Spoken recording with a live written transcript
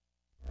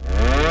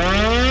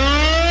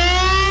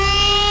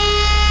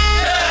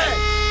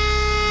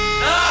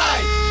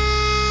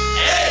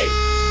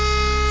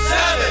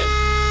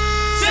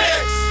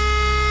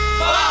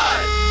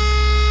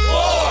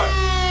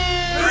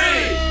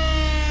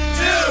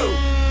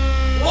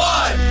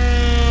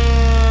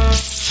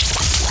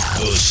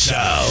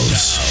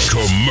South's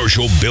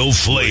commercial Bill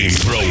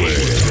Flamethrower.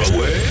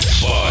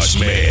 Boss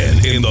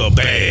Man in the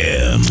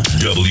Bam.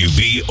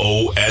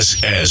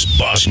 WBOSS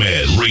Boss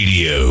Man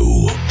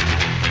Radio.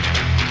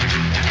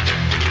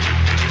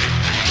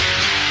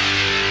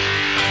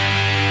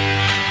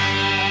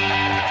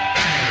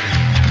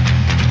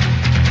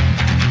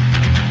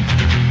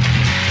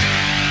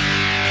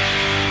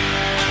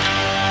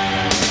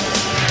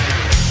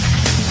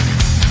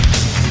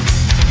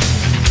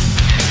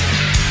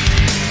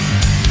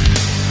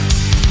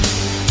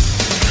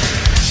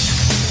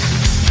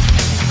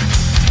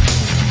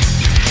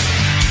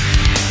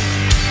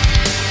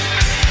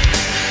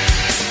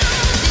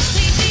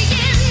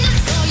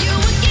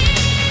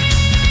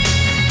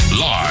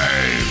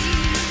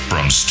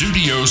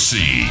 Studio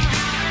C,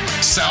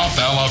 South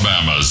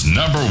Alabama's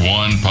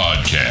 #1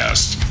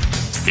 podcast.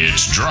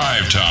 It's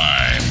Drive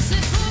Time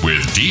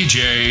with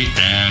DJ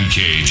and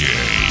KJ.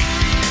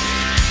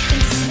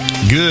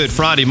 Good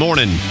Friday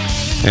morning,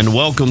 and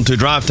welcome to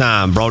Drive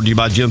Time, brought to you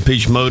by Jim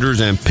Peach Motors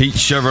and Peach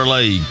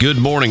Chevrolet. Good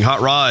morning,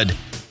 Hot Rod,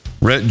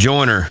 Rhett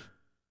Joyner,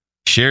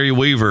 Sherry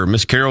Weaver,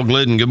 Miss Carol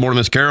Glidden. Good morning,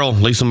 Miss Carol.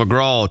 Lisa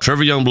McGraw,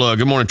 Trevor Youngblood.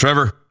 Good morning,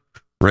 Trevor.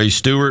 Ray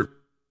Stewart.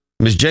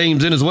 Miss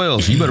James in as well,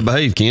 so you better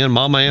behave, Ken.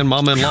 Mama and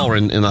mama-in-law are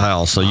in the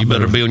house, so you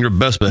better be on your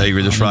best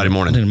behavior this Friday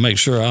morning. I need to make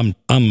sure I'm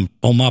on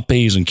my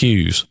P's and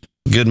Q's.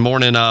 Good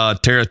morning,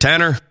 Tara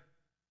Tanner,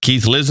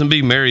 Keith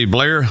Lisenby, Mary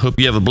Blair. Hope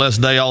you have a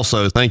blessed day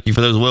also. Thank you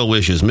for those well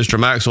wishes. Mr.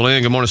 Maxwell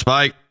in. Good morning,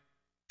 Spike.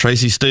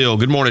 Tracy Steele.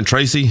 Good morning,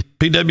 Tracy.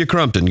 P.W.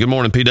 Crumpton. Good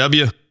morning,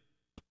 P.W.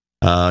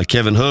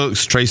 Kevin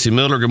Hooks. Tracy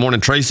Miller. Good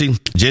morning, Tracy.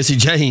 Jesse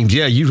James.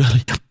 Yeah, you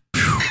really...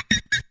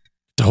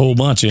 A whole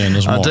bunch in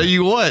this morning. I'll tell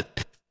you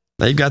what.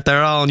 They've got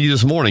their eye on you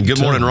this morning.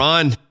 Good morning,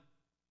 Ron.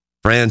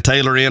 Fran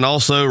Taylor in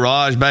also.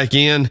 Raj back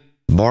in.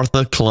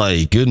 Martha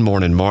Clay. Good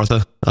morning,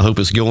 Martha. I hope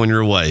it's going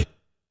your way.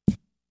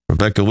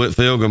 Rebecca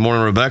Whitfield. Good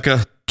morning,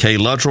 Rebecca. Kay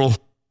Luttrell.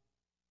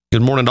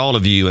 Good morning to all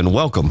of you, and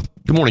welcome.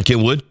 Good morning,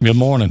 Ken Wood. Good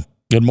morning.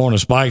 Good morning.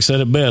 Spike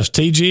said it best.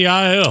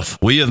 TGIF.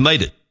 We have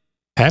made it.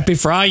 Happy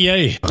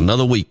Friday.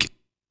 Another week.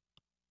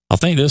 I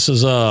think this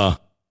is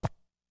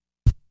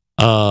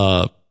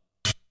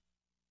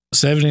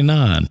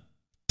 79.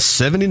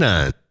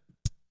 79.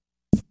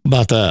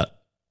 About that.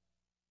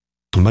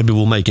 Maybe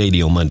we'll make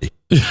 80 on Monday.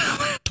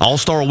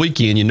 All-Star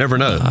weekend, you never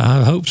know.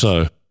 I hope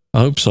so.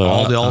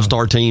 All the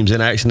All-Star teams in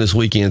action this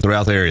weekend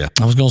throughout the area.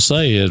 I was going to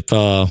say it.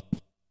 A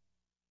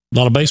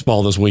lot of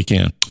baseball this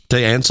weekend.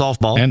 And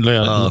softball. And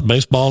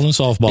baseball and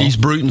softball. East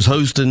Bruton's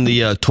hosting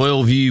the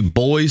 12U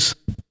boys.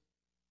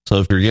 So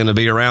if you're going to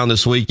be around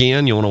this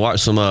weekend, you want to watch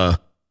some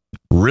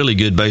really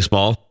good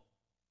baseball.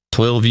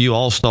 12U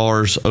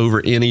All-Stars over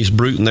in East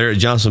Bruton there at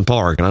Johnson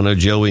Park. And I know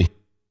Joey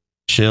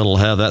Shell will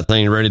have that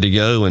thing ready to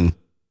go, and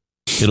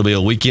it'll be a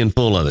weekend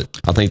full of it.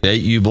 I think the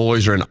 8U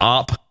boys are in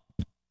Opp.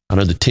 I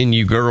know the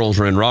 10U girls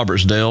are in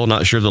Robertsdale.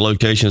 Not sure the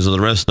locations of the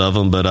rest of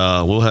them, but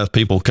we'll have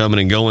people coming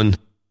and going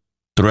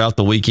throughout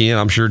the weekend.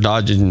 I'm sure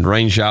dodging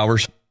rain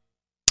showers.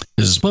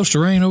 Is it supposed to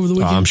rain over the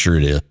weekend? I'm sure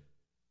it is.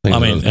 I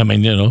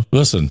mean, you know,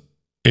 listen,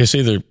 it's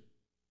either,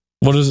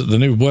 what is it, the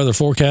new weather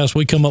forecast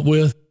we come up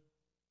with?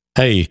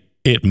 Hey,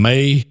 it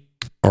may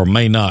or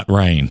may not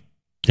rain.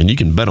 And you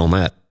can bet on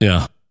that.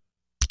 Yeah.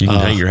 You can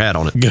hang your hat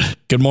on it.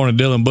 Good morning,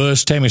 Dylan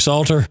Bush, Tammy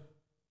Salter,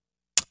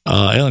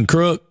 Ellen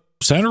Crook,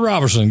 Sandra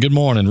Robertson. Good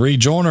morning,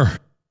 Reed Joyner,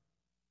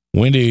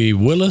 Wendy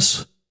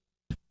Willis,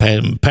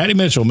 Patty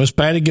Mitchell. Miss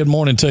Patty, good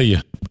morning to you.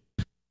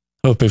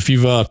 Hope if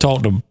you've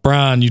talked to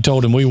Brian, you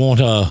told him we'd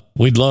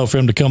love for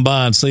him to come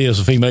by and see us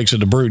if he makes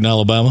it to Bruton,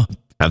 Alabama.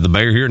 Have the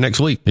Bear here next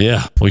week.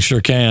 Yeah, we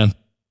sure can.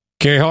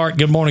 Carrie Hart,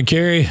 good morning,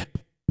 Carrie.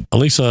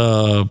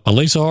 Elisa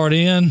Hart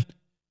in.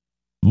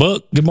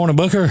 Book, good morning,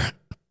 Booker.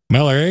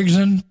 Miller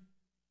Erickson.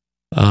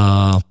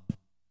 Yeah,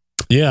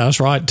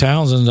 that's right.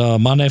 Townsend,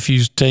 my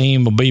nephew's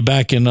team will be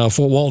back in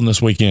Fort Walton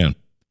this weekend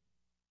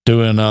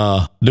doing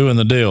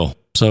the deal.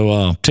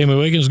 So, Timmy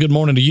Wiggins, good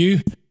morning to you.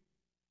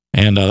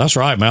 And that's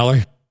right,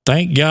 Mallory.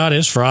 Thank God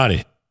it's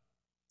Friday.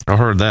 I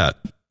heard that.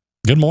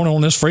 Good morning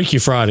on this Freaky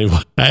Friday.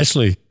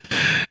 Ashley,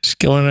 just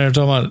going there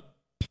talking about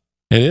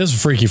it is a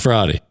Freaky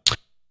Friday.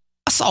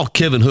 I saw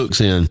Kevin Hooks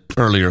in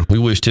earlier. We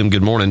wished him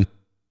good morning.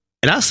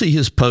 And I see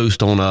his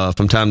post on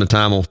from time to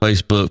time on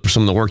Facebook for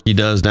some of the work he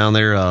does down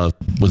there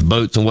with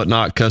boats and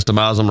whatnot,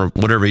 customize them or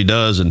whatever he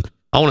does. And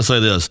I want to say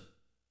this.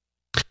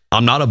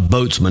 I'm not a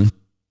boatsman.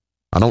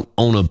 I don't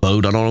own a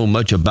boat. I don't know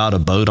much about a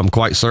boat. I'm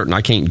quite certain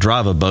I can't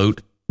drive a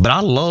boat. But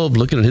I love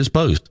looking at his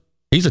post.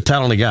 He's a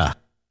talented guy.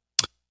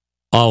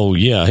 Oh,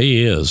 yeah,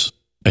 he is.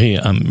 He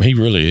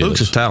really is.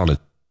 Hooks is talented.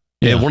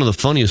 Yeah, one of the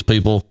funniest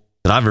people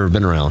that I've ever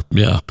been around.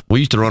 Yeah. We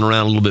used to run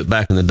around a little bit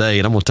back in the day,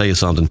 and I'm going to tell you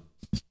something.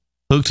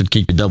 Hooks would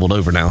keep you doubled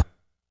over now.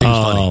 He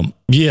was funny.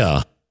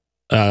 Yeah.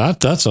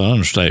 That's an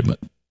understatement.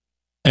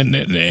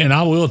 And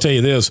I will tell you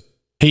this.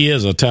 He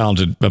is a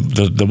talented,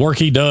 the work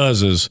he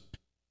does is,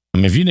 I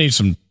mean, if you need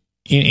some,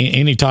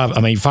 any type, I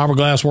mean,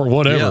 fiberglass work,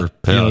 whatever,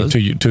 to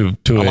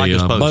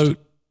a boat.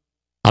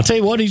 I'll tell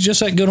you what, he's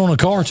just that good on a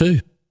car too.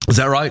 Is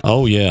that right?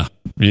 Oh yeah.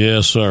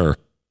 Yes, sir.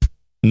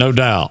 No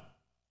doubt.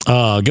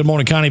 Good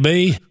morning, Connie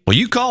B. Well,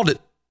 you called it.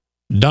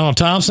 Donald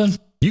Thompson.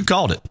 You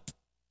called it.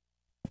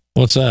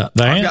 What's that?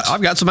 The ants?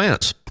 I've got some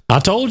ants. I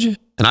told you.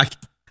 And I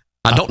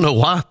don't know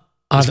why.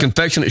 There's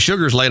confectionate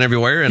sugars laying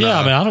everywhere. And,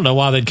 I mean, I don't know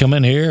why they'd come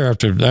in here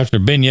after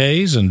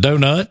beignets and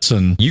donuts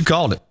and you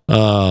called it.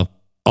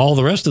 All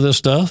the rest of this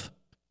stuff.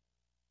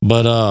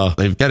 But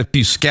they've got a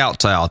few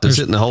scouts out. They're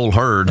sitting the whole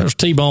herd. There's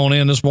T-Bone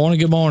in this morning.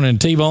 Good morning,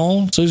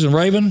 T-Bone. Susan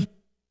Raven,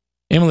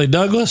 Emily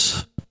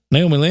Douglas,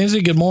 Naomi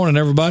Lindsay. Good morning,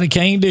 everybody.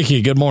 Kane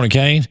Dickey. Good morning,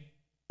 Kane.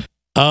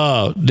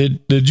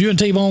 Did you and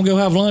T-Bone go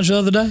have lunch the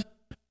other day?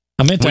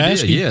 I meant to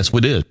ask you. Yes,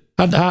 we did.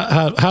 How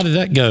did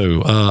that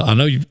go? I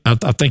know you.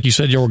 I think you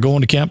said you were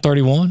going to Camp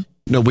 31.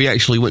 No, we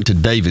actually went to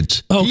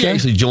David's. Okay. He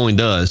actually joined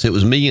us. It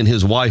was me and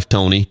his wife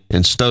Tony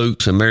and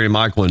Stokes and Mary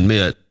Michael and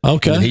Mitt.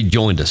 Okay, and he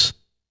joined us.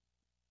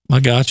 I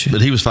got you.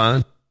 But he was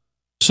fine.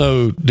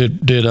 So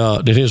did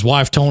his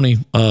wife Tony?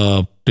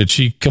 Did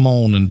she come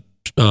on and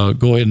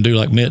go ahead and do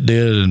like Mitt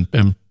did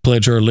and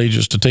pledge her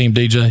allegiance to Team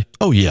DJ?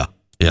 Oh yeah.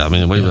 I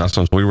mean, we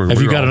were.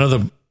 Have you got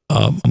another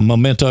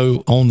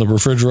memento on the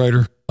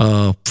refrigerator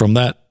from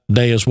that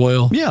day as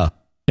well? Yeah.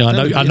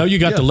 I know you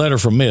got the letter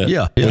from Mitt.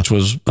 Yeah. Which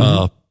was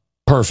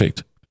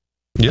perfect.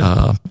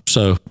 Yeah.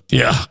 So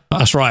yeah,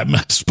 that's right,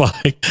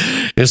 Spike.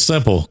 It's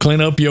simple. Clean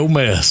up your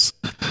mess.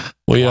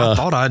 I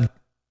thought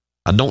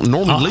I don't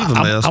normally leave a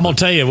mess. I'm gonna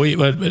tell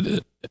you,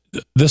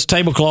 this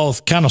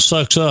tablecloth kind of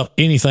sucks up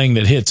anything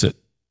that hits it,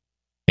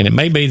 and it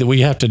may be that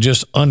we have to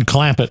just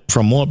unclamp it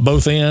from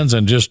both ends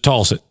and just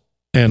toss it,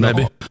 and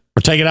maybe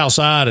or take it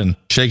outside and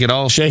shake it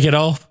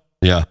off.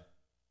 Yeah.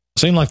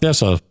 Seems like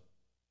that's a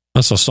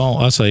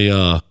song. It's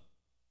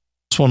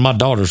one of my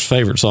daughter's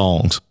favorite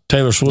songs.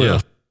 Taylor Swift.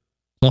 Yeah.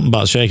 Something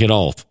about shake it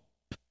off.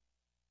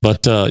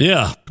 But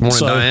yeah. Good morning,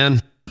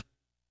 Diane.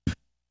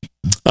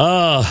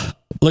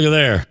 Look at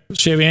there.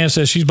 Chevy Ann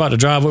says she's about to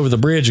drive over the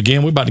bridge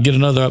again. We're about to get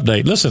another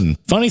update. Listen,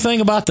 funny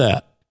thing about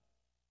that.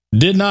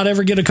 Did not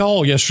ever get a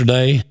call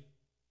yesterday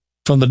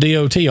from the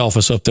DOT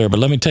office up there, but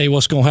let me tell you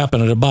what's going to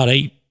happen at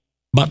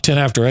about 10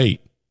 after 8.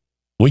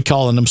 We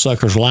calling them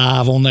suckers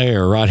live on the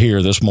air right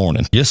here this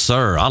morning. Yes,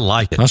 sir. I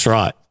like it. That's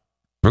right.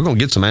 We're going to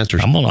get some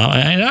answers.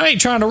 I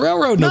ain't trying to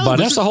railroad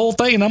nobody. That's the whole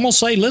thing. And I'm going to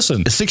say,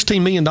 listen. It's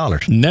 $16 million.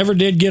 Never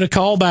did get a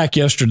call back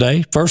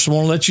yesterday. First, I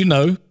want to let you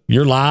know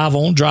you're live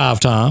on drive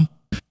time.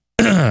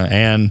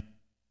 And,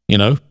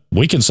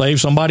 we can save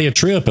somebody a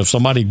trip if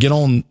somebody get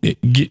on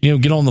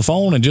the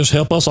phone and just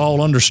help us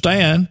all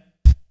understand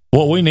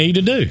what we need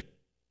to do.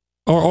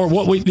 Or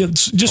what we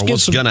just get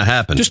what's going to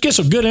happen. Just get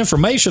some good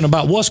information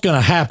about what's going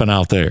to happen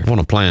out there. I want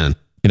a plan.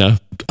 We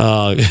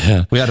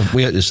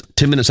had this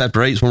 10 minutes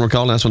after 8 is when we're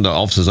calling. That's when the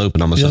office is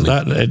open. I'm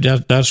assuming.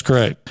 That's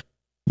correct.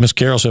 Miss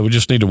Carol said we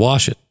just need to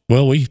wash it.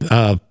 Well,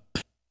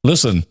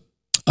 listen.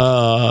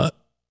 The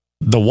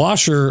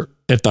washer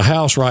at the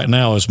house right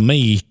now is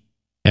me,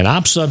 and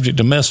I'm subject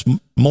to mess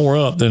more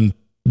up than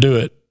do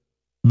it.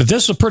 But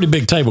this is a pretty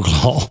big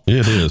tablecloth.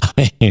 It is.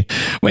 I mean,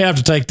 we have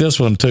to take this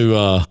one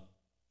to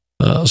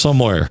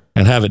somewhere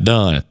and have it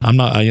done. I'm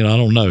not. I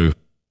don't know.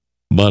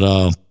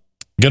 But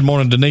good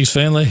morning, Denise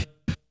Finley.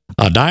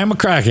 Diane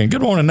McCracken.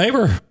 Good morning,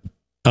 neighbor.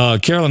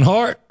 Carolyn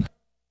Hart.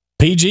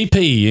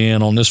 PGP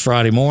in on this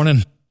Friday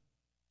morning.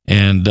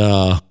 And,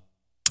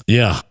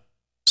 yeah.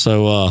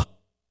 So,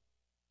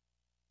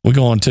 we're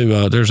going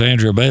to, there's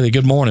Andrea Bailey.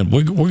 Good morning.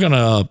 We're going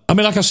to,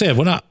 like I said,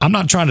 I'm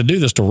not trying to do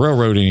this to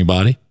railroad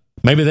anybody.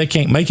 Maybe they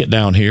can't make it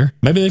down here.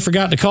 Maybe they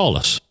forgot to call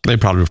us. They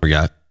probably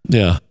forgot.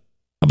 Yeah. How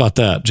about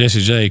that?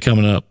 Jesse J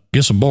coming up.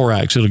 Get some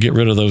borax. It'll get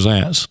rid of those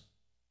ants.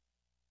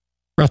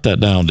 Write that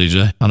down,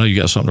 DJ. I know you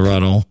got something to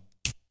write on.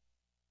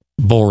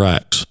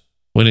 Borax.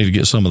 We need to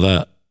get some of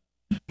that.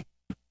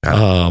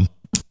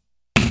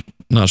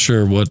 Not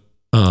sure what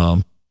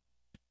do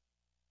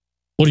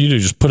you do?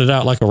 Just put it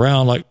out like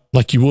around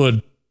like you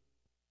would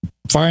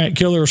fire ant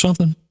killer or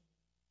something?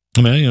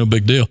 I mean, no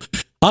big deal.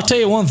 I'll tell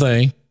you one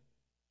thing.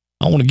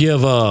 I want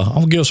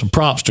to give some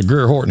props to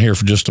Greer Horton here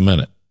for just a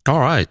minute. All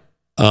right.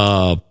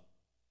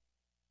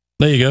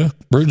 There you go.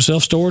 Bruton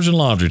Self Storage and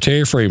Laundry.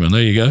 Terry Freeman.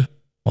 There you go.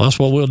 Well, that's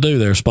what we'll do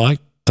there, Spike.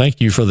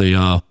 Thank you for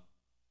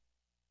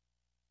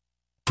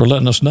for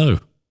letting us know.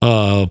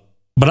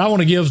 But I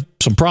want to give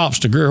some props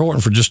to Greer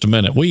Horton for just a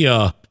minute. We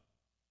what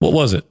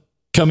was it?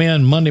 Come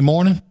in Monday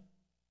morning,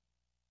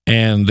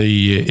 and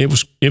it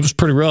was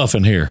pretty rough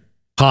in here.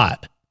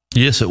 Hot.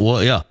 Yes, it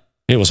was. Yeah,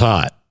 it was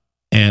hot,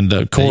 and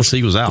of course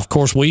he was out. Of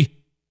course, we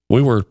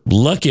were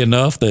lucky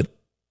enough that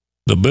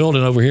the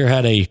building over here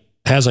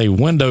has a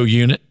window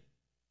unit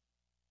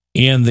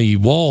in the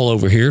wall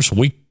over here, so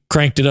we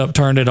cranked it up,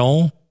 turned it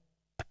on.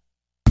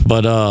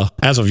 But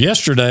as of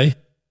yesterday,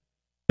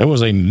 there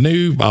was a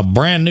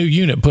brand new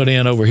unit put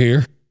in over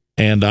here,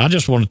 and I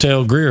just want to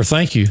tell Greer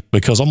thank you,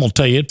 because I'm going to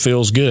tell you it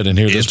feels good in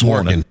here this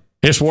morning. Working.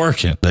 It's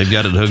working. They've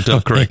got it hooked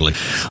up correctly.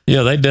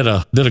 Yeah, they did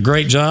a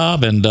great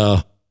job, and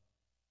of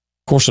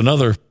course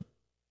another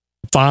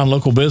fine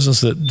local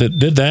business that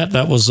did that.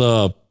 That was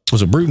a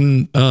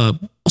Bruton.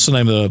 What's the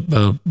name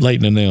of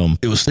Leighton and them?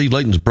 It was Steve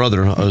Leighton's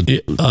brother.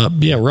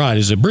 Yeah, right.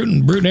 Is it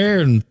Bruton Air?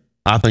 And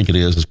I think it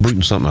is. It's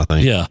Bruton something, I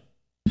think. Yeah.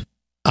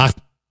 could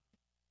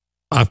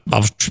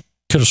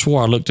have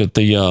swore I looked at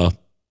the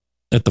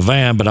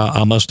van, but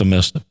I must have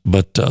missed it.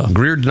 But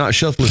Greer did not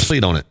shuffle his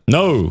feet on it.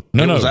 No.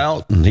 It was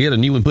out, and he had a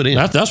new one put in.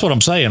 That's what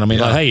I'm saying. I mean,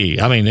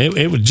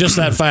 it was just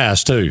that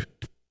fast too.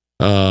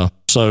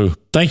 So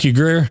thank you,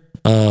 Greer.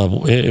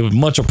 It was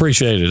much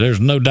appreciated. There's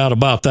no doubt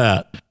about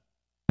that.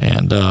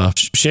 And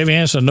Chevy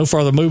Hansen, no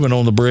further movement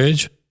on the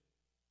bridge.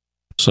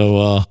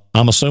 So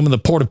I'm assuming the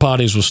porta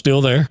potties was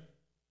still there.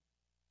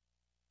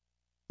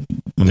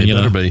 I mean,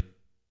 better be.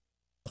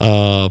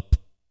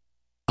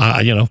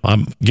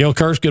 I'm Gail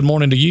Kurtz. Good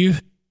morning to you,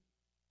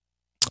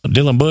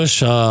 Dylan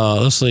Bush.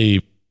 Let's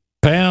see.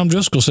 Pam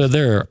Driscoll said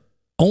they're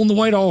on the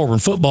way to Auburn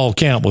football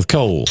camp with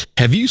Cole.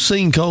 Have you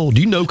seen Cole?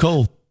 Do you know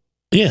Cole?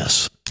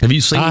 Yes. Have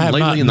you seen him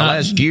lately in the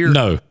last year?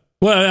 No.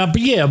 Well,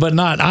 yeah, but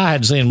not. I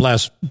hadn't seen him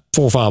last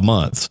 4 or 5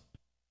 months.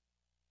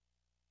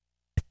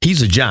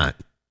 He's a giant.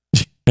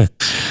 He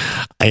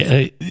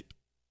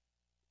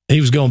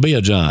was going to be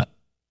a giant.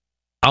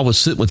 I was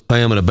sitting with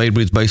Pam at a Babe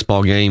Ruth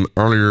baseball game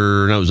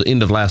earlier. No, it was the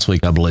end of last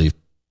week, I believe.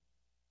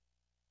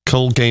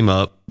 Cole came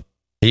up.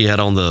 He had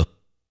on the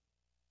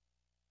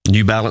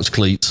New Balance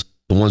cleats,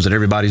 the ones that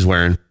everybody's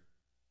wearing.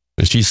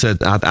 And she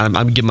said, I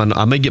may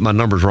get my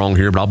numbers wrong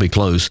here, but I'll be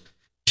close.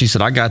 She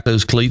said, I got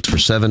those cleats for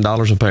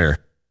 $7 a pair.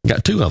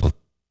 Got 2 of them.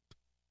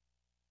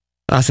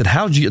 I said,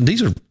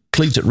 these are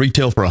cleats that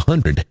retail for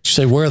 $100. You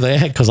say, where are they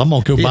at? Because I'm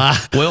going to go buy.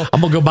 Well,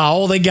 I'm going to go buy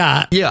all they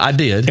got. Yeah, I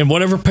did. And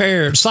whatever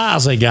pair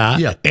size they got.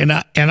 Yeah. And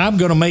I'm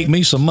going to make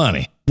me some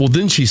money. Well,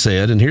 then she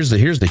said, and here's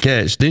the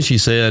catch. Then she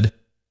said,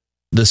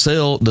 the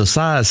size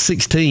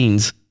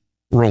 16s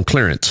were on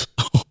clearance.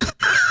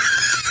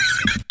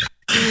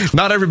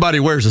 Not everybody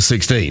wears a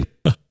 16.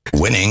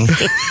 Winning.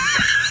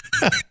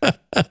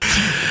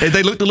 And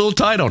they looked a little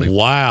tight on him.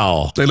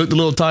 Wow. They looked a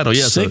little tight on him.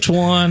 Yeah,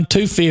 6'1",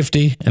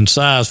 250, and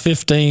size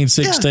 15,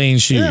 16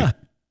 shoe. Yeah.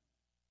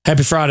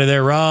 Happy Friday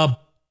there, Rob.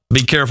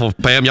 Be careful,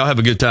 Pam. Y'all have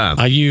a good time.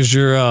 I used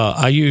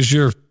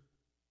your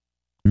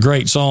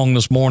great song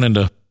this morning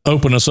to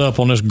open us up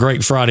on this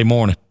great Friday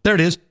morning. There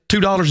it is.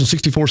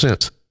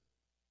 $2.64.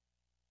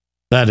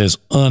 That is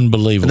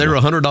unbelievable. And they were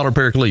 $100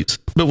 pair of cleats.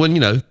 But when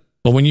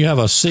you have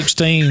a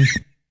 16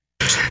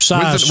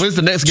 size, when's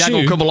the next guy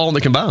going to come along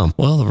that can buy them?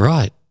 Well,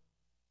 right.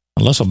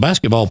 Unless a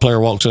basketball player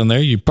walks in there,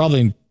 you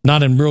probably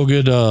not in real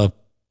good. Don't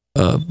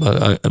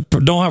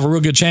have a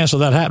real good chance of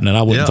that happening.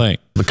 I wouldn't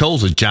think. But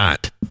Cole's a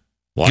giant.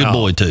 Wow. Good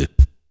boy too.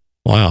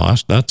 Wow,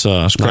 that's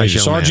crazy.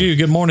 Nice Sarge,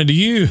 good morning to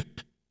you.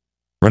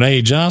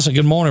 Renee Johnson,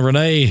 good morning,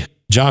 Renee.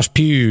 Josh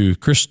Pugh,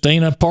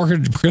 Christina Parker.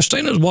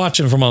 Christina's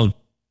watching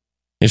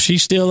if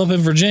she's still up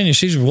in Virginia,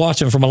 she's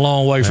watching from a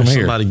long way from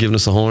here. Somebody giving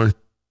us a horn.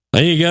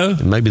 There you go.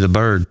 And maybe the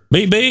bird.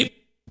 Beep, beep.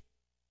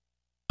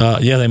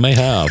 Yeah, they may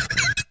have.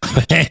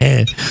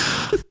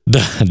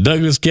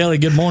 Douglas Kelly,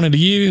 good morning to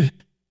you.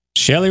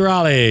 Shelly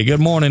Raleigh,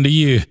 good morning to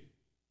you.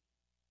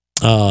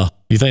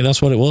 You think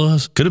that's what it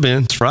was? Could have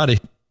been. It's Friday.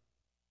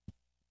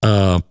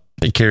 Hey,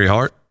 Carrie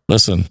Hart.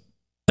 Listen,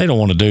 they don't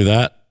want to do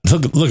that.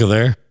 Look at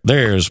there.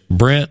 There's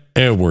Brent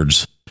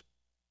Edwards.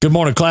 Good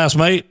morning,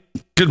 classmate.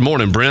 Good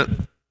morning,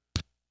 Brent.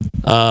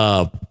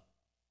 I'll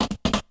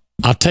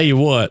tell you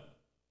what.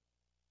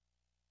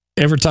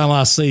 Every time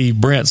I see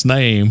Brent's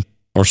name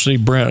or see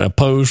Brent a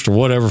post or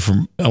whatever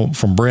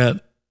from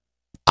Brent,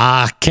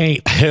 I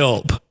can't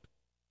help.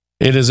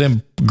 It is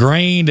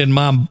ingrained in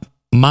my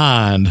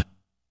mind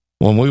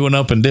when we went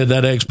up and did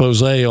that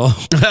expose on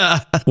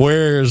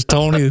where's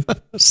Tony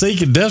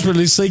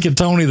desperately seeking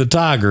Tony the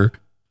Tiger,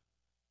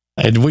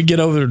 and we get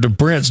over to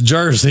Brent's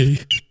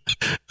jersey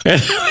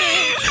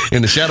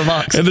in the shadow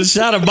box. In the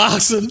shadow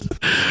boxing.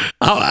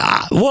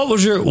 What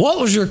was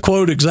your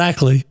quote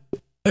exactly?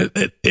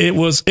 It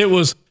was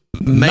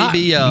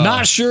maybe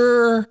not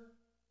sure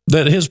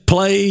that his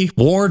play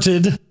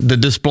warranted the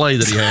display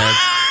that he had,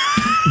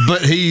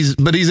 but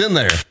he's in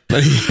there.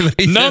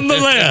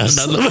 Nonetheless,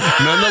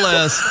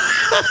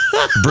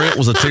 Brent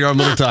was a TR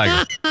Little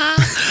Tiger.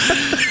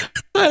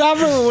 And I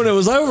remember when it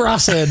was over, I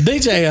said,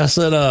 DJ, I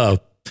said,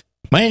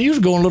 man, you was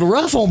going a little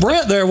rough on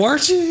Brent there,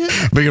 weren't you?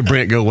 Me and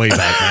Brent go way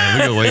back, man.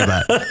 We go way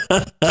back.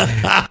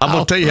 I'm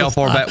going to tell you how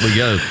far back we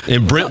go.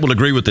 And Brent will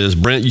agree with this.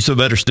 Brent, you so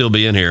better still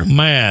be in here.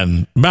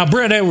 Man, now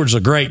Brent Edwards is a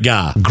great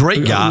guy.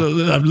 Great guy.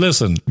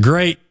 Listen,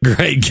 great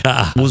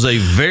guy. Was a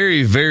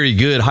very, very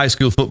good high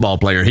school football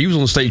player. He was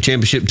on the state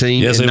championship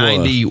team in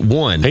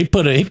 91. He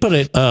put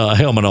a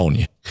helmet on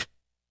you.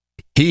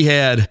 He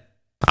had,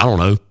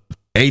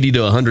 80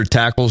 to 100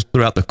 tackles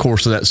throughout the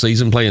course of that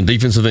season playing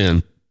defensive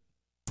end.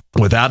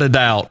 Without a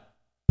doubt,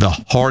 the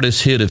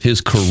hardest hit of his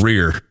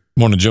career.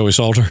 Morning, Joey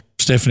Salter.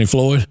 Stephanie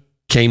Floyd.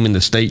 Came in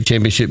the state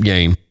championship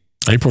game.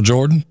 April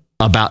Jordan.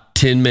 About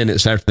 10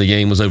 minutes after the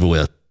game was over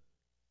with.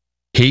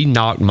 He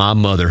knocked my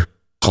mother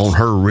on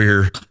her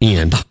rear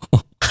end.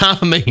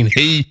 I mean,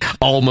 he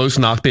almost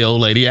knocked the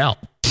old lady out.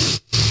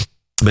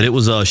 But it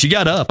was, she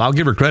got up. I'll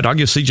give her credit. I'll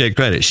give CJ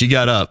credit. She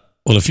got up.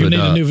 Well, if you need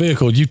a new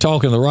vehicle, you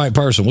talking to the right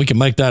person. We can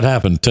make that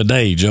happen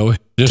today, Joey.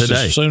 Just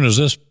today. As soon as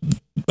this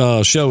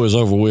show is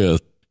over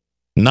with.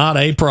 Not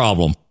a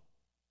problem.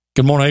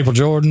 Good morning, April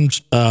Jordan.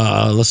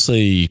 Let's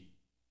see.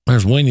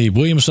 There's Wendy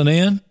Williamson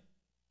in.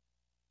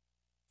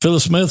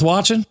 Phyllis Smith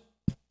watching.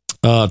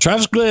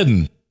 Travis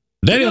Glidden.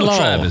 Daddy-in-law.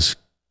 Travis.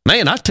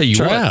 Man, I tell you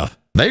Trav. what.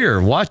 They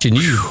are watching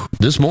you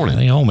this morning.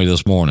 They on me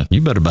this morning.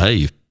 You better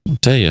behave. I'll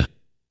tell you.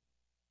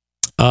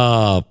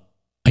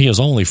 He is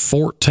only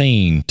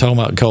 14. Talking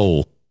about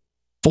Cole.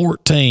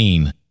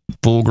 14.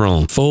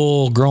 Full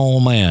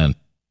Full-grown man.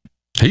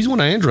 He's one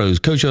of Andrew's,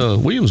 Coach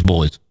Williams'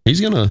 boys.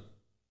 You'll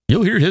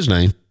hear his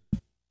name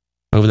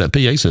over that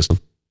PA system.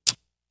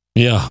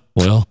 Yeah,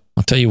 well,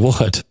 I'll tell you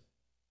what.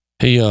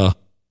 He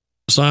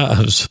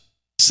size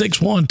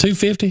 6'1",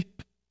 250,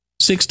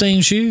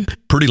 16 shoe.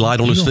 Pretty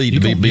light on his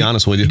feet, to be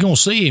honest with you. You're going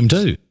to see him,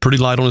 too. Pretty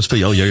light on his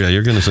feet. Oh, yeah,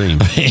 you're going to see him.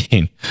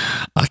 Man,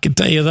 I can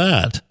tell you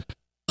that.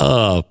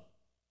 But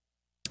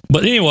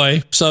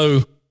anyway,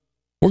 so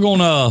we're going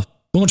to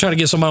try to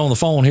get somebody on the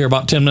phone here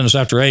about 10 minutes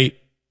after 8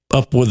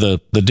 up with the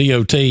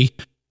DOT.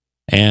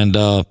 And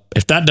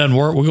if that doesn't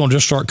work, we're going to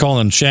just start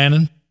calling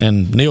Shannon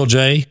and Neil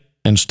J.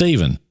 and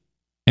Steven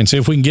and see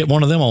if we can get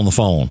one of them on the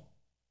phone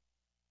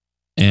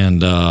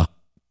and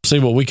see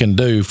what we can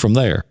do from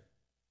there.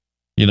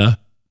 You know,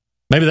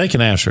 maybe they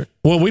can answer it.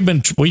 Well,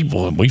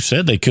 we've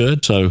said they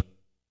could, so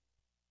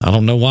I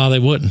don't know why they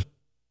wouldn't.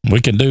 We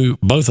can do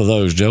both of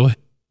those, Joey.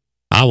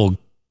 I will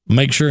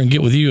make sure and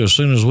get with you as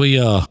soon as we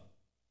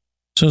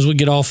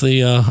get off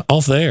the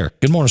air.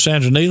 Good morning,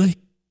 Sandra Neely.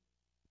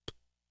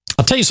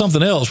 I'll tell you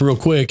something else real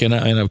quick, and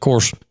of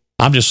course,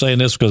 I'm just saying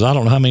this because I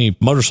don't know how many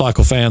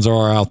motorcycle fans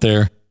are out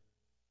there,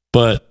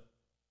 but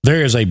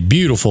there is a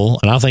beautiful,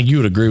 and I think you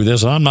would agree with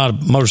this, and I'm not a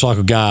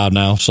motorcycle guy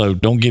now, so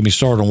don't get me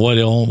started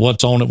on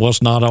what's on it,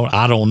 what's not on it.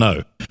 I don't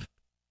know.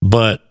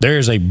 But there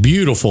is a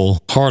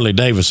beautiful Harley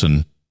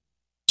Davidson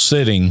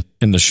sitting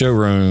in the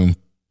showroom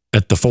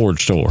at the Ford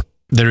store.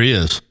 There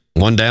is.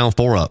 1 down,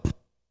 4 up.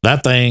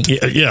 That thing,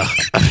 yeah.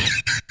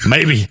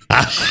 Maybe.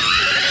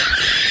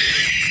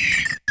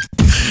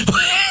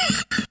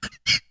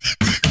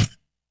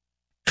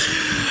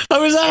 I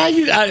was I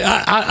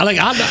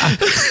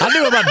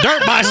knew about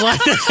dirt bikes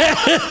like that.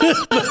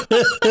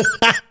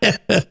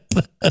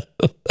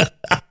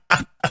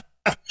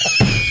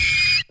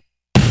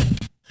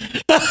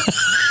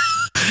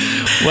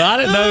 Well, I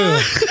didn't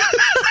know.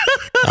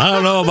 I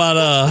don't know about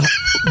the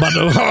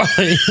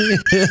Harley.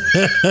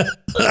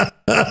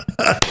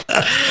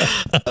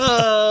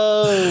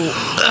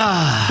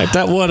 Ain't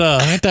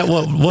that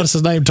what what's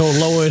his name told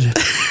Lloyd?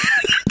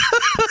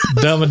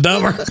 Dumb and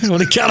Dumber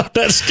when he got up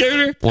that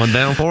scooter. 1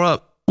 down, 4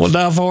 up. 1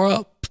 down, 4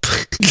 up.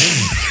 I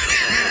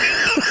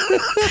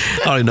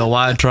don't even know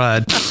why I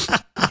tried.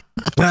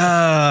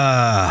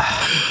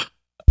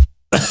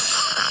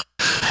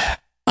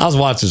 I was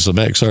watching some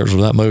excerpts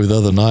from that movie the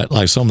other night,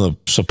 like some of the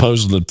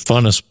supposedly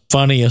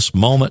funniest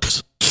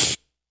moments,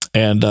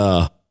 and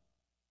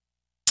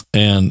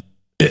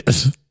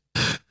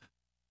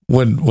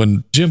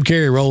when Jim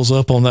Carrey rolls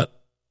up on that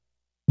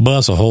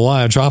bus of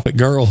Hawaiian Tropic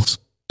girls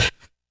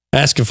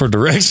asking for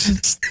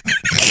directions.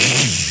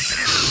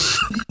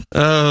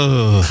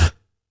 Oh,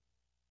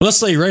 let's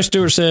see. Ray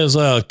Stewart says,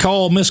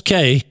 "Call Miss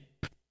K.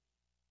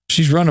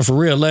 She's running for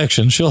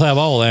re-election. She'll have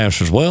all the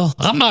answers." Well,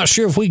 I'm not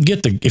sure if we can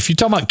get if you're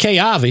talking about Kay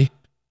Ivey,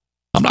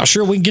 I'm not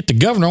sure we can get the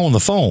governor on the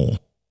phone.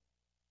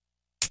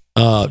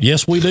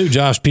 Yes, we do,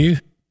 Josh Pugh.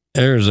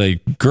 There's a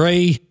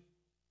gray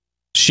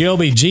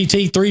Shelby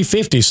GT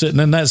 350 sitting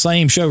in that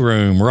same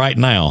showroom right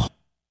now.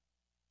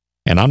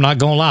 And I'm not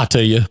going to lie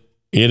to you.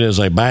 It is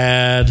a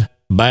bad,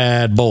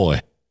 bad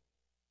boy.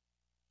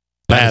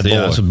 Bad boy.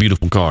 Yeah, it's a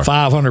beautiful car.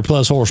 500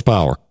 plus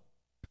horsepower.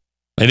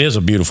 It is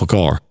a beautiful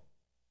car.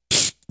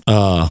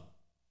 I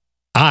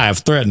have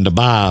threatened to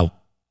buy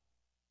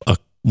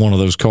one of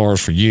those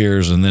cars for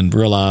years and then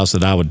realized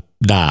that I would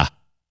die.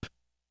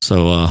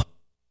 So,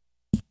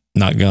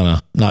 not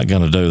gonna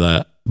do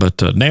that.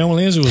 But Naomi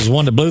Lindsay was the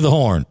one that blew the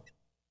horn.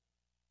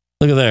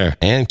 Look at there.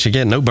 And she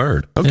get no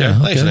bird. Okay. Yeah,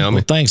 Thanks, Naomi.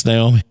 Well, thanks,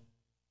 Naomi.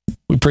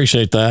 We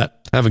appreciate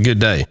that. Have a good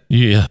day.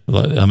 Yeah.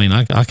 I mean,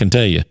 I can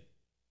tell you.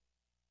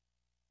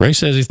 Ray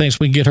says he thinks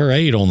we can get her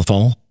aide on the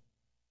phone.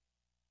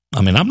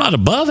 I mean, I'm not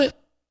above it.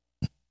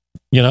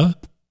 You know,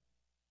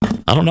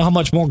 I don't know how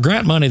much more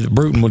grant money that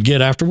Bruton would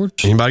get afterwards.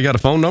 Anybody got a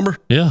phone number?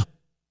 Yeah.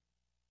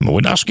 But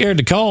we're not scared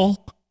to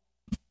call.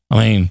 I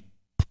mean,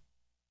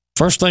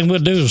 first thing we'll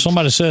do is if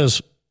somebody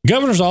says,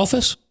 governor's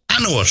office.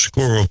 I know a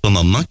squirrel from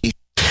a monkey.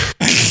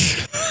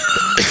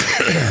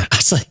 I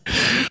say,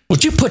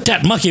 would you put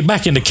that monkey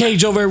back in the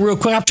cage over there real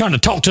quick? I'm trying to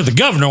talk to the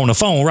governor on the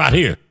phone right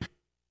here.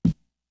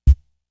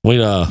 We'd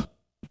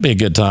be a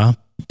good time.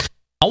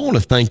 I want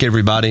to thank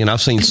everybody, and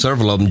I've seen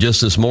several of them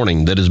just this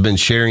morning that has been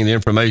sharing the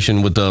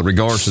information with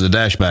regards to the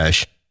Dash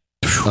Bash.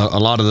 A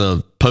lot of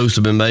the posts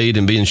have been made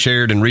and being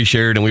shared and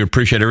reshared, and we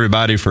appreciate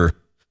everybody for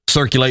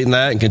circulating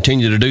that and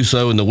continue to do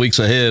so in the weeks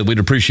ahead. We'd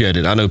appreciate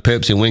it. I know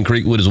Pepsi and Wind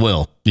Creek would as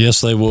well.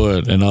 Yes, they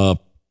would. And I'll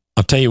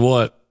tell you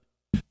what,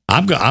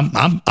 I'm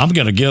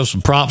going to give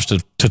some props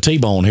to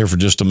T-Bone here for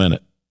just a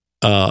minute.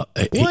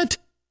 What?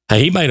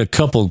 He made a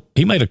couple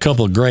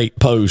of great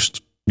posts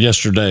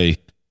yesterday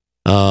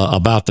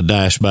about the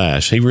Dash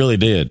Bash. He really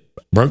did.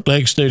 Broke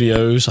Leg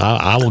Studios.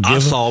 I will give. I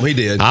saw him. He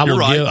did. I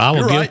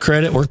will give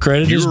credit where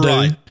credit is due.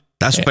 Right.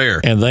 That's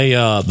fair. And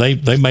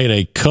they made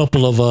a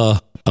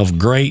couple of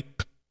great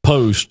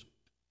posts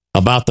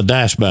about the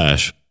Dash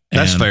Bash.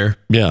 That's fair.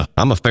 Yeah,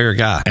 I'm a fair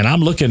guy, and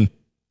I'm looking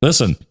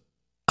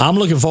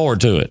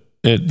forward to it.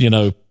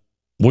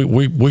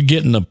 We're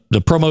getting the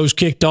promos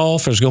kicked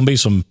off. There's going to be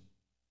some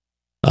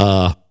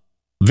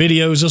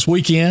videos this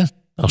weekend.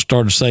 I'll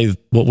start to say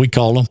what we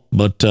call them,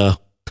 but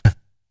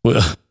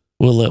we'll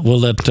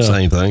let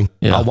same thing.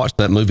 Yeah. I watched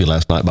that movie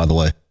last night, by the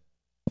way.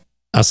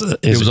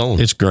 It was on.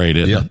 It's great,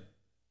 isn't it?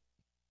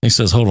 He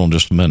says, "Hold on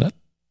just a minute."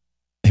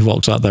 He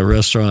walks out that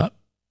restaurant,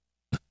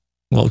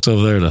 walks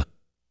over there to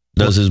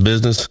does his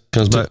business,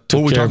 comes back. What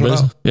were we talking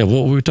about? Yeah,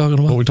 what were we talking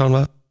about? What were we talking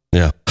about?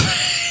 Yeah.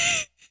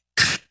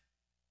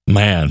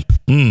 Man,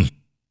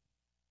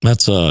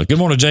 that's good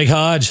morning, Jake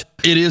Hodge.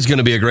 It is going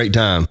to be a great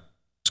time.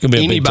 It's going to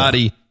be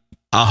anybody.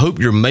 I hope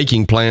you're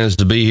making plans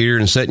to be here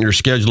and setting your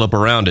schedule up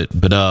around it.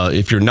 But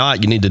if you're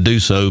not, you need to do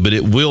so. But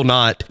it will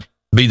not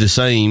be the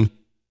same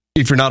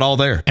if you're not all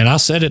there. And I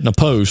said it in a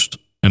post,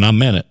 and I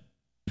meant it.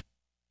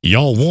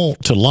 Y'all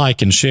want to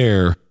like and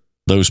share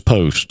those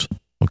posts,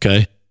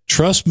 okay?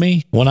 Trust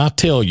me when I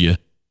tell you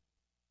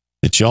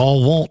that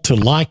y'all want to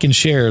like and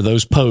share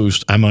those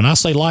posts. I mean, when I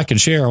say like and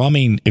share them, I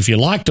mean, if you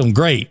liked them,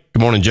 great.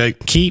 Good morning,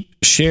 Jake. Keep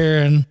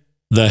sharing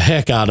the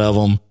heck out of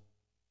them.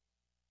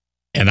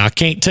 And I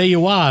can't tell you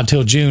why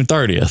until June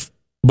 30th.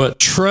 But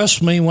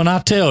trust me when I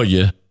tell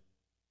you,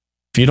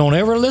 if you don't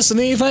ever listen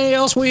to anything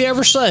else we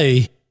ever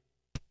say,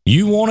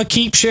 you want to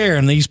keep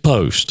sharing these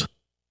posts.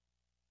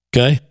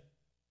 Okay?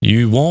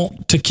 You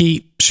want to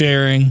keep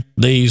sharing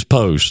these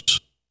posts.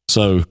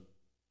 So,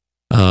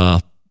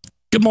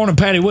 good morning,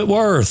 Patty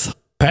Whitworth.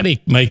 Patty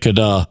could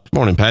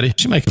morning, Patty.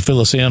 She could fill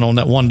us in on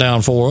that 1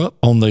 down 4 up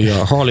on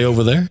the Harley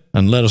over there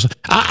and let us.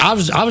 I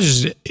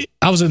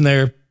was in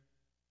there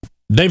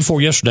day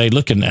before yesterday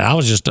looking. I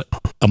was just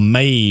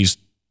amazed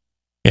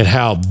at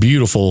how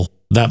beautiful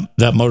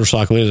that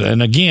motorcycle is.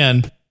 And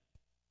again,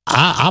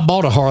 I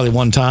bought a Harley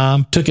one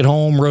time, took it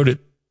home, rode it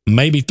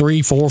maybe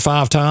 3, 4,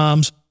 5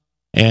 times,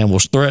 and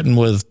was threatened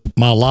with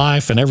my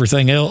life and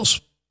everything else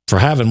for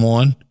having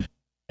one.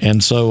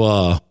 And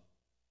so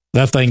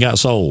that thing got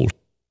sold.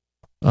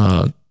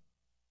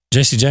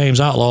 Jesse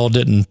James Outlaw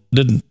didn't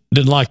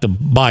like the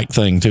bike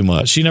thing too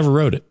much. She never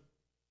rode it.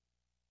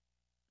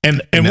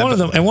 And one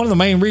of the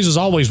main reasons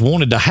I always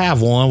wanted to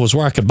have one was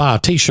where I could buy a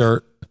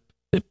T-shirt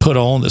that put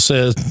on that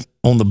says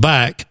on the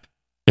back,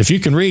 "If you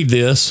can read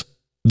this,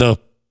 the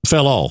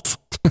fell off."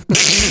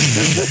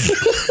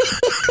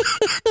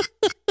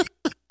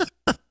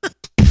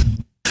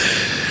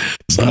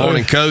 Good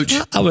morning, Coach.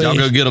 Y'all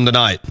go get them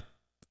tonight.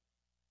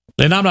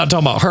 And I'm not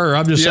talking about her.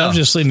 I'm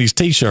just seeing these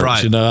T-shirts,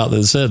 right, out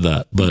there that said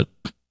that. But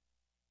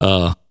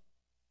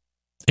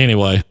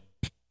anyway,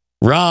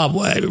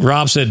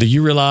 Rob said, "Do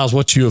you realize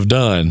what you have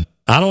done?"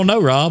 I don't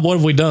know, Rob. What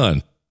have we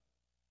done?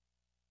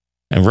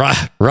 And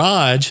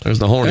Raj, there's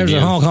the horn. There's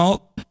again. a honk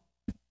honk.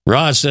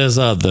 Raj says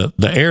the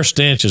air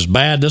stench is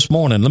bad this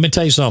morning. Let me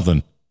tell you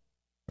something.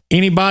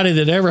 Anybody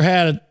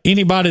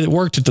that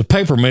worked at the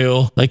paper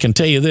mill, they can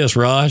tell you this,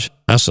 Raj.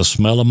 That's the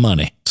smell of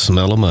money.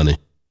 Smell of money.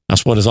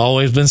 That's what has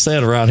always been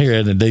said around here,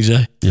 isn't it,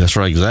 DJ? That's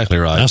right, exactly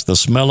right. That's the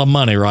smell of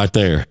money right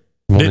there.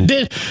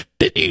 Did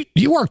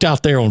you worked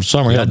out there on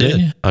Summerhill, didn't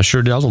you? I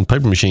sure did. I was on the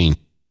paper machine.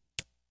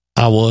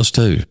 I was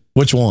too.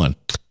 Which one?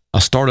 I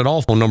started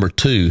off on number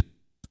 2,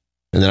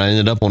 and then I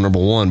ended up on number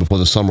 1 before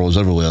the summer was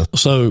over with.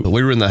 So but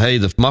we were in the hay.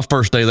 My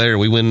first day there,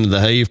 we went into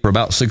the hay for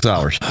about 6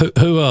 hours.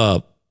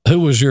 Who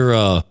was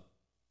your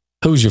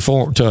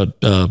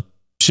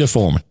shift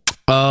foreman?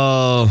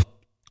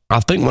 I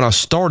think when I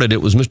started,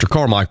 it was Mr.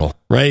 Carmichael.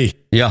 Ray.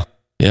 Yeah.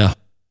 I'm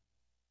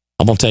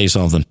gonna tell you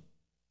something.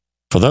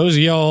 For those of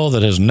y'all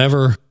that has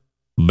never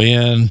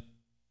been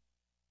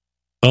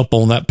up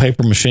on that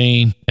paper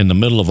machine in the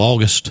middle of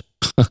August,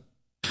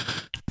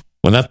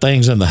 when that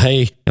thing's in the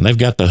hay and they've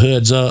got the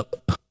hoods up,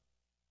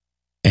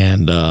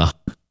 and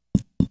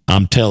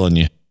I'm telling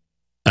you,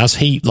 that's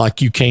heat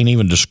like you can't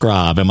even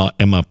describe. Am I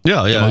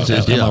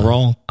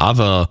wrong?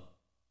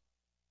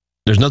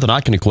 There's nothing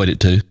I can equate it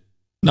to.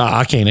 No,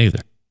 I can't either.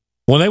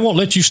 Well, they won't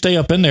let you stay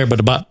up in there but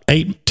about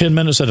 8-10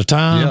 minutes at a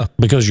time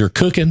because you're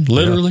cooking,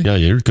 literally. Yeah,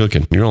 you're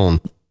cooking. You're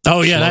on.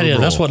 Oh, yeah, that is.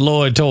 That's what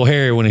Lloyd told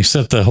Harry when he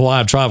sent the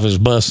Hawaiian Travelers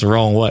bus the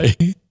wrong way.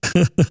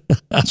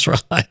 That's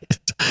right.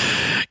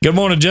 Good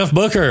morning, Jeff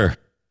Booker.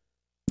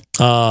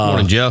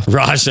 Morning, Jeff.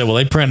 Raj said, well,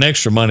 they print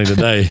extra money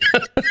today.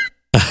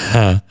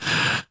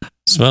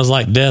 Smells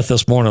like death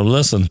this morning.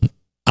 Listen,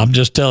 I'm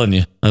just telling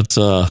you, that's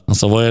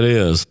the way it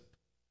is.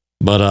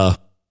 But,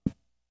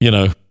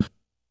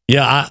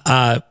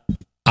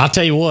 I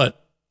tell you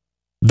what,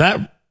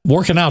 that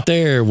working out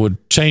there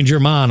would change your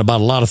mind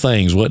about a lot of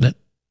things, wouldn't it?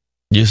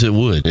 Yes, it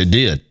would. It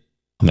did.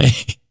 I mean,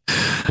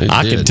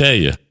 I can tell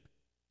you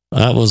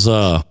that was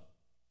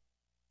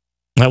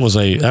That was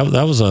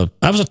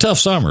a tough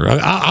summer.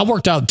 I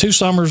worked out 2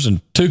 summers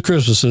and 2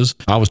 Christmases.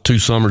 I was 2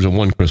 summers and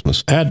 1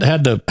 Christmas. Had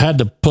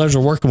the pleasure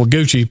of working with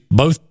Gucci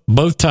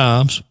both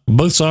times,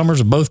 both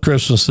summers and both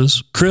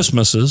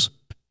Christmases.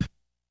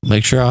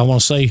 Make sure I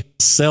want to say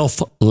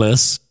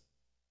selfless.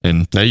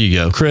 And there you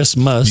go.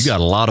 Christmas. You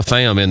got a lot of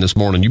fam in this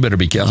morning. You better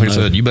be careful. Like I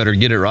said, you better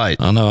get it right.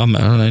 I know.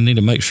 I need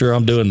to make sure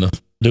I'm doing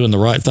the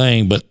right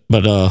thing. But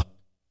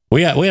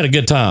we had a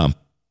good time.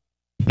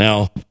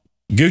 Now,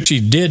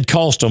 Gucci did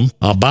cost them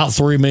about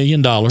 $3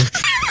 million.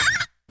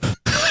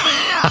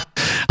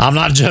 I'm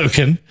not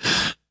joking.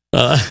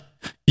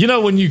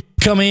 When you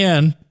come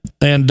in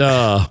and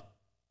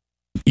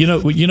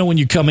when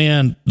you come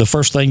in, the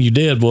first thing you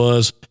did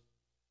was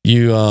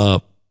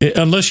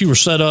unless you were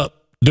set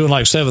up doing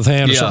like seventh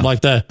hand or something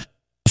like that.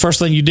 The first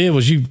thing you did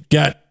was you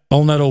got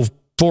on that old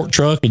fork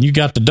truck and you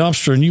got the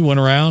dumpster and you went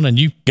around and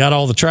you got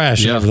all the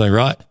trash and everything,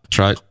 right? That's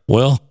right.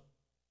 Well,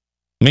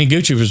 me and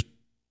Gucci was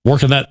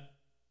working that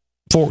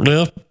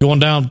forklift, going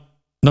down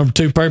number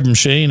 2 paper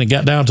machine and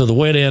got down to the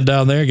wet end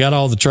down there, got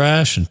all the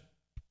trash, and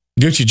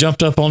Gucci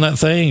jumped up on that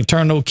thing and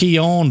turned the key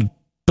on,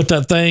 put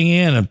that thing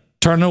in and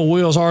turned the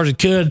wheel as hard as he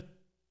could.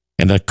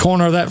 And the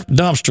corner of that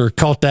dumpster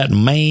caught that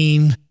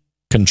main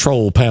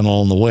control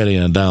panel on the wet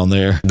end down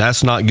there.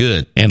 That's not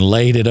good. And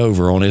laid it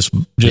over on its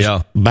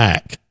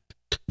back.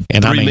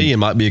 And $3 million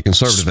might be a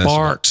conservative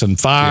sparks and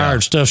fire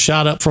and stuff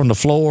shot up from the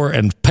floor,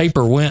 and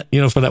paper went,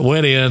 for that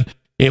wet end,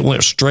 it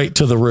went straight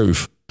to the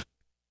roof.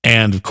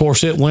 And of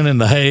course it went in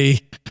the hay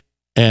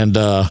and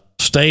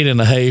stayed in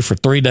the hay for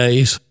 3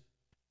 days.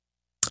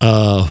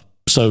 A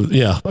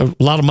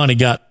lot of money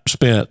got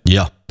spent.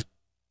 Yeah.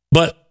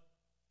 But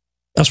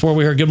that's where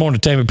we heard good morning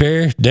to Tammy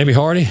Perry, Debbie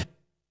Hardy,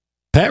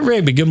 Pat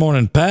Rigby. Good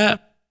morning,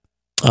 Pat.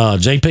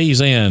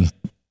 JP's in.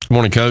 Good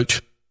morning,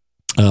 Coach.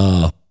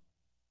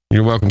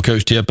 You're welcome,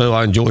 Coach Tieppo.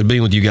 I enjoyed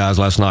being with you guys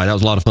last night. That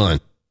was a lot of fun.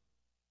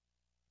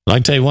 I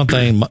can tell you one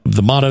thing.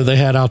 The motto they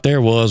had out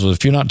there was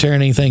if you're not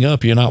tearing anything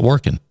up, you're not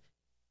working.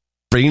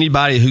 For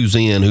anybody who's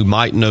in who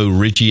might know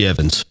Richie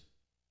Evans,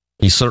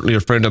 he's certainly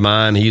a friend of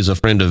mine. He's a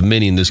friend of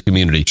many in this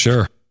community.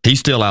 Sure. He's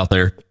still out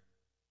there.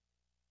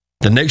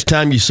 The next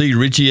time you see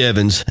Richie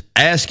Evans,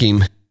 ask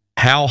him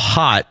how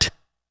hot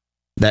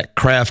that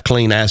Kraft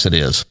Clean Acid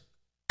is.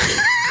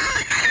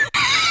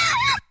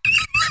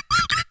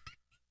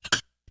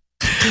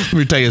 Let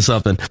me tell you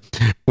something.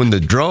 When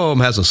the drum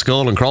has a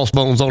skull and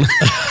crossbones on it,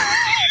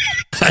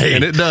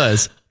 and it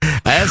does,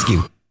 ask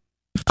him.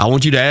 I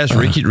want you to ask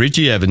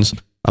Richie Evans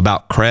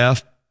about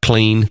Kraft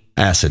Clean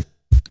Acid.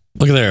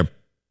 Look at there.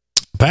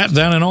 Pat's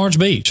down in Orange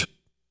Beach.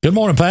 Good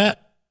morning, Pat.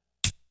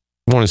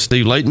 Good morning,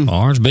 Steve Layton.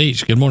 Orange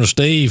Beach. Good morning,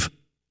 Steve.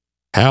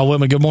 Hal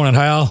Whitman. Good morning,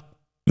 Hal.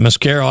 Miss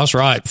Carol, that's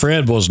right.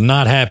 Fred was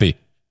not happy.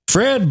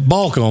 Fred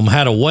Balcom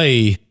had a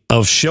way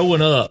of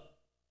showing up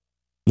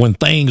when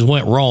things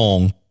went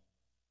wrong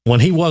when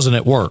he wasn't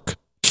at work.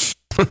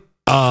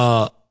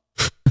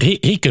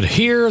 He could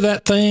hear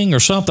that thing or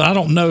something. I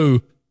don't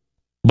know,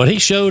 but he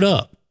showed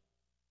up.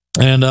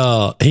 And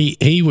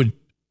he would,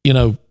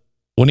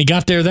 when he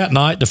got there that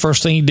night, the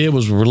first thing he did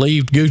was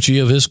relieved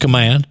Gucci of his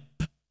command.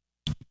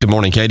 Good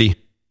morning, Katie.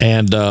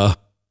 And of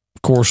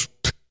course,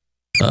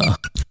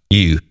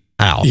 you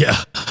out.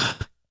 Yeah.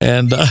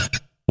 And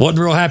wasn't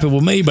real happy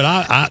with me, but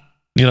I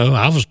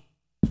was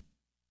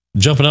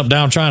jumping up and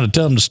down trying to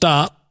tell him to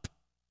stop.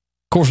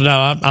 Of course,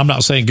 now I'm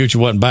not saying Gucci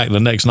wasn't back the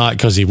next night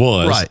because he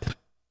was. Right.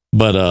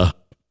 But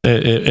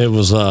it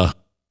was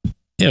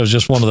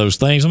just one of those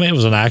things. I mean, it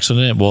was an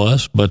accident, it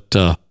was, but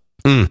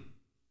it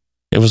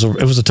was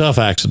a tough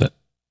accident.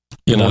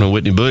 Good morning,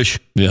 Whitney Bush.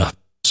 Yeah.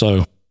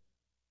 So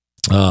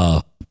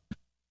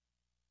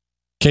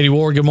Katie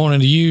Ward, good morning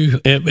to you.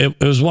 It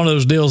was one of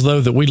those deals,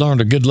 though, that we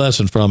learned a good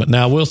lesson from it.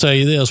 Now, I will tell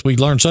you this. We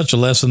learned such a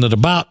lesson that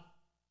about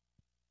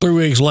 3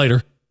 weeks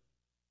later,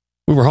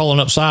 we were hauling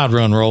up side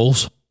run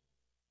rolls.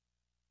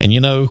 And,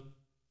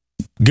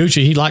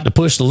 Gucci, he liked to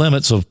push the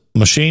limits of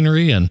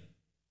machinery and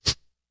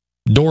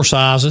door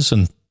sizes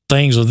and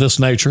things of this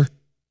nature.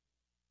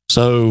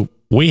 So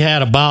we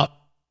had about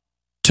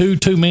two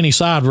too many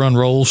side run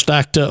rolls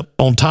stacked up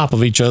on top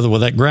of each other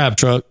with that grab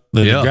truck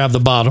that grabbed the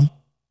bottom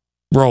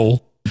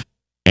roll.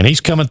 And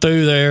he's coming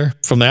through there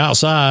from the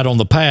outside on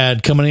the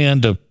pad, coming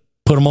in to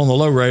put them on the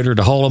lowrider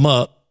to haul them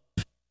up.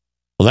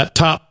 Well, that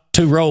top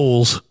 2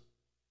 rolls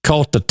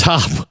caught the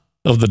top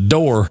of the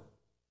door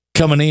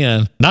coming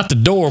in. Not the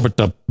door, but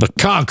the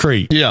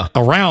concrete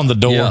around the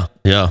door.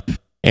 Yeah.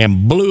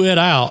 And blew it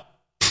out.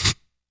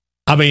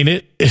 I mean,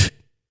 it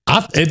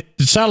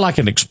sounded like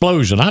an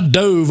explosion. I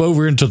dove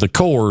over into the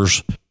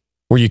cores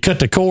where you cut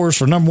the cores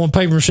for number 1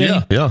 paper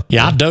machine. Yeah.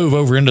 I dove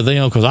over into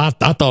them because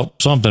I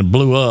thought something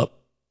blew up.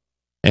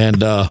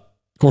 And, of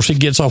course, he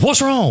gets off. What's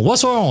wrong?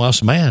 I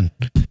said, man,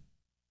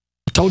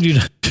 I told you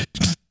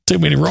too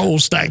many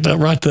rolls stacked up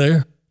right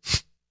there.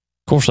 Of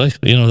course,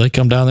 they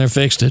come down there and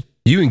fixed it.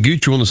 You and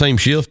Gucci were on the same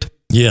shift?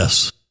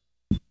 Yes.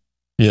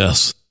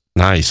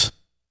 Nice.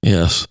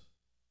 Yes.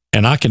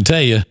 And I can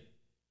tell you,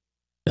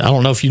 I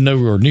don't know if you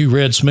know or knew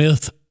Red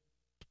Smith.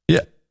 Yeah.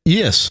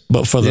 Yes.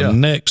 But for the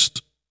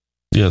next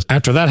Yes.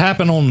 After that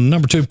happened on the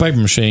number 2 paper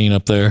machine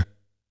up there,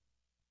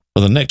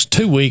 for the next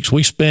 2 weeks,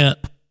 we spent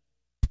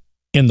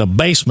in the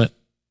basement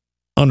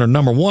under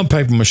number 1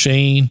 paper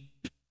machine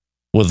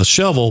with a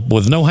shovel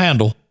with no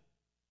handle,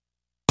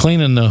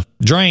 cleaning the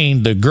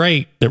drain, the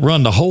grate that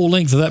run the whole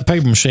length of that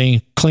paper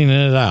machine,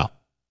 cleaning it out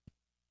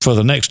for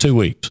the next 2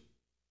 weeks.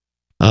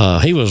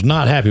 He was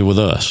not happy with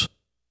us.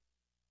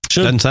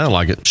 Doesn't sound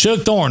like it.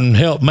 Shug Thornton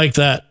helped make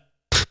that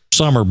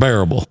summer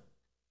bearable.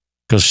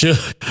 Because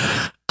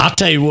I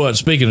tell you what,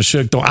 speaking of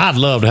Shug Thornton, I'd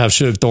love to have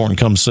Shug Thornton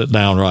come sit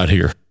down right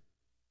here.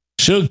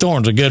 Shug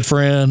Thornton's a good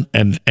friend,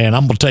 and I'm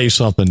going to tell you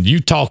something. You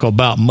talk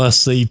about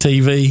must-see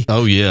TV.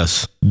 Oh,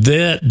 yes.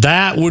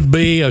 That would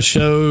be a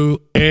show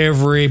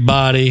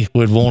everybody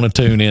would want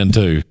to tune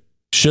into.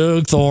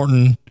 Shug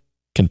Thornton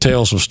can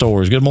tell some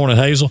stories. Good morning,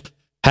 Hazel.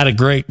 Had a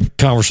great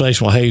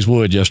conversation with Hayes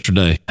Wood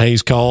yesterday.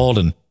 Hayes called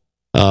and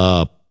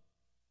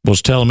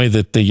was telling me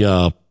that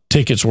the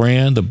tickets were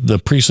in, the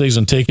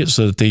preseason tickets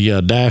that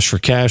the Dash for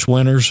Cash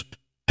winners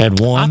had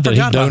won that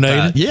he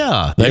donated.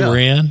 Yeah. They were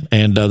in,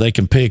 and they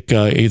can pick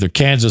either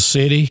Kansas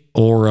City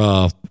or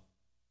I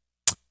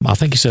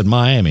think he said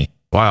Miami.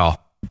 Wow.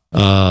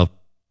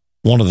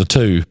 One of the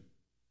two.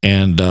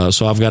 And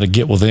so I've got to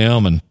get with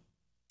them. And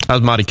that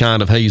was mighty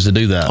kind of Hayes to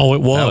do that. Oh,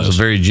 it was. That was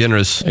a very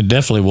generous. It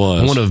definitely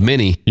was. One of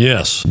many.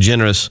 Yes.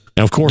 Generous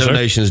and of course,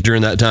 donations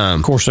during that time.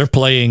 Of course, they're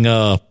playing,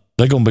 they're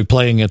going to be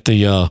playing at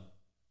the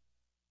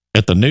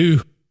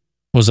new,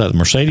 was that the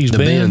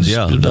Mercedes-Benz? The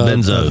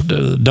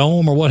Benzo.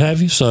 Dome or what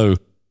have you. So,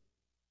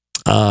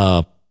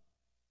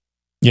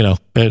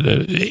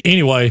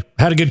 anyway,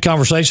 had a good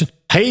conversation.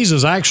 Hayes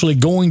is actually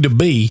going to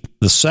be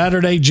the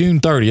Saturday, June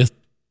 30th.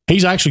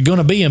 He's actually going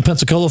to be in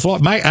Pensacola,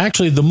 Florida.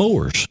 Actually, the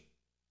Moors.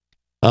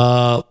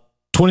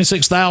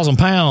 26,000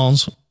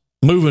 pounds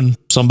moving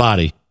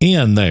somebody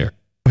in there.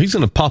 He's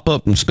going to pop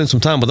up and spend some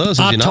time with us.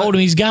 I told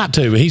him he's got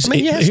to. Here's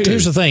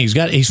the thing.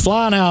 He's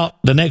flying out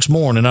the next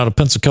morning out of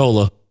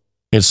Pensacola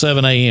at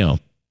 7 a.m.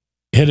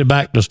 headed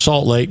back to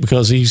Salt Lake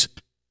because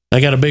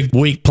they got a big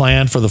week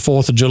planned for the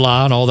 4th of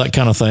July and all that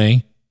kind of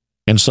thing.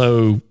 And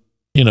so,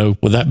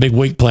 with that big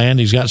week planned,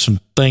 he's got some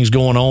things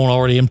going on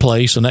already in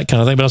place and that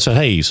kind of thing. But I said,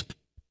 Hayes,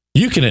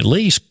 you can at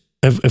least,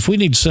 if we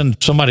need to send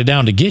somebody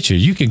down to get you,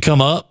 you can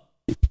come up.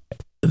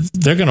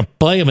 They're going to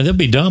play. I mean, they'll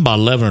be done by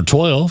 11 or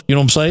 12. You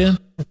know what I'm saying?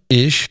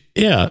 Ish.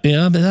 Yeah,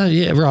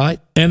 right.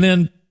 And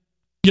then,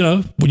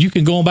 you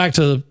can go on back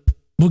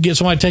we'll get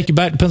somebody to take you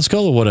back to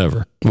Pensacola or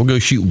whatever. We'll go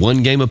shoot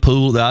one game of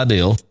pool, the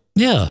ideal.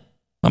 Yeah.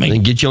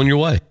 And get you on your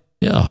way.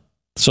 Yeah.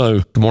 So,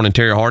 good morning,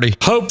 Terry Hardy.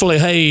 Hopefully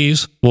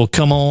Hayes will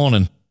come on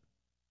and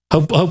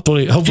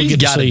hopefully he's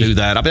got to do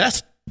that. I mean,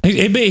 that's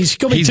he's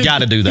got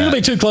to do that. He's going to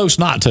be too close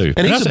not to.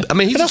 And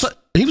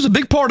he was a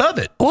big part of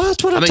it. Well,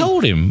 that's what I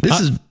told him.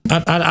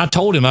 I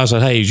told him, I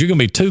said, Hayes, you're going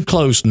to be too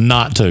close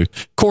not to.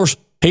 Of course,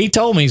 he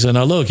told me, he said,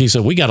 now look, he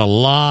said, we got a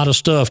lot of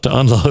stuff to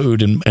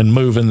unload and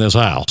move in this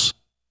house.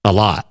 A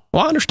lot.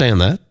 Well, I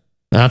understand that.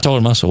 And I told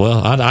him, I said,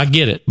 well, I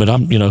get it, but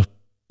I'm,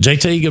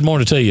 JT, good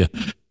morning to you.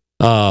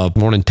 Good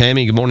morning,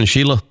 Tammy. Good morning,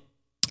 Sheila.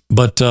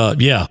 But,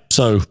 yeah,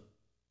 so.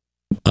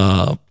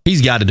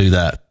 He's got to do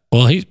that.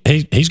 Well,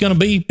 he's going to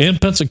be in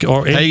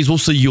Pensacola. Hayes, we'll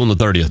see you on the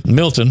 30th.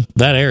 Milton,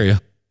 that area.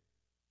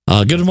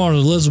 Good morning,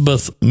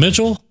 Elizabeth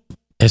Mitchell.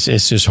 It's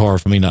just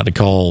hard for me not to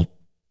call.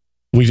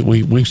 We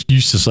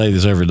used to say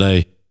this every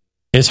day.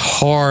 It's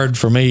hard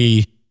for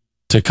me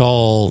to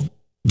call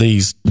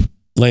these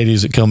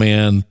ladies that come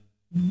in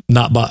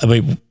not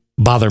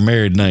by their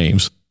married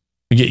names.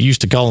 We get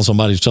used to calling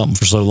somebody something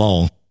for so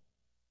long.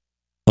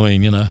 I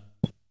mean,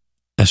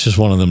 that's just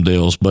one of them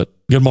deals. But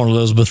good morning,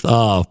 Elizabeth.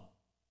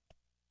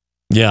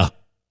 Yeah.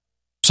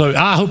 So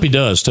I hope he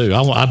does too.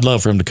 I'd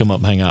love for him to come up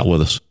and hang out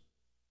with us.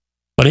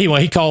 But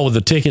anyway, he called with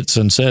the tickets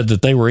and said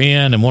that they were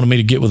in and wanted me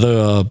to get with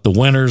the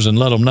winners and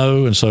let them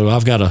know. And so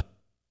I've got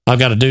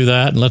to do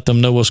that and let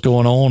them know what's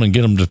going on and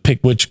get them to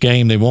pick which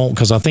game they want.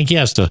 Cause I think he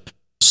has to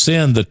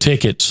send the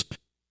tickets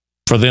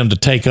for them to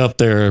take up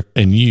there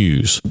and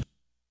use.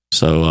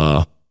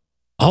 So,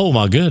 oh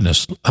my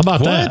goodness. How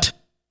about that?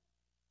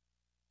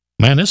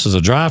 Man, this is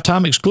a Drive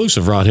Time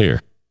exclusive right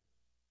here.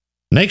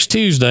 Next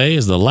Tuesday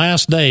is the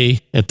last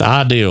day at the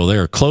Ideal.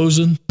 They're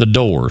closing the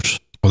doors.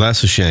 Well,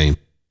 that's a shame.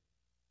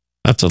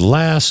 That's the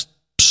last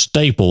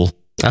staple.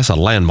 That's a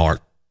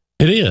landmark.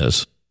 It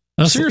is.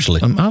 Seriously.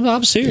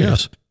 I'm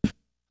serious. Yeah.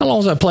 How long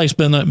has that place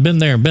been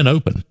there and been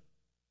open?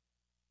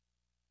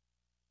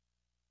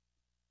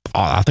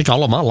 I think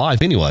all of my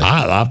life anyway.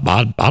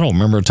 I don't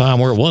remember a time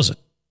where it wasn't.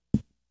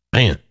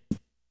 Man.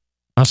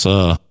 That's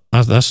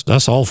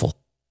awful.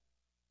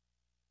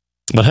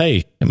 But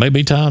hey, it may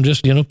be time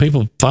just,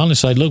 people finally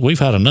say, look, we've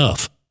had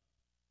enough.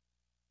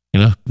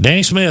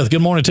 Danny Smith,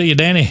 good morning to you,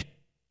 Danny.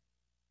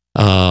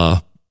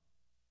 I'll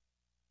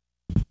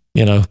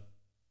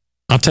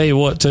tell you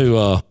what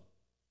too,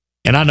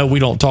 and I know we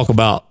don't talk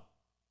about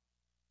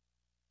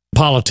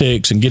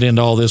politics and get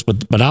into all this,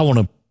 but I want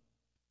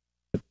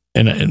to,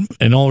 and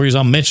the only reason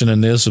I'm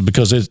mentioning this is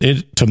because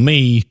it to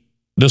me,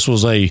 this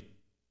was a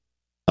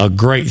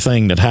great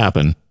thing that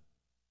happened.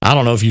 I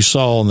don't know if you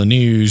saw on the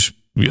news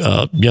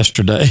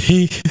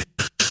yesterday.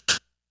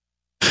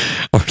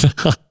 Or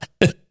not.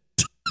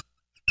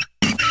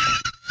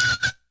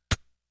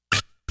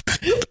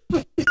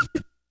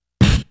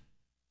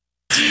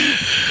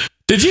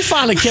 Did you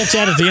finally catch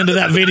that at the end of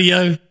that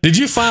video? Did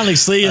you finally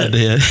see it? I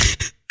did.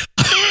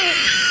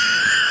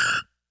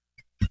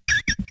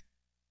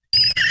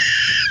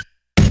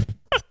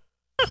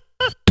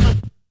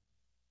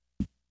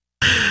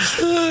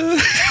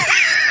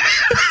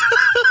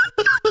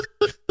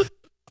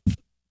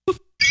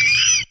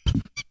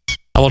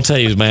 I will tell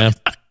you, man.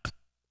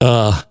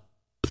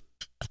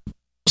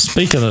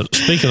 Speaking of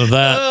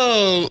that,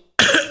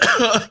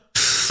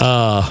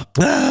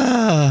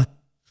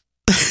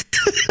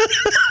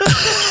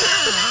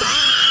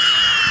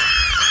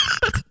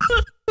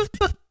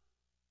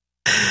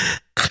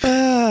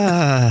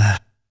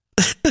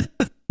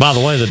 by the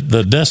way,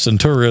 the Destin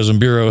Tourism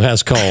Bureau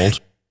has called,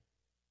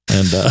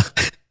 and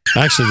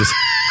actually,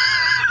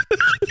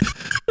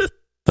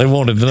 they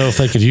wanted to know if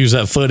they could use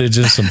that footage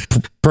in some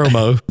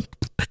promo.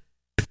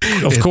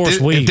 Of course,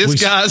 if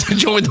this guy's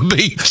enjoying the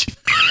beach,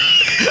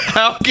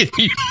 how can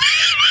you?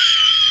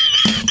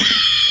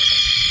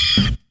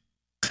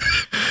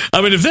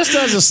 I mean, if this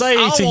doesn't say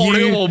to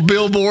you on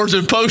billboards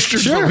and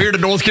posters from here to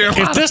North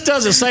Carolina. If this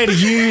doesn't say to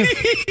you,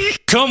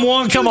 come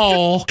one, come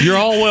all, you're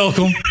all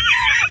welcome.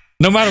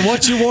 No matter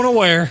what you want to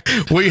wear,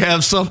 we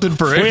have something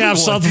for everyone. We have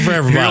something for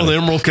everybody here on the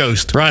Emerald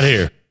Coast, right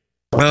here.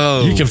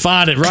 Oh, you can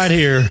find it right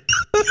here.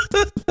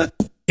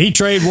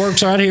 E-Trade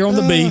works right here on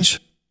the beach.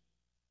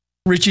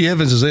 Richie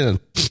Evans is in.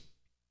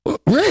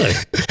 Really?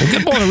 Well,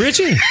 good morning,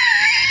 Richie.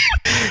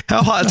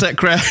 How hot is that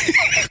craft?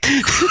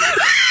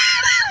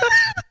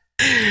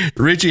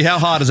 Richie, how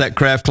hot is that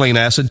Craft Clean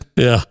Acid?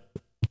 Yeah.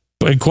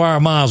 Inquire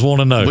Miles want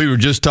to know. We were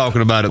just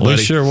talking about it, buddy.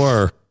 We sure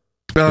were.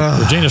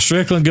 Regina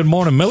Strickland, good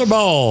morning. Miller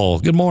Ball,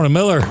 good morning,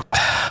 Miller.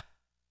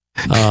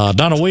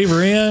 Donna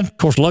Weaver in. Of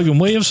course, Logan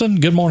Williamson,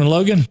 good morning,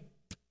 Logan.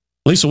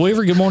 Lisa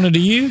Weaver, good morning to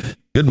you.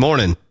 Good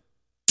morning.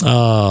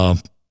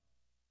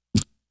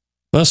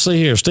 Let's see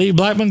here. Steve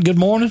Blackman, good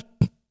morning.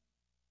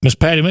 Miss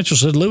Patty Mitchell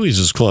said Louis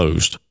is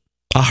closed.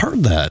 I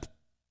heard that.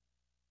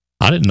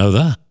 I didn't know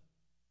that.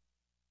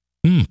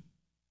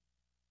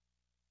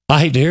 I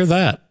hate to hear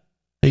that.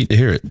 Hate to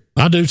hear it.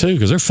 I do too,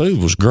 because their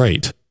food was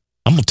great.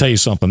 I'm gonna tell you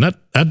something. That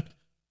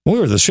we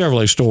were at the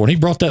Chevrolet store and he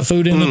brought that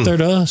food in up there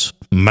to us.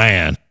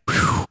 Man,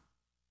 whew,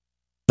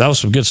 that was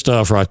some good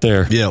stuff right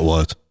there. Yeah, it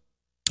was.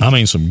 I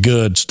mean, some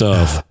good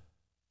stuff.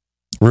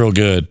 Real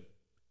good.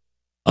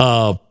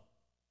 But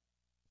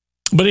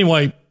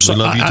anyway, so we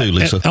love you too,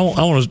 Lisa. I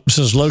want to,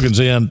 since Logan's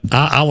in,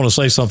 I want to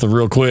say something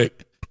real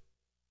quick.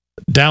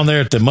 Down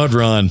there at the mud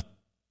run,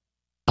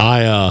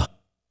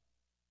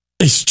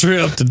 he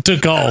stripped and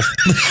took off.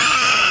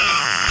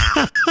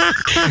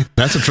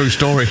 That's a true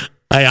story.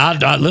 Hey,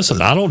 I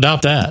listen, I don't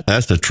doubt that.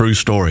 That's the true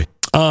story.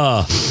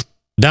 Down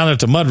there at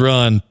the mud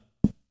run,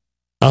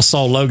 I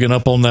saw Logan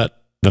up on that.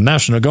 The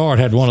National Guard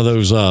had one of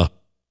those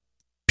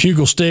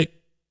pugil stick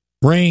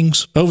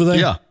rings over there.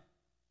 Yeah.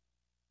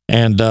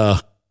 And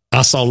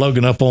I saw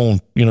Logan up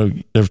on,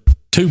 there's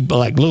two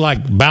look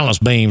like balance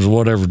beams or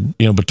whatever,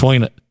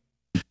 between it.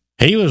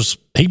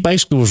 He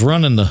basically was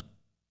running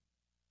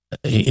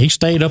he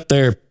stayed up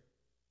there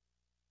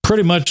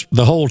pretty much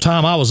the whole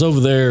time I was over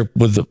there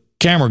with the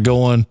camera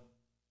going.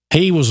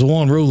 He was the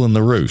one ruling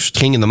the roost.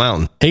 King of the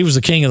mountain. He was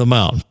the king of the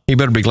mountain. He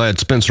better be glad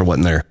Spencer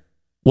wasn't there.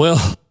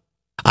 Well,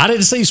 I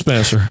didn't see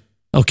Spencer.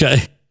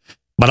 Okay.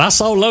 But I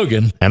saw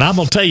Logan, and I'm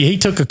going to tell you, he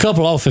took a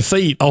couple off his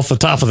feet off the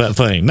top of that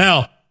thing.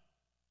 Now,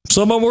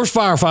 some of them were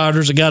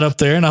firefighters that got up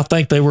there, and I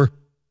think they might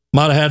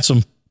have had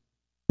some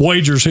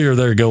wagers here or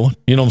there going.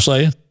 You know what I'm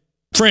saying?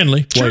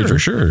 Friendly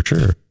wagers. Sure.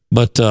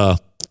 But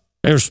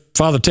there's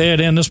Father Ted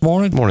in this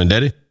morning. Morning,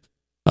 Daddy.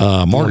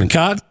 Margaret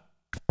Cott.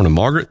 Morning,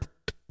 Margaret.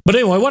 But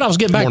anyway, what I was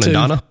getting back morning, to,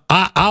 Donna.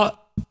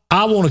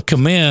 I want to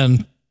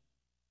commend,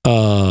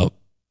 and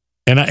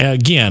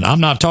again, I'm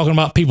not talking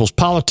about people's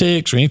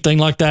politics or anything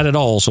like that at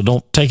all, so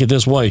don't take it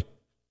this way.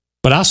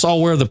 But I saw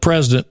where the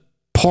president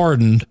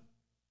pardoned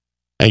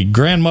a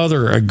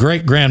great-grandmother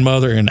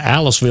in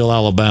Aliceville,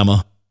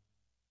 Alabama,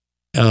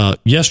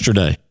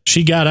 yesterday.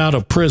 She got out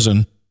of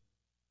prison.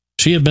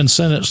 She had been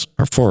sentenced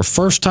for a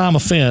first-time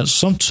offense,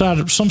 some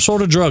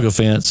sort of drug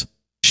offense.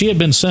 She had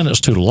been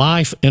sentenced to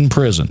life in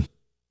prison.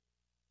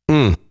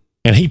 And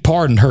he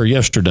pardoned her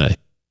yesterday.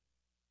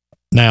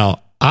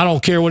 Now, I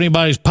don't care what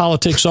anybody's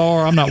politics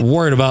are. I'm not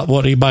worried about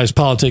what anybody's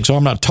politics are.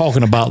 I'm not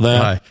talking about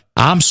that. Right.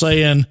 I'm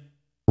saying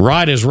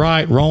right is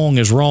right, wrong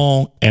is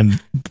wrong. And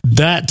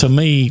that, to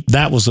me,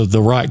 that was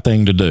the right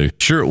thing to do.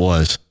 Sure it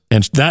was.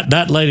 And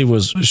that lady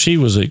was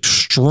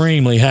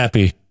extremely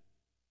happy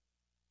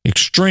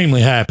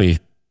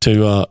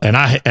to, and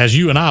as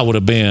you and I would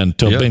have been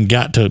to have been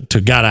got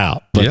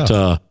out.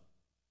 But,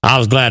 I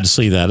was glad to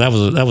see that. That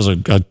was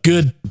a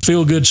good,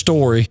 feel good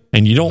story.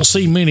 And you don't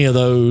see many of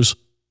those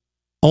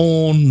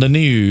on the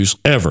news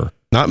ever.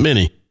 Not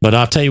many. But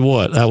I'll tell you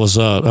what, that was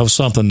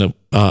something that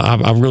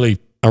I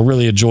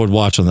really enjoyed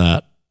watching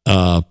that.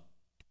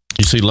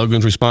 You see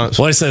Logan's response?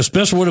 Well, he said,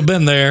 Spencer would have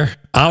been there.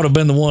 I would have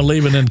been the one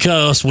leaving in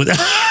cuffs. With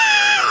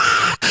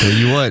Tell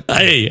you what.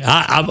 Hey,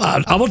 I'm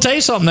going to tell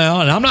you something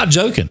now, and I'm not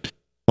joking.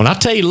 When I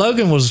tell you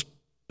Logan was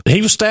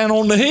standing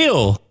on the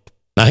hill.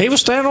 Now, he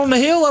was standing on the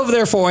hill over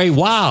there for a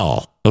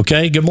while.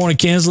 Okay, good morning,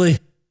 Kinsley.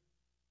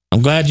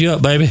 I'm glad you're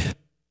up, baby.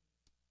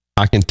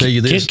 I can tell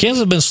you this.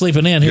 Kinsley's been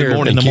sleeping in here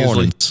in the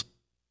mornings.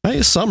 Hey,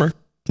 it's summer.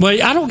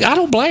 Well, I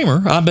don't blame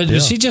her. But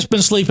she's just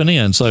been sleeping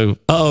in. So,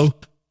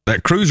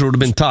 that cruiser would have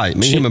been tight.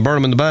 Me and him and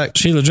Burnham in the back.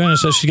 Sheila Jenner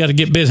says she got to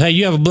get busy. Hey,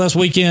 you have a blessed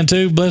weekend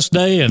too, blessed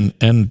day, and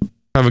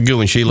have a good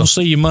one, Sheila. We'll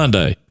see you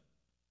Monday.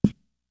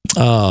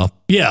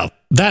 Yeah,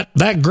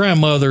 that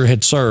grandmother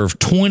had served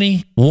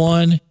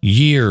 21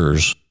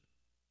 years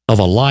of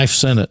a life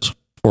sentence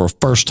for a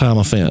first-time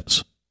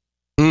offense.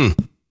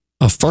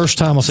 A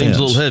first-time offense. Seems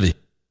a little heavy.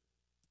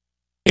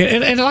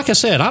 And like I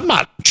said, I'm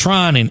not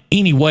trying in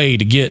any way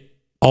to get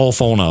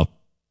off on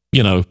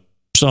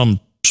some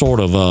sort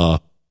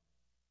of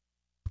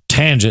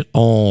tangent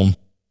on,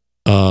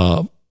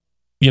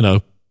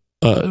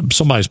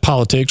 somebody's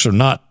politics or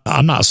not.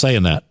 I'm not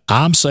saying that.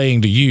 I'm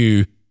saying to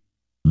you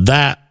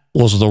that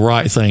was the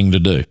right thing to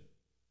do.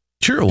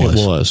 Sure it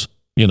was.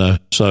 It was,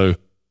 so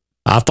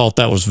I thought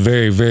that was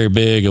very, very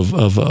big of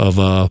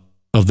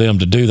them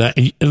to do that.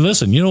 And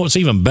listen, you know what's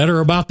even better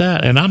about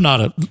that? And I'm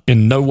not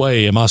in no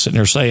way am I sitting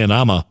there saying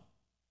I'm a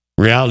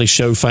reality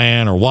show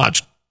fan or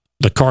watch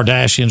the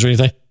Kardashians or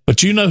anything.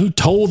 But you know who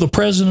told the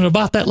president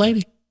about that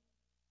lady?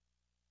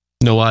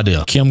 No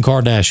idea. Kim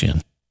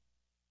Kardashian.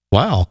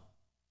 Wow.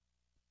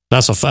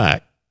 That's a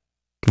fact.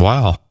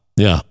 Wow.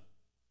 Yeah.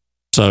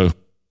 So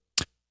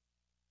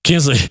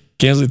Kinsley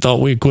thought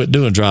we'd quit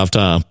doing drive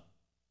time.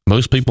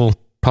 Most people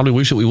probably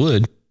wish that we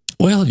would.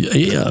 Well,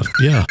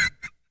 yeah.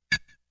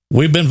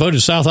 We've been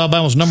voted South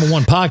Alabama's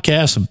 #1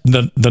 podcast.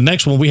 The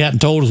next one we hadn't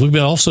told is we've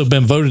also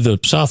been voted the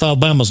South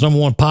Alabama's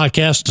 #1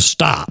 podcast to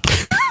stop.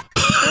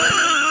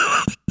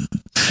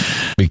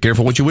 Be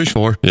careful what you wish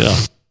for. Yeah.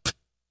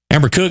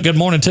 Amber Cook, good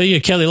morning to you.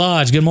 Kelly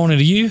Lodge, good morning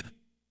to you.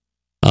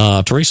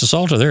 Teresa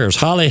Salter, there's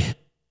Holly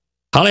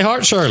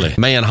Hart Shirley.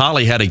 Man,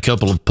 Holly had a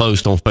couple of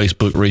posts on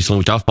Facebook recently,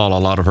 which I follow a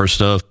lot of her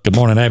stuff. Good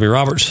morning, Abby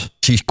Roberts.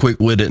 She's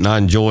quick-witted, and I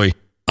enjoy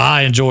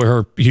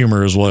her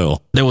humor as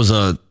well. There was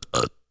a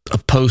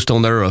post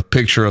on there, a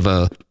picture of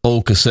a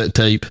old cassette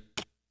tape,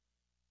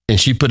 and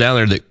she put down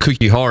there that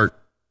Cookie Hart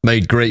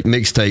made great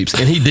mixtapes,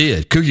 and he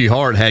did. Cookie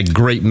Hart had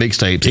great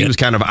mixtapes. He was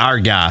kind of our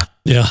guy.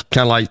 Yeah.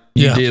 Kind of like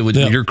you did with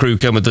your crew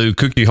coming through.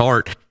 Cookie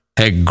Hart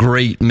had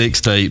great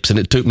mixtapes, and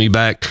it took me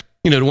back,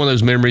 to one of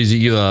those memories that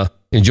you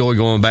enjoy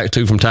going back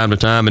to from time to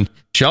time. And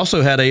she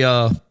also had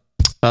a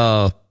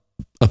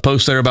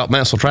post there about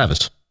Mansell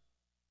Travis.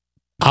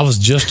 I was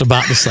just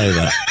about to say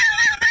that.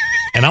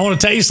 And I want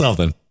to tell you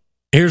something.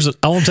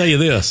 I want to tell you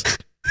this.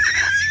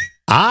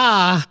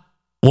 I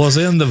was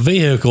in the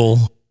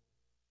vehicle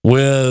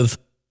with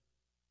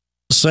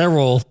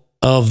several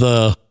of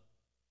the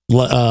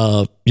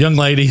young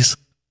ladies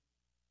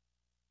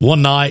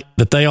one night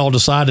that they all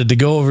decided to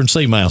go over and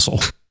see Mansell.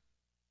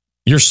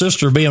 Your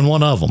sister being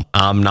one of them.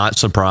 I'm not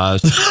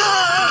surprised.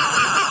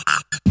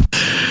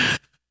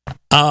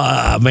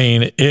 I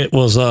mean, it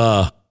was,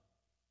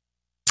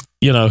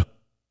 it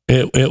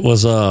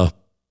was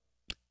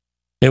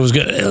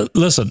good.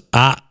 Listen,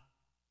 Burnham,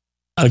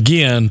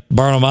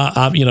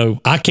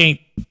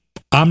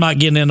 I'm not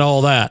getting into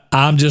all that.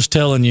 I'm just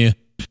telling you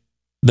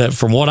that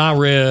from what I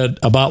read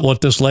about what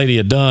this lady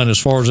had done as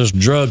far as this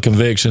drug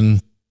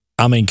conviction,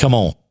 I mean, come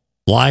on.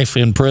 Life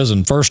in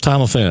prison, first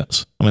time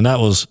offense. I mean, that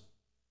was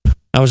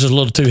just a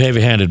little too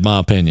heavy-handed, in my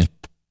opinion.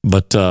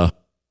 But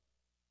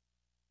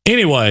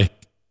anyway,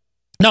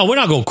 no, we're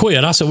not going to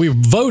quit. I said we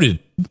voted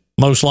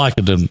most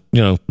likely to,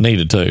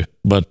 needed to,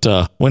 but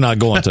we're not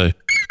going to.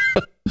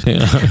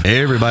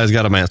 Everybody's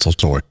got a Mansell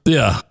story.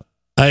 Yeah.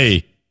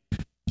 Hey.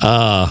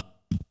 Sounded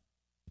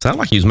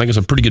like he was making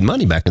some pretty good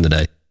money back in the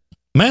day.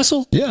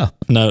 Mansell? Yeah.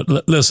 No,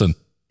 listen,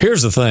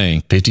 here's the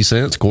thing. 50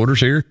 cents,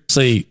 quarters here.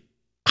 See,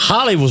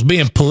 Holly was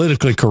being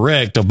politically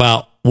correct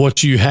about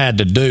what you had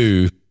to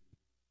do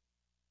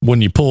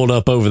when you pulled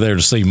up over there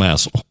to see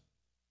Mansell.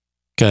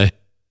 Okay.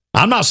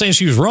 I'm not saying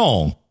she was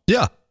wrong.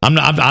 Yeah. I'm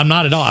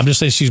not at all. I'm just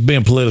saying she's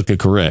being politically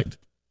correct.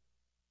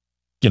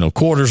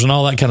 Quarters and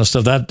all that kind of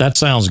stuff. That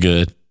sounds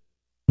good.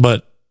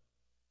 But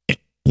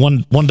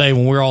one day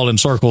when we're all in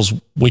circles,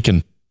 we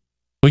can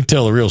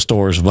tell the real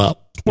stories about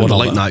what the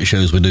late night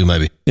shows we do,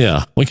 maybe.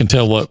 Yeah, we can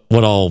tell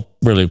what all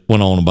really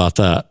went on about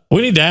that.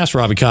 We need to ask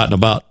Robbie Cotton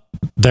about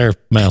their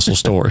Mansell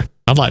story.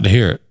 I'd like to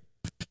hear it.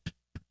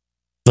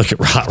 Look at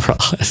Rod.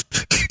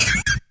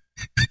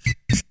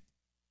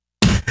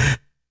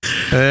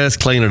 Let's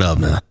clean it up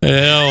now.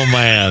 Oh,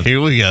 man.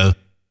 Here we go.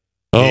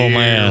 Oh,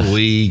 man. Here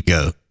we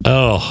go.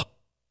 Oh.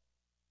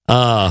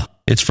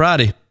 It's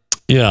Friday.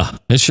 Yeah,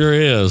 it sure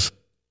is.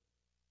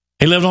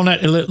 He lived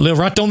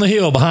right on the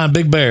hill behind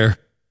Big Bear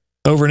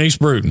over in East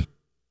Bruton.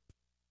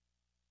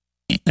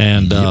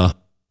 And,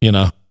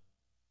 yeah,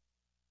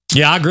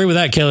 I agree with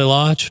that, Kelly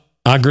Lodge.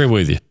 I agree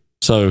with you.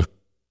 So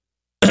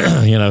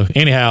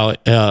Anyhow,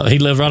 he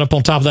lived right up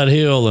on top of that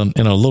hill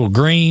in a little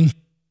green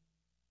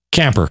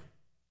camper.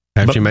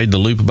 After you made the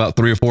loop about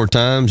 3 or 4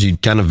 times,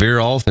 you'd kind of veer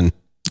off and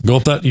go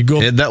up that. You go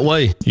head that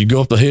way. You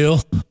go up the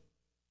hill,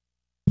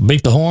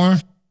 beat the horn,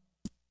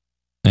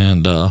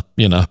 and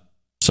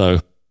So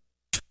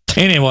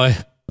anyway,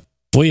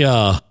 we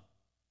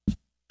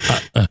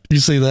you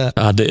see that?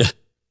 I did.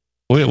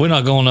 We're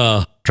not going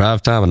to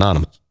Drive Time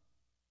Anonymous.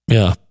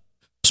 Yeah.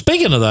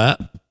 Speaking of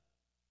that,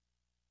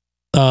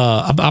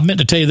 I meant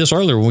to tell you this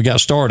earlier when we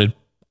got started.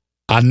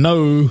 I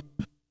know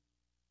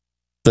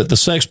that the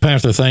Sex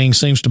Panther thing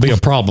seems to be a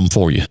problem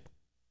for you.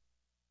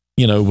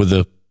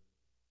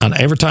 And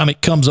every time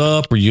it comes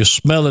up or you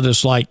smell it,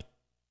 it's like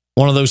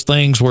one of those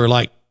things where,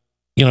 like,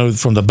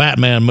 from the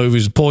Batman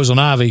movies, Poison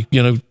Ivy,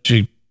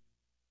 she,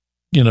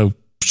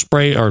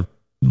 spray or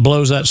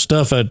blows that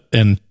stuff at,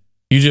 and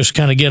you just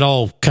kind of get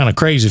all kind of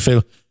crazy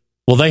feeling.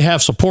 Well, they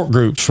have support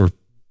groups for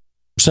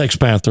Sex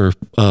Panther.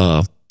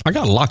 I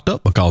got locked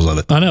up because of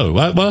it. I know.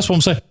 Well, that's what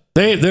I'm saying.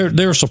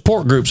 There are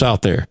support groups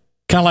out there,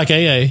 kind of like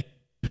AA.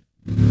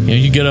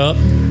 You get up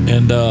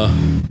and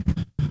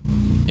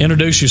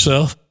introduce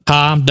yourself.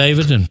 Hi, I'm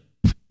David, and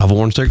I've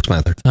worn Sex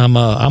Panther. I'm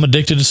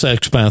addicted to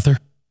Sex Panther.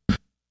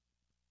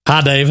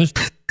 Hi, David.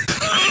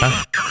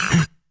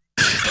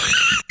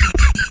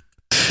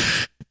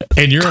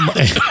 And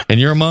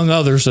you're among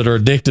others that are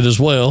addicted as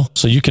well,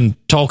 so you can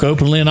talk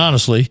openly and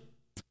honestly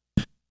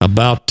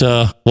about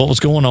what was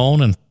going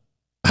on and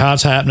how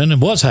it's happening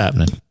and what's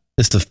happening.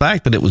 It's the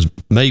fact that it was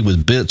made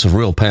with bits of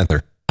real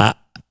panther. I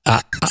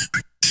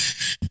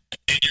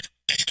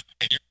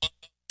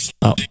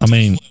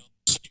mean,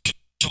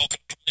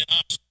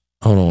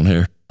 hold on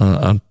here.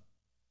 I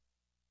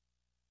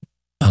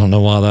don't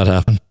know why that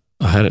happened.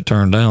 I had it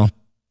turned down.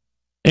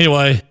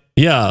 Anyway,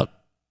 yeah,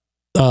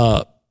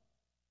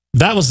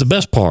 that was the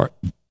best part.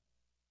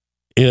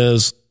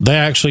 Is they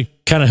actually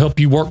kind of help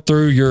you work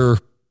through your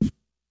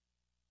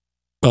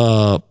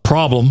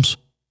problems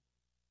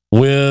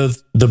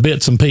with the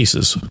bits and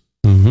pieces.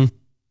 Mm-hmm.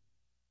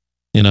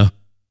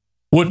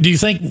 What do you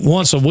think?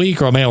 Once a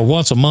week, or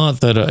once a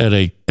month at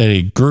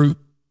a group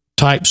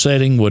type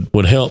setting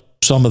would help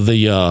some of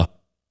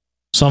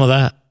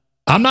that?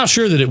 I'm not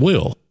sure that it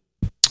will.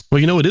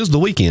 Well, it is the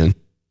weekend.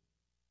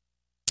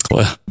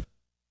 Well,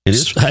 it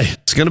is. Hey,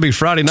 it's going to be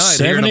Friday night.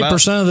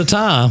 70% of the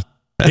time,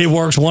 it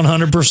works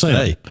 100%.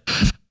 Hey,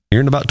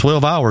 here in about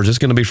 12 hours, it's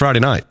going to be Friday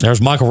night.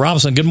 There's Michael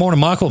Robinson. Good morning,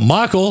 Michael.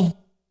 Michael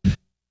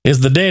is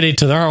the daddy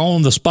to our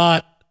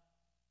on-the-spot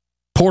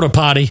porta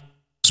potty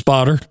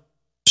spotter,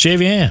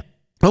 Chevy Ann.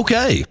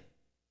 Okay.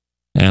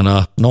 And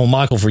known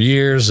Michael for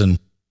years, and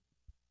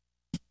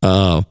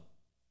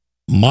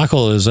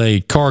Michael is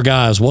a car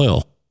guy as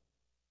well.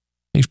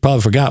 He's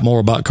probably forgot more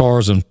about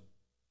cars than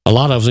a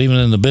lot of us even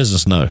in the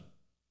business know.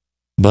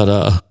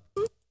 But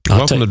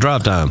welcome to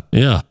Drive Time.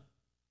 Yeah.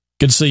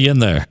 Good to see you in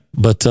there.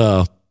 But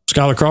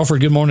Skylar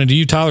Crawford, good morning to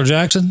you. Tyler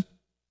Jackson.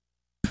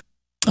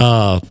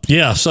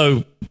 Yeah,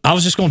 so I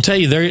was just going to tell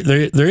you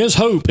there is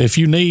hope if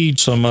you need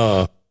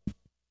some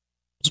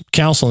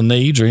counseling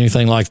needs or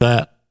anything like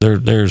that.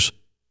 There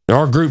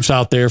are groups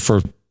out there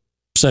for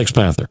Sex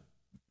Panther.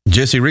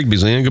 Jesse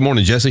Rigby's in. Good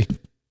morning, Jesse.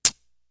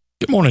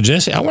 Good morning,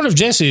 Jesse. I wonder if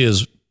Jesse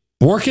is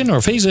working or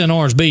if he's in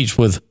Orange Beach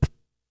with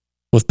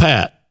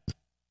Pat.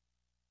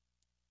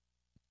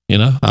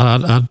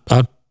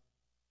 I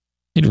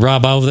need to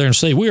ride by over there and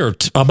see. We are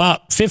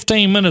about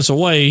 15 minutes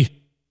away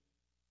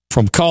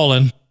from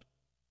calling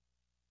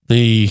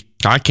the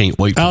I can't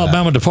wait for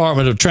Alabama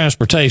Department of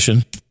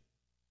Transportation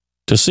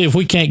to see if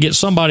we can't get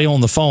somebody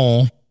on the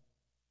phone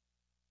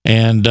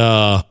and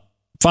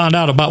find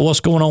out about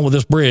what's going on with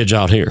this bridge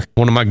out here.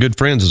 One of my good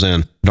friends is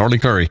in,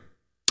 Darlie Curry.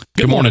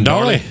 Good morning,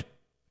 Darlie.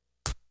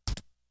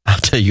 I'll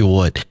tell you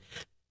what,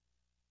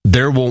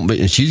 there won't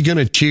be, and she's going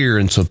to cheer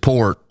and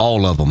support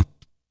all of them.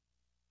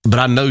 But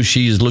I know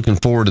she's looking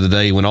forward to the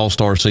day when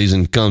All-Star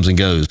season comes and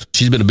goes.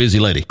 She's been a busy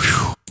lady.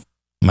 Whew.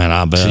 Man,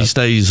 I bet. She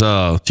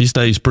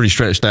stays pretty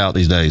stretched out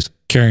these days.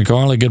 Karen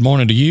Carley, good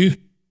morning to you.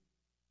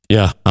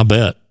 Yeah, I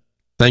bet.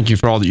 Thank you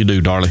for all that you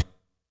do, Darlie.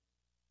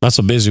 That's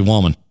a busy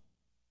woman.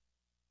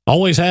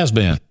 Always has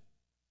been.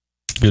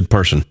 Good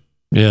person.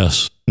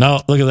 Yes.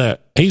 No, look at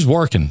that. He's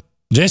working.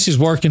 Jesse's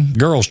working.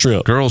 Girls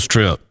trip. Girls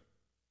trip.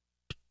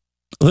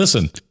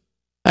 Listen,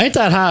 ain't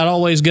that how it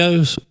always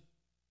goes?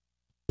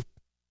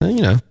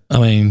 I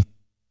mean,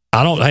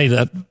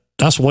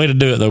 that's the way to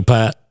do it though,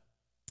 Pat.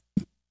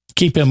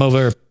 Keep him over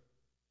there,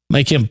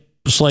 make him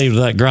a slave to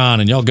that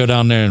grind, and y'all go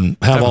down there and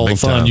have all the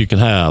fun you can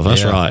have.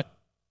 That's right.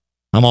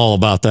 I'm all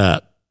about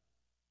that.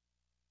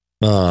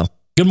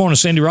 Good morning,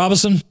 Cindy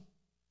Robinson.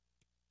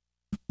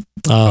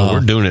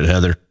 We're doing it,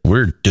 Heather.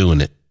 We're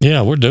doing it.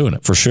 Yeah, we're doing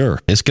it for sure.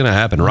 It's going to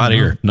happen right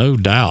here. No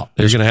doubt.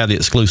 You're going to have the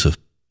exclusive.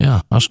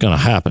 Yeah, that's going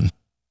to happen.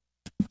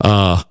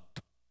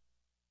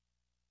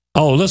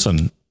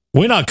 Listen,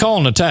 we're not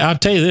calling I'll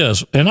tell you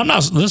this, and I'm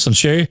not, listen,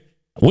 Sherry,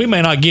 we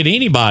may not get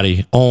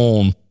anybody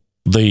on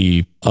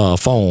the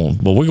phone,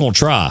 but we're going to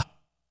try.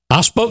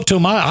 I spoke to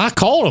them. I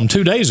called them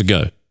 2 days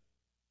ago,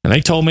 and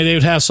they told me they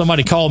would have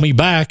somebody call me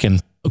back,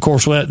 and of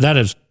course, that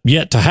is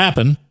yet to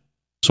happen.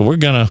 So we're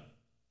going to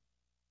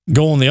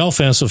go on the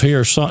offensive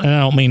here. And I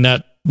don't mean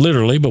that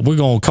literally, but we're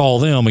going to call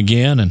them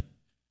again. And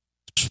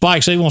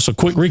Spike said he wants a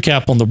quick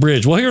recap on the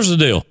bridge. Well, here's the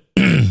deal.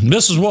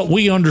 This is what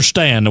we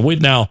understand.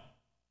 Now,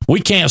 we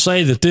can't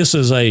say that this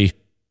is a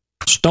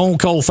stone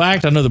cold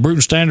fact. I know the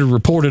Bruton Standard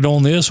reported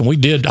on this, and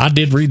I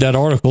did read that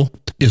article.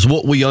 Is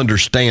what we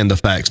understand the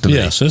facts to be.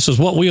 Yes, this is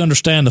what we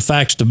understand the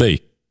facts to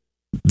be.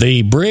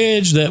 The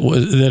bridge that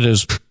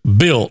is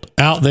built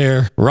out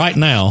there right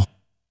now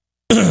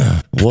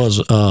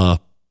was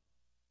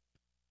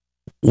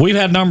we've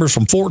had numbers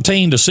from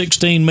 $14 to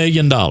 $16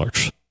 million.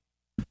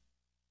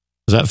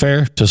 Is that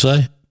fair to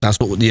say? That's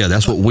what we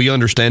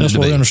understand. That's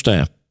what we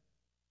understand.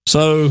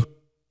 So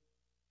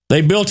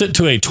they built it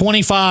to a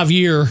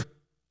 25-year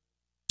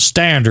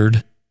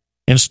standard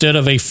instead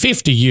of a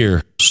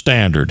 50-year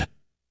standard.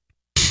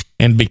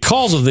 And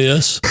because of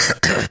this,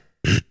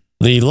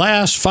 the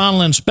last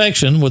final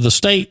inspection with the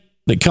state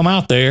that come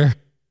out there,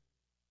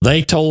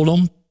 they told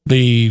them,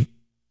 the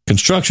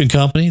construction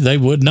company, they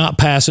would not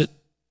pass it,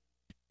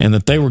 and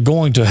that they were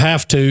going to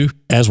have to,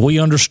 as we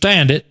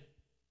understand it,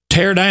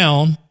 tear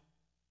down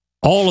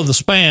all of the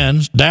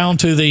spans down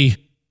to the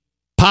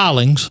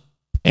pilings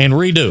and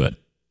redo it.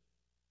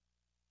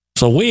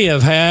 So we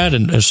have had,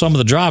 and some of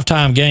the Drive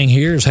Time gang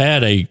here has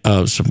had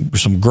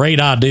some great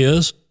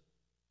ideas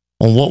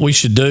on what we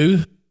should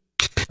do.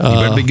 You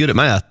better be good at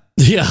math.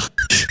 Yeah.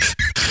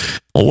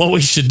 Well, what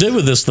we should do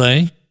with this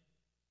thing,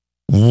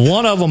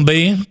 one of them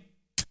being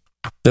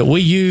that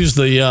we use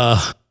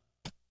the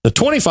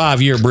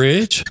 25-year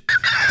bridge.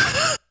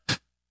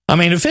 I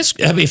mean, if it's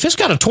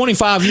got a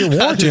 25-year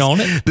warranty on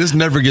it. This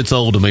never gets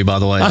old to me, by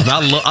the way.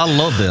 I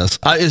love this.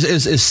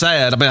 It's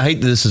sad. I mean, I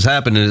hate that this is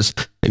happening. It's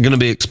going to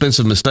be an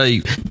expensive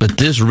mistake, but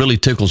this really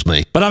tickles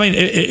me. But I mean,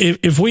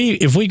 if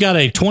we got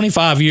a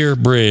 25-year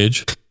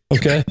bridge,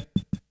 okay,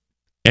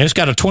 and it's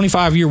got a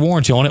 25-year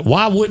warranty on it,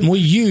 why wouldn't we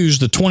use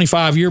the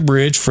 25-year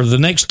bridge for the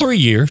next 3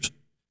 years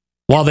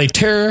while they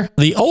tear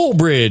the old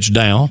bridge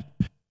down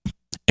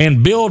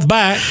and build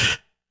back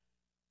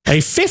a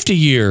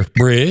 50-year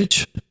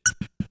bridge?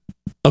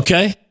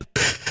 Okay.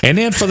 And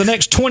then for the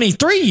next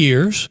 23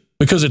 years,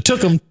 because it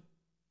took them,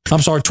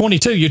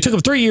 22, you took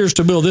them 3 years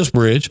to build this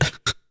bridge.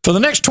 For the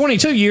next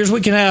 22 years,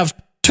 we can have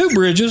 2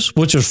 bridges,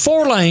 which is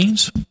 4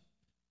 lanes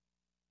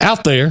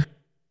out there.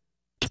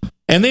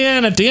 And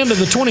then at the end of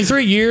the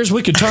 23 years,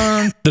 we could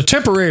turn the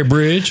temporary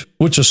bridge,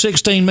 which is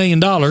 $16 million,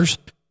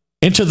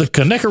 into the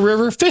Conecuh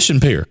River Fishing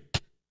Pier.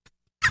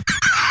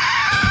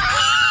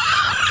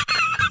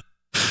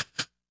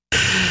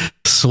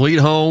 Sweet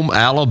home,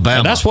 Alabama.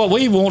 And that's what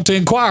we want to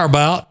inquire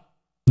about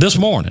this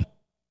morning.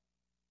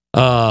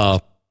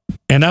 And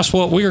that's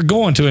what we are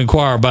going to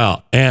inquire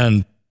about.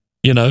 And,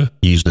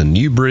 use the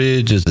new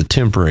bridge as the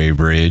temporary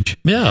bridge.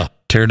 Yeah.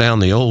 Tear down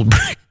the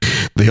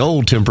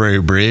old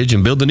temporary bridge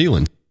and build the new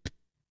one.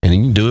 And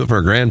you can do it for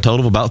a grand total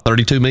of about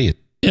 $32 million.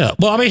 Yeah.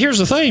 Well, I mean, here's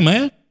the thing,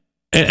 man.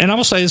 And I'm going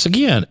to say this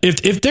again.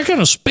 If they're going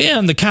to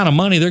spend the kind of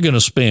money they're going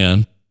to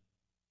spend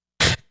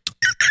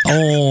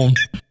on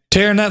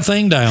tearing that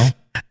thing down,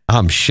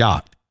 I'm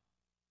shocked.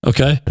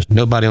 Okay. There's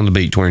nobody on the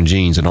beach wearing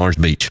jeans in Orange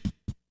Beach.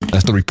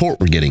 That's the report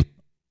we're getting.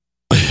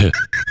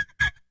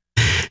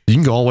 You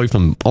can go all the way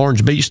from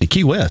Orange Beach to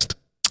Key West.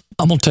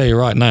 I'm going to tell you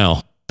right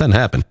now. Doesn't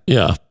happen.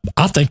 Yeah.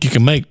 I think you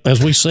can make,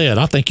 as we said,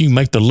 I think you can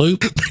make the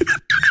loop,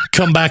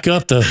 come back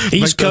up the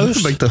East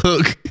Coast. Make the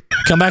hook.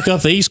 Come back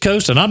up the East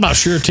Coast. And I'm not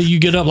sure till you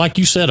get up, like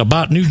you said,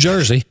 about New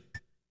Jersey,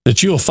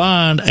 that you'll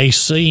find a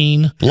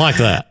scene like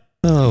that.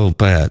 Oh,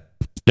 Pat.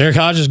 Derek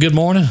Hodges, good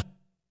morning.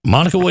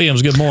 Monica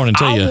Williams, good morning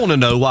to you. I want to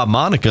know why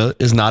Monica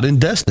is not in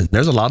Destin.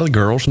 There's a lot of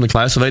girls from the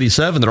class of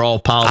 87. They're all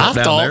piled up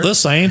down there. I thought the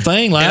same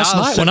thing last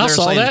night when I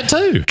saw that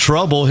too.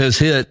 Trouble has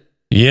hit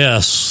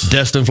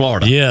Destin,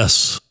 Florida.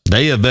 Yes.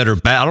 They have better.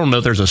 I don't know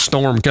if there's a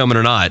storm coming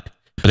or not,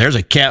 but there's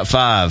a Cat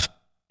 5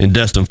 in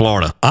Destin,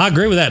 Florida. I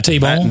agree with that,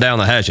 T-Bone. Batten down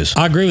the hatches.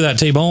 I agree with that,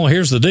 T-Bone.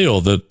 Here's the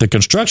deal. The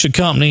construction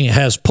company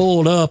has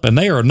pulled up, and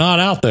they are not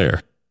out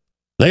there.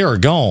 They are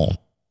gone.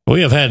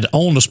 We have had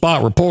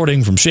on-the-spot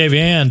reporting from Chevy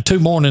Ann 2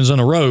 mornings in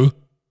a row.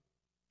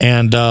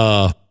 And,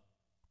 I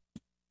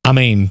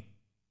mean,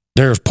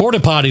 there's porta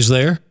potties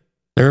there.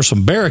 There's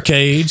some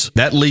barricades.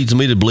 That leads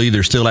me to believe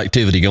there's still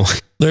activity going.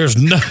 There's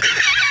no...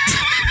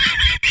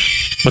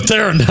 But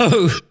there are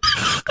no...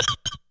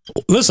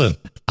 Listen,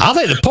 I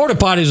think the porta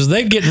potties,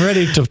 they're getting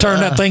ready to turn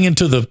that thing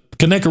into the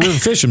Conecuh River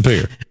Fishing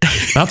Pier.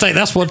 I think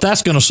that's what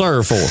that's going to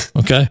serve for,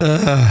 okay?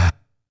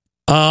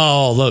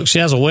 Oh, look, she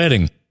has a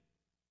wedding.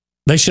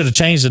 They should have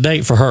changed the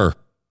date for her.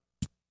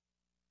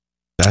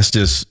 That's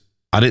just...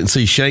 I didn't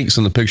see Shanks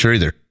in the picture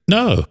either.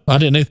 No, I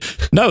didn't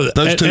either. No,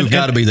 those two have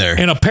got to be there.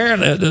 And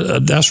apparently,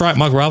 that's right,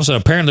 Michael Robinson.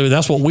 Apparently,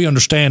 that's what we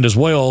understand as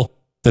well,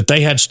 that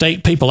they had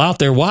state people out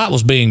there while it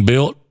was being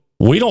built.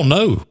 We don't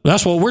know.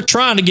 That's what we're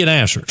trying to get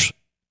answers.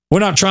 We're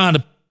not trying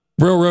to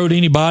railroad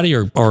anybody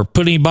or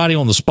put anybody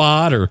on the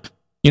spot or,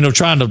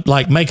 trying to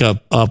like make a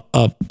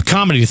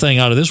comedy thing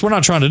out of this. We're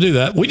not trying to do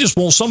that. We just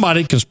want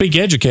somebody that can speak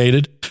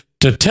educated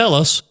to tell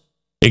us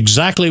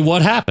exactly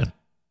what happened.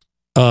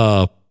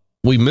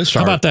 We missed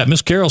How about that?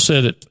 Miss Carol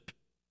said it.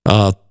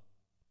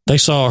 They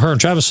saw her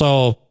and Travis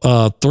saw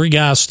 3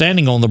 guys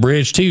standing on the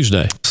bridge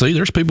Tuesday. See,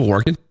 there's people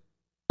working.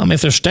 I mean,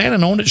 if they're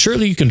standing on it,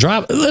 surely you can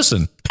drive.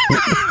 Listen,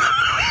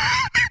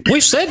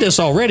 we've said this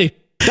already.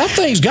 That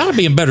thing's got to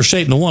be in better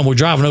shape than the one we're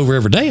driving over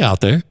every day out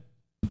there.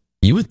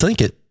 You would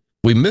think it.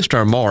 We missed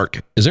our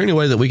mark. Is there any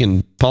way that we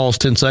can pause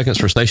 10 seconds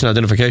for station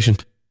identification?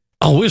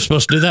 Oh, we were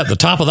supposed to do that at the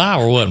top of the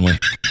hour, wasn't we?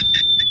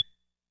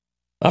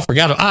 I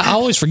forgot. I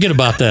always forget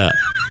about that.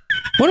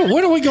 When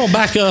are we going to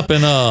back up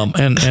and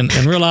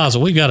realize that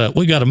we got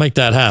to make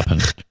that happen?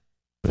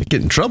 We'd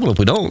get in trouble if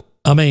we don't.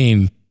 I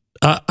mean,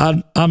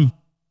 I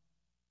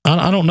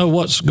don't know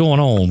what's going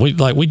on.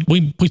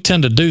 We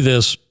tend to do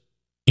this.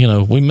 You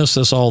know, we miss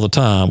this all the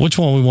time. Which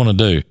one we want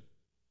to do?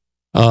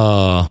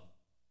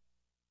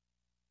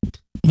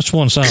 Which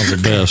one sounds the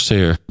best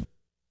here?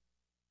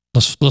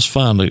 Let's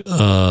find it.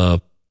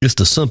 Just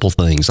the simple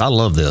things. I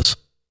love this.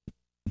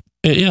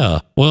 Yeah.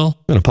 Well,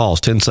 I'm going to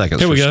pause 10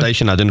 seconds for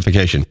station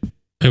identification.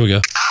 Here we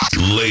go.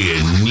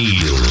 Laying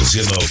needles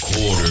in the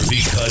quarter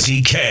because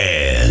he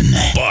can.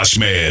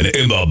 Bossman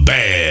in the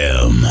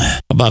BAM. How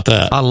about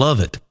that? I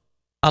love it.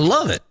 I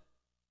love it.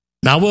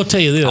 Now, I will tell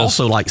you this. I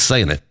also like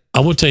saying it.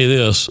 I will tell you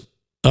this.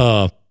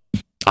 I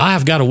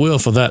have got a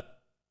whiff of that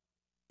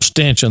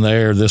stench in the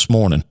air this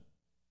morning.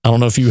 I don't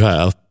know if you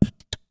have.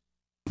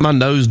 My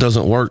nose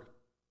doesn't work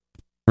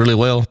really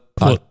well.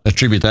 I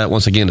attribute that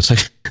once again to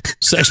sex.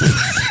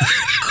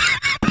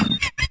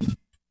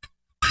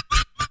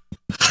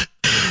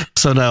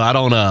 So no, I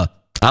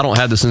don't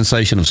have the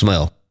sensation of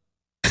smell.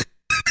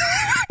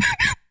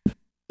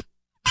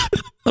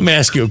 Let me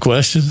ask you a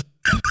question.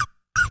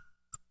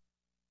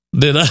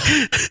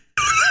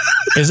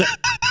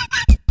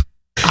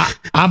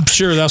 I'm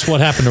sure that's what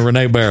happened to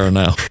Renee Barrow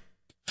now.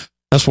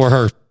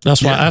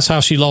 That's how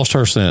she lost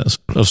her sense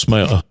of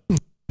smell.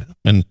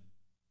 And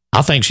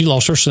I think she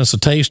lost her sense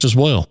of taste as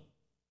well.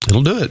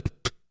 It'll do it.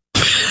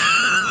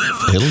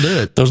 It'll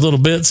do it. Those little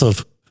bits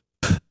of,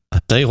 I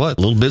tell you what,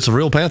 little bits of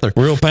Real Panther.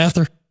 Real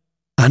Panther.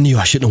 I knew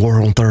I shouldn't have wore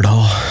her on third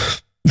hall.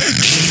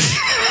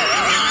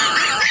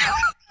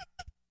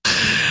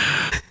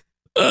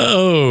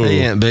 Oh.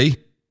 Hey, Aunt B.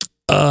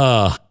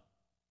 I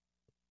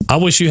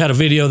wish you had a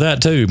video of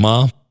that too,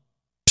 Mom.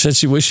 Said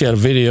she wished she had a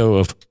video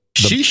of.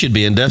 She should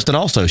be in Destin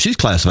also. She's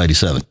class of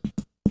 87.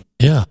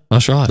 Yeah,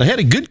 that's right. They had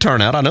a good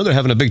turnout. I know they're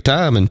having a big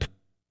time and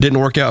didn't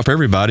work out for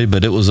everybody,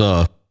 but it was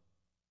a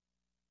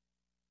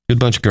good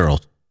bunch of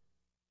girls.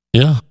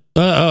 Yeah.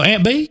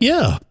 Aunt B?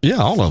 Yeah. Yeah,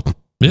 all of them.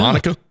 Yeah.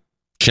 Monica,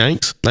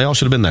 Shanks, they all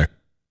should have been there.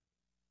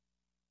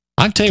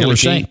 I can tell you where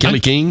Shanks.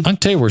 Kelly King. I can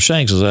tell you where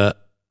Shanks is at,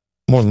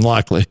 more than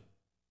likely.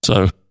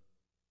 So,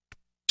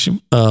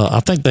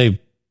 I think they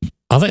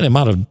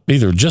might have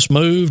either just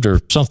moved or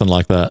something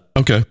like that.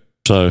 Okay.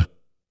 So,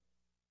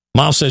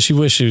 Mom says she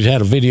wished she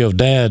had a video of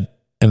Dad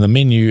in the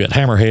menu at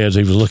Hammerheads he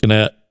was looking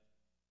at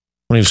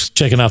when he was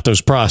checking out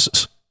those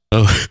prices.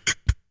 Oh.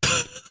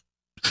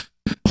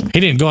 He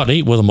didn't go out to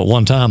eat with them at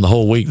one time the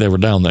whole week they were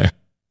down there.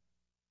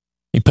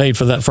 He paid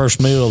for that first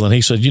meal and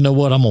he said, you know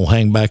what, I'm going to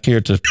hang back here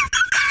to...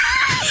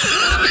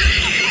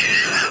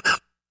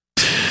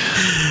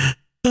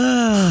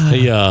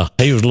 He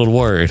was a little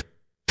worried.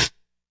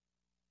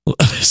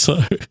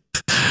 So,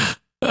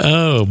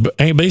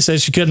 Aunt B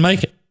said she couldn't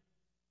make it.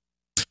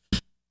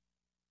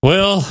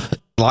 Well,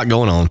 a lot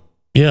going on.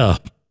 Yeah,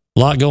 a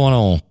lot going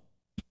on.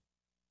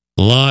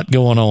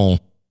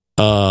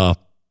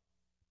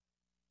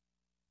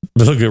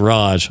 But look at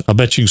Raj. I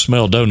bet you can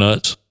smell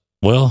donuts.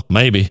 Well,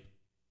 maybe.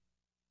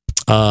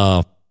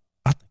 I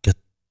think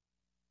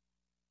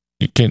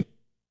you can.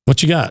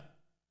 What you got?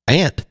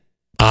 Aunt.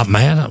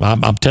 Man,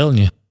 I'm telling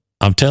you.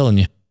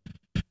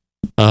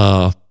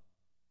 All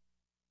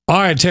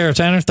right, Tara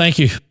Tanner. Thank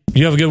you.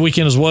 You have a good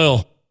weekend as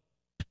well.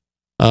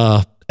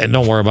 And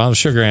don't worry about the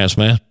sugar ants,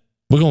 man.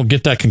 We're going to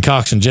get that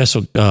concoction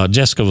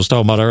Jessica was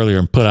talking about earlier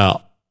and put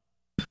out.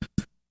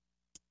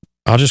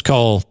 I'll just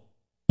call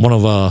one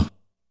of,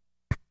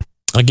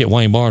 I get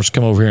Wayne Barnes to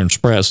come over here and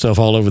spread stuff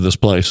all over this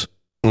place.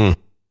 I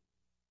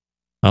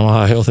don't know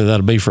how healthy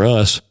that'll be for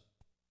us.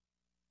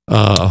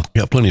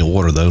 Got plenty of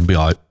water, though. It'll be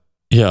all right.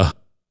 Yeah.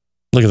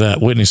 Look at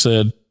that. Whitney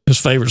said his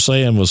favorite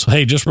saying was,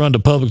 hey, just run to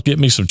Publix, get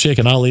me some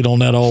chicken. I'll eat on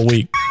that all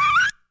week.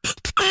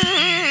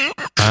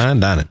 Fine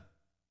dining.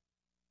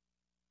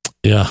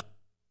 Yeah.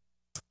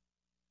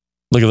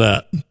 Look at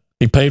that.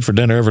 He paid for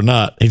dinner every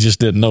night. He just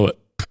didn't know it.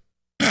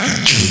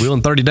 He will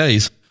in 30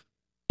 days.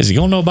 Is he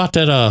going to know about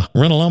that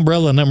rental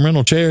umbrella and them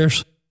rental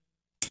chairs?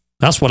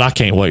 That's what I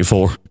can't wait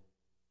for.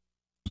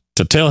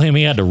 To tell him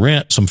he had to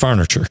rent some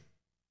furniture.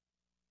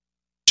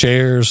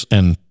 Chairs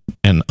and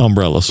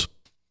umbrellas.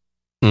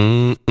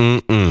 I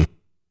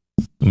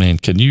mean,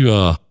 can you...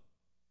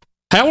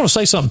 Hey, I want to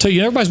say something to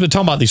you. Everybody's been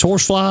talking about these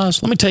horse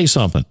flies. Let me tell you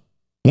something.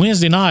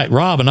 Wednesday night,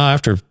 Rob and I,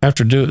 after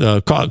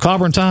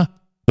clobbering time,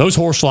 those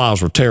horse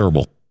flies were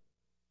terrible.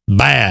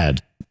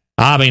 Bad.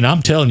 I mean,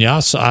 I'm telling you,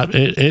 I said,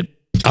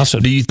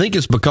 do you think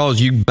it's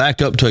because you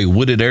back up to a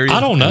wooded area? I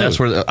don't know. That's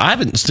where I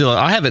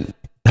haven't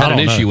had an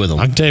issue with them.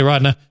 I can tell you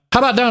right now. How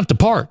about down at the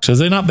parks? Has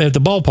they not been at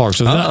the ballparks?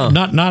 Has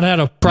not had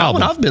a problem?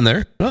 Not when I've been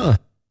there.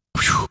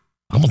 Whew,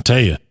 I'm gonna tell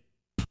you,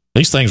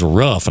 these things were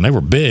rough and they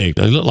were big.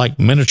 They looked like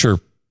miniature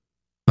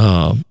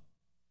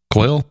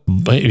Quail?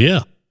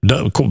 Yeah,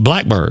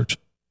 blackbirds.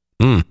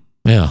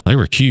 Yeah, they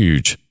were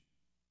huge.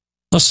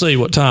 Let's see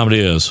what time it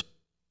is.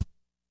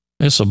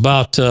 It's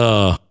about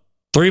 3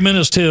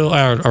 minutes till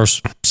or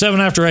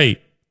 7 after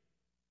 8.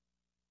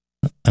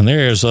 And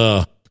there's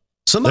the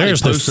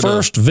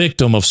first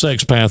victim of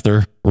Sex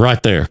Panther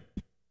right there.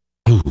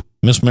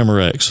 Miss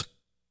Memorex.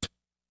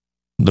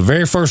 The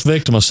very first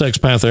victim of Sex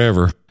Panther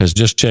ever has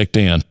just checked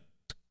in.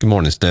 Good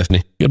morning,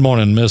 Stephanie. Good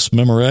morning, Miss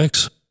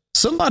Memorex.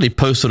 Somebody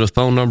posted a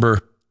phone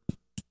number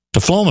to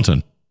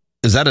Flomaton.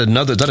 Is that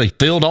a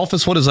field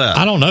office? What is that?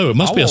 I don't know. It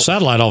must be a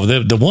satellite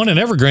office. The one in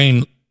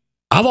Evergreen,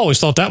 I've always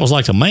thought that was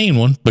like the main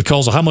one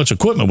because of how much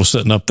equipment was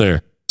sitting up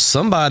there.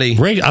 Somebody,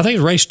 I think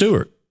it's Ray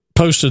Stewart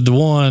posted the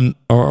one,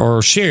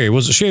 or Sherry.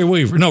 Was it Sherry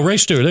Weaver? No, Ray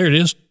Stewart. There it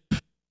is.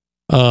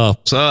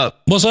 What's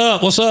up? What's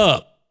up? What's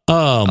up?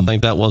 I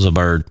think that was a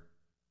bird.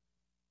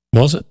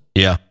 Was it?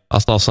 Yeah, I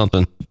saw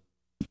something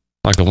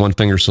like a one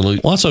finger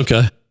salute. Well, that's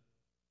okay.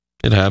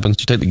 It happens.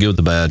 You take the good with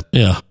the bad.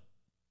 Yeah.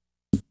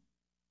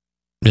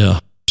 Yeah.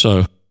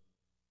 So.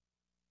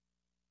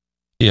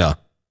 Yeah.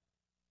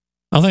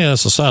 I think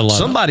that's a satellite.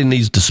 Somebody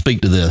needs to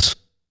speak to this.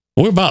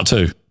 We're about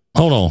to.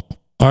 Hold on.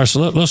 All right,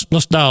 so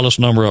let's dial this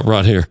number up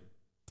right here.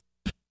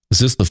 Is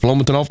this the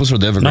Flomaton office or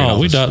the Evergreen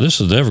office? No, this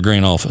is the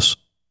Evergreen office.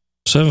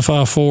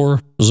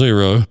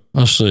 7540.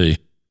 Let's see.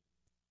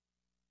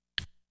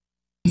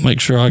 Make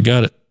sure I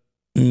got it.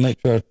 Make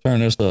sure I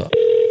turn this up.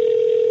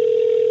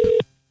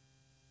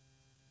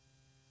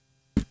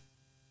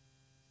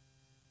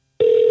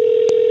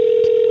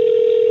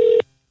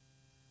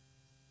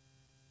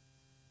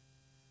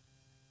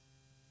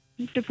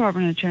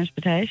 Department of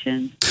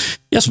Transportation.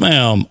 Yes,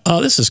 ma'am.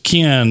 This is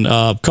Ken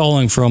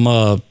calling from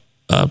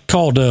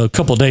called a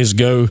couple of days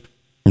ago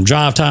from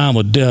Drive Time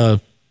with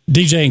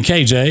DJ and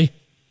KJ,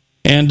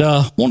 and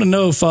want to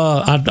know if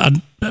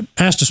I'd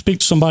asked to speak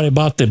to somebody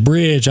about the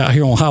bridge out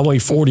here on Highway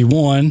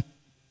 41.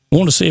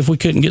 Want to see if we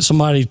couldn't get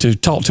somebody to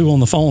talk to on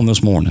the phone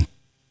this morning.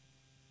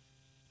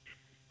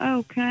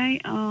 Okay.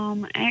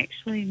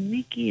 Actually,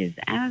 Mickey is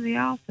out of the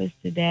office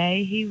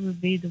today. He would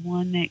be the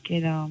one that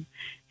could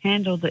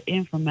handle the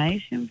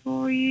information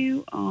for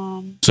you.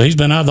 So he's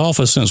been out of the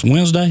office since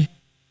Wednesday?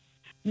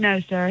 No,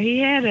 sir. He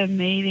had a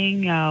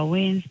meeting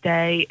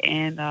Wednesday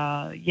and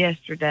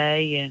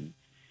yesterday, and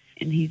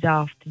he's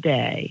off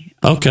today.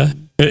 Okay.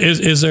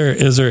 Is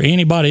there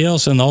anybody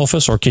else in the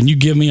office, or can you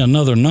give me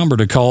another number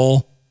to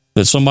call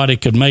that somebody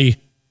could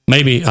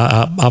maybe?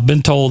 I've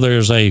been told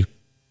there's a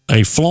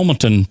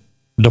Flomaton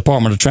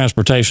Department of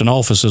Transportation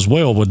office as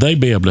well. Would they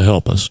be able to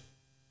help us?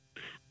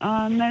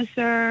 No,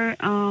 sir.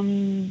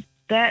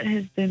 That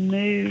has been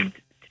moved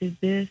to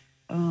this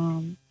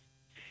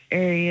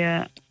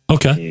area.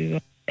 Okay. To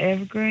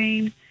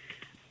Evergreen.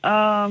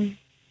 And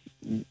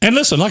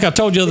listen, like I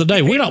told you the other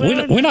day,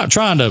 we're not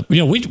trying to,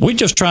 we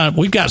just trying.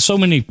 We've got so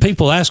many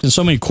people asking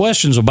so many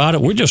questions about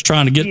it. We're just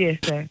trying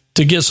to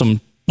get some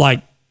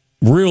like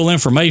real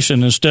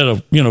information instead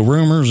of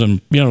rumors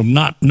and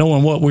not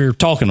knowing what we're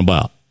talking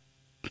about.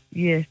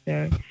 Yes,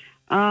 sir.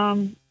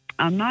 I'm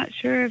not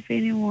sure if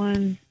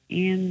anyone's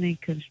in the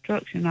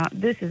construction.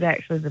 This is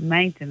actually the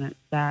maintenance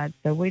side,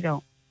 so we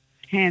don't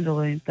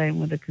handle anything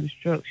with the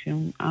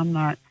construction. I'm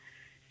not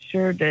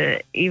sure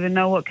to even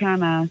know what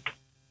kind of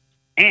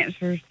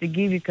answers to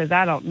give you because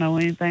I don't know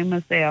anything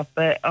myself.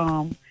 But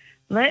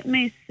let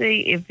me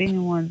see if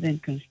anyone's in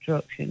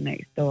construction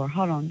next door.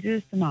 Hold on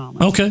just a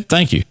moment. Okay,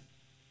 thank you.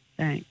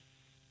 Thanks.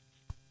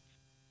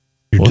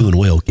 You're doing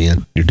well,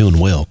 Ken. You're doing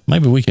well.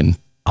 Maybe we can.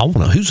 I want to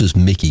know, who's this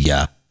Mickey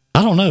guy?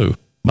 I don't know.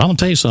 But I'm going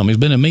to tell you something. He's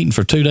been in a meeting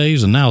for 2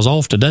 days and now is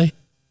off today.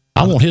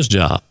 I want his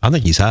job. I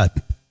think he's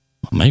hiding.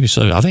 Maybe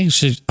so. I think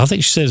she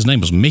said his name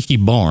was Mickey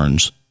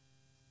Barnes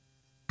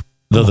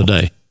the other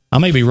day. I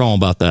may be wrong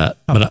about that.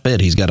 But I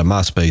bet he's got a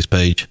MySpace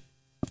page.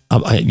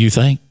 You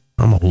think?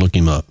 I'm going to look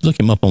him up. Look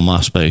him up on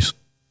MySpace.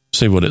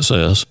 See what it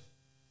says.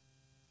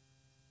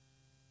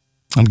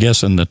 I'm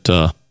guessing that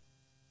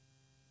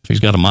if he's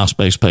got a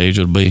MySpace page,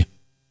 it'll be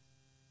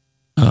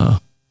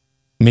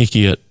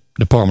Mickey at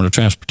Department of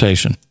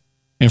Transportation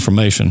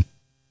Information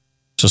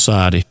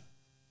Society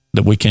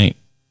that we can't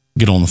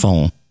get on the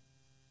phone.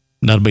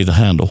 That'll be the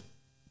handle.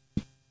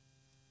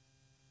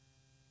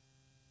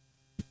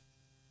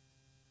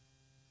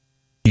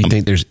 Do you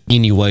think there's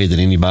any way that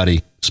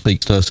anybody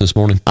speaks to us this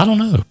morning? I don't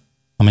know.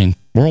 I mean,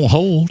 we're on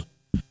hold.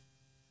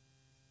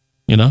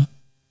 I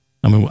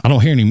mean, I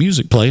don't hear any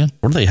music playing.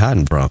 What are they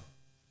hiding from?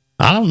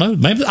 I don't know.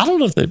 Maybe I don't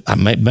know if they.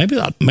 Maybe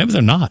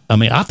they're not. I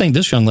mean, I think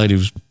this young lady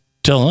was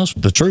telling us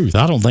the truth.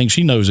 I don't think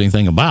she knows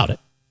anything about it.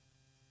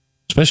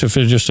 Especially if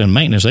it's just in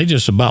maintenance. They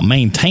just about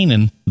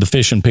maintaining the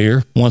fishing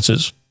pier once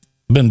it's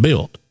been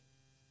built.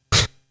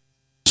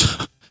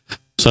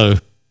 So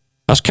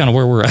that's kind of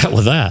where we're at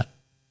with that.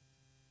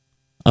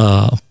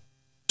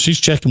 She's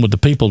checking with the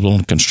people on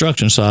the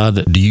construction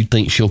side. Do you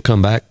think she'll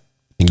come back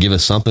and give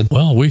us something?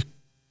 Well,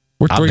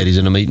 I bet he's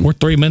in a meeting. We're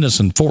 3 minutes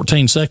and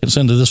 14 seconds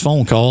into this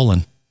phone call,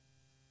 and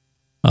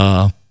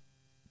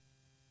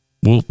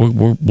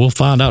we'll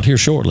find out here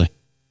shortly.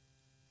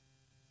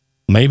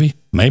 Maybe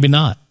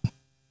not.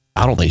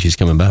 I don't think she's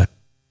coming back.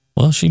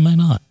 Well, she may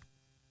not.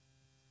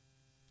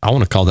 I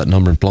want to call that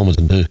number in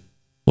Flomaton too.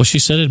 Well, she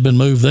said it had been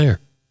moved there.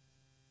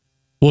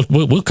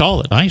 We'll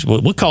call it.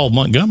 We'll call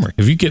Montgomery.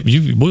 If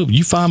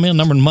you find me a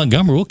number in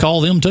Montgomery, we'll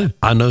call them too.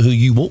 I know who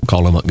you won't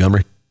call in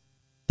Montgomery.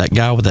 That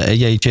guy with the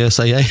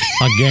AHSAA.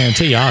 I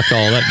guarantee you I'll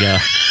call that guy.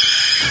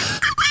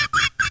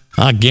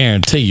 I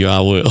guarantee you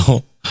I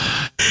will.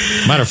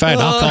 Matter of fact,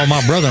 I'll call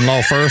my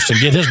brother-in-law first and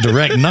get his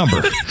direct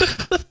number.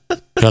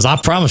 Because I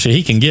promise you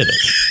he can get it.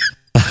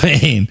 I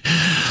mean,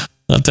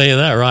 I'll tell you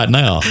that right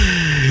now.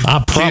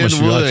 I promise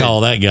you I'll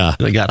call that guy.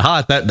 They got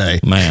hot that day.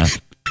 Man.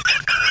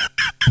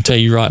 I'll tell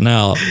you right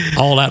now,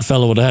 all that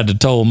fellow would have had to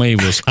told me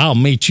was, I'll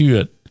meet you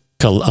at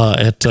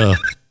Pentlala.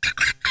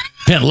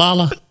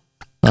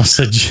 I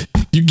said,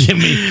 you give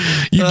me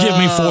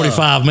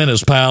 45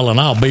 minutes, pal, and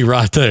I'll be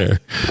right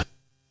there.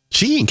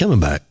 She ain't coming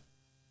back.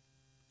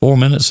 4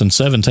 minutes and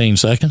 17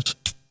 seconds.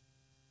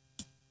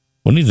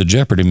 We need the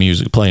Jeopardy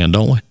music playing,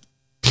 don't we?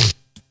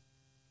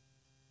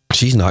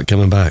 She's not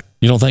coming back.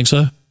 You don't think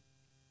so?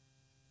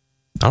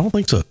 I don't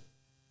think so.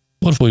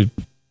 What if we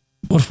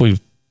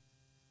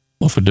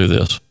do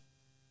this?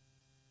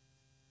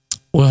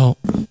 Well,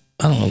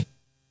 I don't know.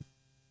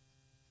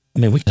 I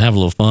mean, we can have a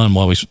little fun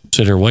while we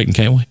sit here waiting,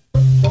 can't we?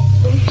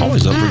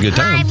 Always up for a good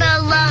time. My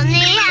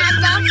baloney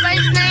has a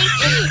first name.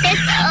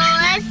 It's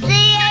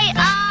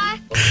O-S-C-A-R.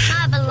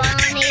 My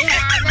baloney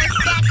has a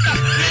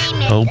second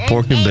name. Oh,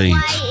 pork and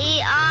beans.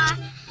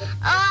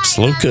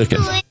 Slow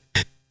cooking.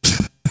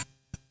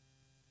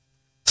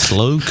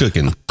 Slow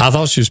cooking. I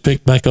thought she was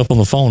picked back up on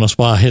the phone. That's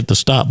why I hit the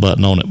stop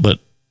button on it. But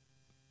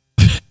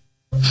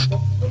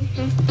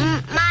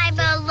My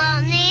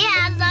baloney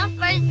has a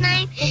first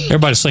name.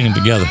 everybody's singing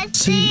together.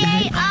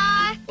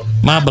 C-A-R.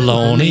 My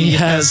baloney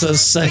has a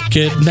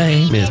second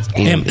name. It's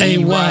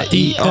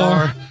M-A-Y-E-R.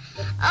 Oh,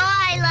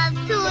 I love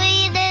to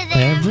eat it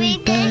every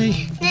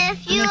day.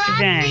 If you Mr.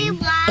 James.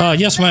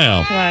 Yes,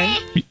 ma'am.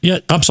 Hello. Yeah,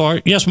 I'm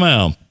sorry. Yes,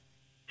 ma'am.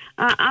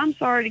 I'm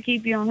sorry to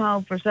keep you on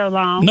hold for so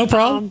long. No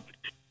problem.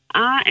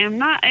 I am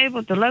not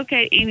able to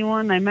locate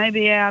anyone. They may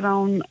be out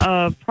on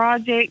another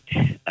project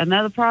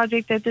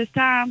at this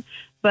time,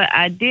 but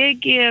I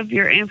did give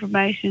your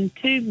information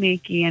to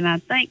Mickey, and I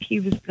think he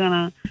was going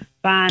to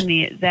find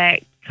the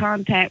exact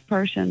contact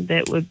person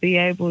that would be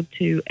able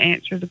to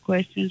answer the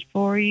questions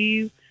for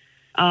you.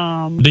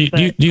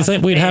 Do you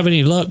think we'd have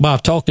any luck by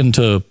talking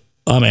to,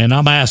 and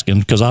I'm asking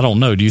because I don't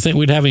know, do you think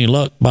we'd have any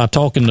luck by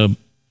talking to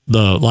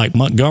the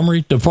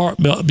Montgomery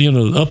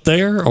department, up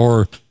there,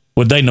 or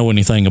would they know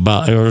anything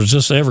about it, or is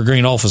this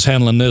Evergreen office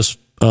handling this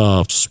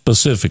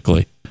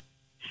specifically?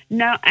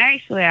 No,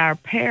 actually, our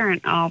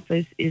parent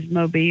office is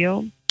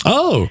Mobile.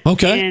 Oh,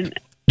 okay. And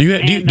Do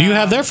you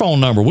have their phone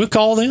number? We'll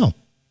call them.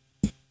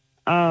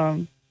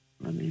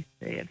 let me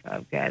see if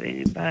I've got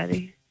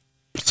anybody.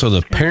 So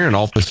the parent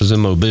office is in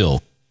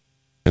Mobile,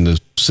 and the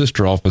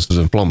sister office is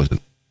in Flomaton.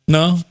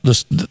 No,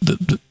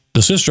 the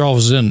sister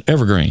office is in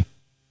Evergreen.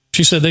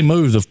 She said they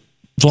moved the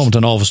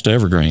Flomaton office to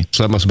Evergreen.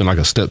 So that must have been like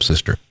a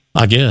stepsister.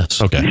 I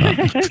guess. Okay.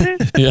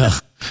 Yeah,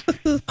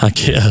 I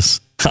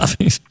guess. I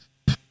mean,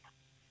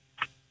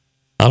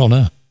 I don't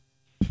know.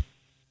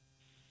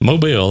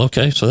 Mobile.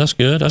 Okay, so that's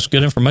good. That's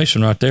good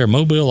information right there.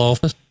 Mobile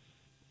office.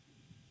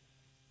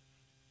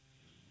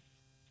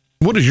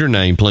 What is your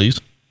name, please?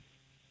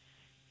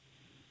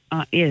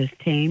 It is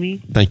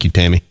Tammy. Thank you,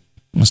 Tammy.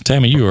 Miss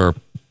Tammy, you've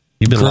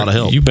been a lot of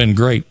help. You've been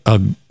great.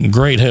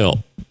 Great help.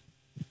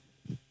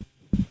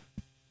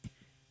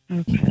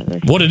 Okay.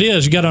 What it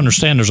is, you got to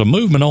understand, there's a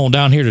movement on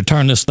down here to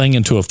turn this thing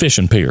into a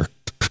fishing pier.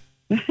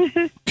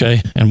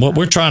 Okay, and what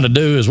we're trying to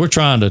do is we're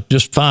trying to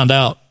just find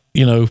out,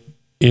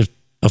 if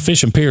a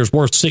fishing pier is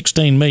worth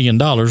 $16 million,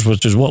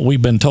 which is what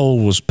we've been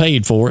told was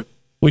paid for it.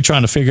 We're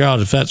trying to figure out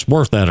if that's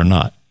worth that or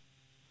not.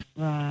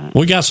 Right.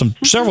 We got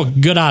several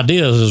good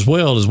ideas as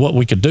well as what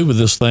we could do with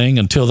this thing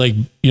until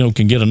they,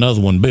 can get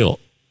another one built.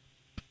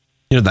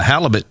 The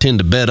halibut tend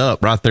to bed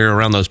up right there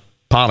around those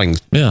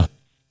pilings. Yeah.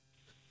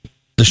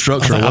 The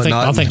structure and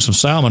whatnot. I think some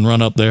salmon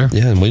run up there.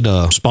 Yeah, and we'd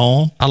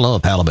spawn. I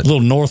love halibut. A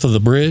little north of the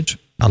bridge.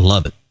 I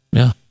love it.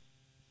 Yeah.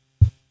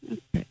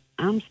 Okay.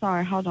 I'm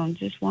sorry. Hold on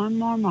just one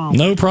more moment.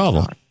 No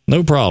problem.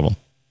 No problem.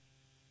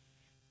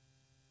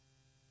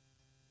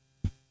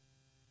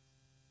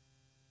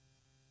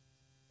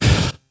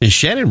 Is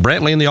Shannon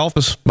Brantley in the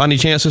office by any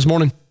chance this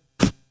morning?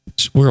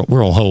 We're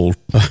on hold.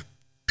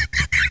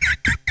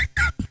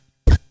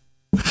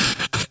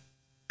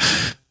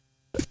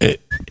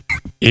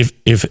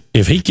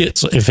 If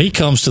he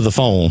comes to the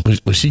phone,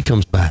 when she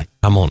comes back,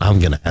 I'm going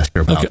to ask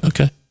her about it.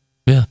 Okay.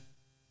 Yeah.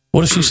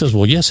 What if she says,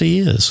 "Well, yes, he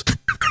is."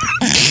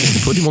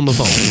 Put him on the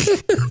phone.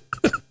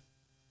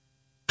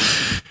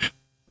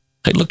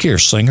 Hey, look here,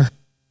 singer.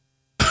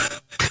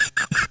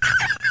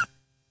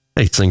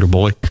 Hey, singer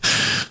boy.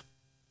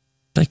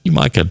 Think you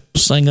might could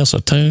sing us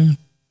a tune?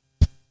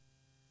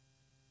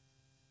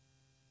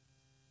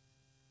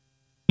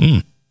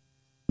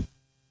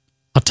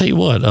 I'll tell you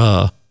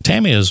what,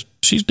 Tammy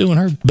she's doing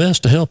her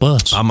best to help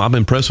us. I'm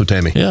impressed with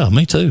Tammy. Yeah,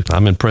 me too.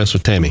 I'm impressed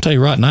with Tammy. I'll tell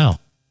you right now,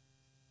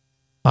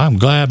 I'm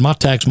glad my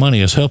tax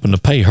money is helping to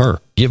pay her.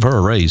 Give her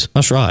a raise.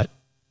 That's right.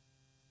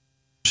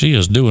 She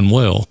is doing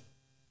well.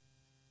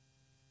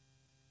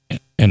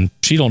 And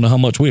she don't know how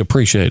much we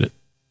appreciate it.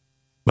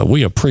 But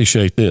we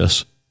appreciate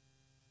this.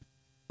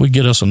 We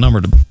get us a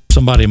number to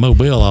somebody in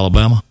Mobile,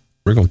 Alabama.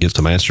 We're going to get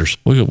some answers.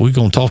 We're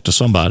going to talk to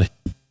somebody.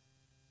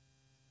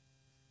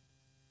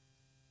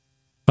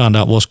 Find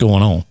out what's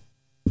going on.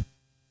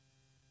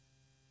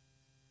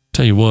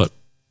 Tell you what,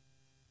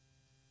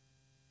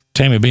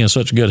 Tammy being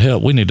such a good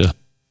help, we need to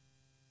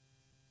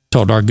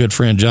talk to our good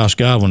friend Josh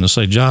Godwin and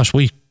say, Josh,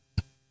 we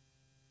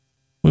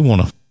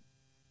want to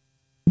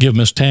give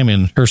Miss Tammy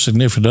and her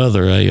significant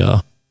other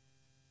a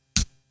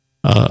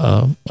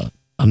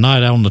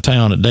night out on the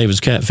town at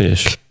David's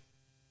Catfish,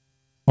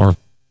 or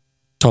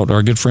talk to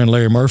our good friend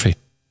Larry Murphy.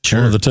 Sure.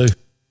 One of the two.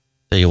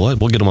 Tell you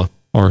what, we'll get them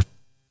or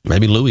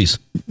maybe Louis.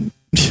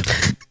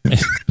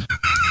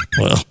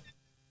 Well,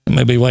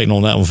 may be waiting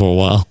on that one for a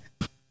while.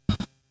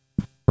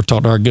 Or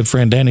talk to our good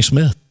friend Danny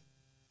Smith.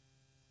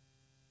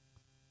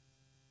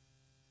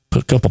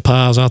 Put a couple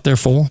pies out there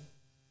for him.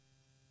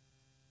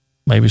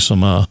 Maybe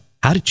some. How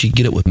did she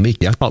get it with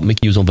Mickey? I thought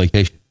Mickey was on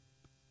vacation.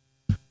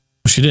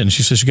 She didn't.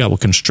 She said she got with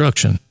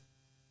construction.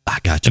 I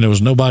got you. And there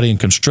was nobody in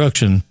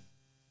construction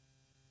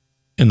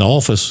in the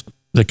office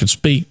that could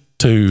speak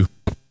to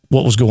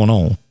what was going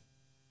on.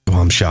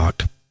 Oh, I'm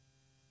shocked.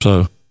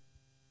 So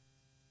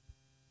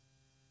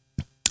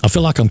I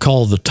feel like I'm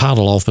called the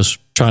title office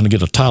trying to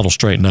get a title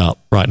straightened out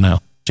right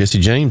now. Jesse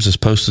James has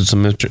posted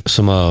some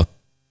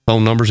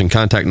phone numbers and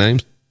contact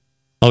names.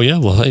 Oh, yeah?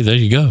 Well, hey, there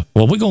you go.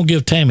 Well, we're going to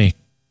give Tammy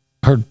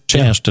her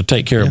chance to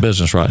take care of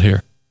business right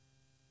here.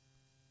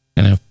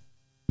 And if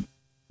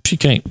she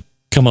can't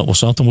come up with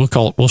something,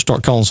 we'll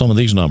start calling some of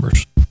these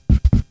numbers.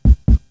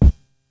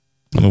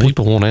 I mean,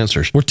 people want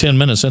answers. We're 10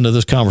 minutes into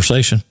this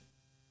conversation.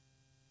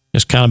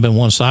 It's kind of been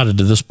one-sided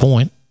to this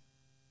point.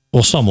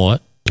 Well,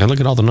 somewhat. And look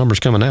at all the numbers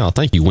coming out.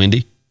 Thank you,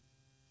 Wendy.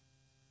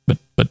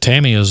 But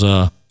Tammy is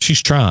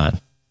she's trying.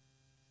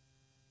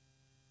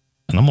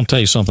 And I'm going to tell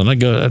you something.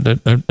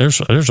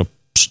 There's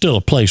still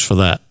a place for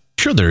that.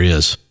 Sure there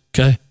is.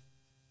 Okay?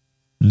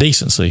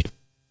 Decency.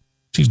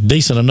 She's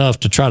decent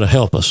enough to try to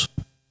help us.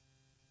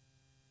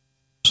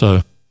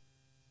 So,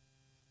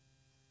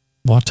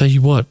 well, I'll tell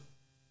you what.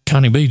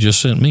 Connie B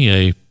just sent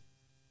me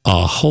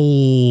a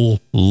whole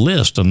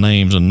list of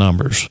names and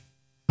numbers.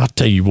 I'll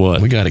tell you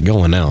what. We got it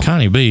going now.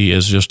 Connie B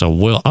is just I'm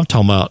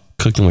talking about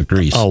cooking with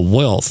grease. A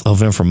wealth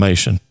of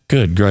information.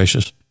 Good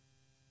gracious.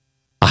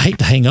 I hate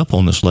to hang up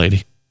on this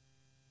lady.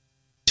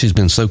 She's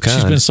been so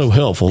kind. She's been so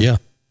helpful. Yeah.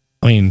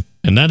 I mean,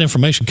 and that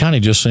information Connie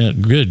just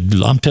sent, good.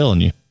 I'm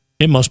telling you,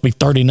 it must be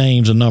 30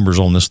 names and numbers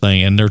on this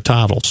thing and their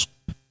titles.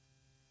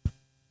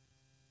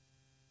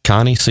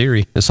 Connie,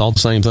 Siri, it's all the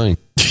same thing.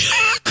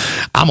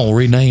 I'm going to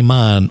rename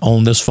mine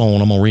on this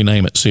phone. I'm going to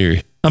rename it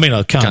Siri.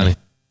 Connie.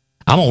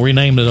 I'm going to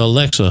rename it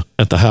Alexa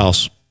at the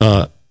house.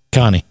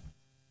 Connie.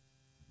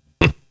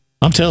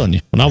 I'm telling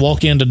you, when I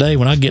walk in today,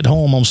 when I get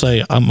home, I'm going to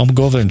say, I'm going to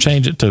go over there and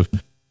change it to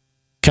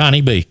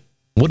Connie B.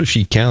 What if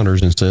she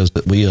counters and says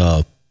that we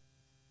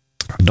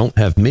don't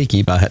have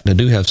Mickey, but I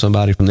do have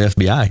somebody from the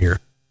FBI here?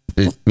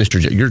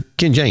 You're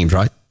Ken James,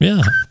 right?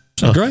 Yeah.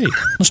 So great.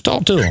 Let's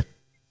talk to him.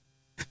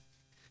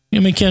 You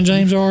know how many Ken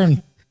James are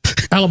in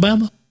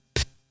Alabama?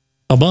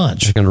 A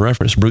bunch. You're going to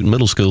reference Bruton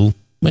Middle School,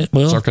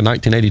 well, circa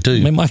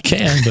 1982. Maybe I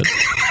can, but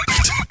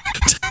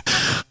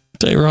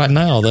tell you right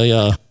now,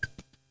 they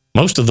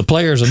most of the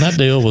players in that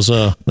deal was they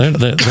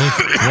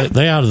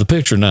out of the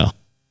picture now.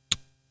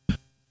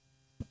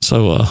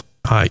 So all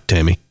right,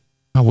 Tammy.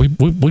 We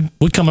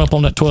coming up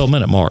on that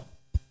 12-minute mark.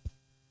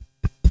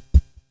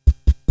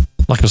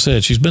 Like I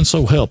said, she's been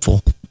so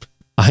helpful.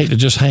 I hate to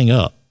just hang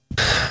up.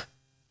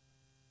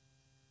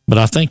 But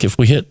I think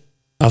we hit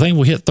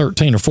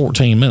 13 or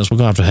 14 minutes, we're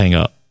going to have to hang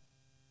up.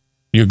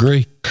 You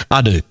agree?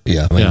 I do.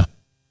 Yeah. Yeah.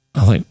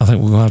 I think we're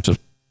going to have to.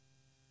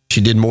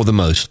 She did more than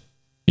most.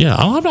 Yeah.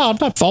 I'm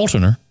not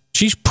faulting her.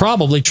 She's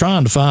probably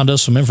trying to find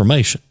us some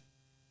information.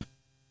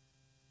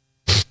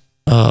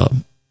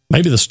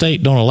 Maybe the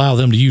state don't allow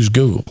them to use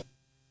Google.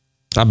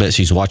 I bet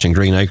she's watching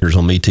Green Acres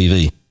on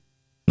MeTV.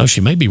 No,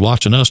 she may be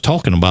watching us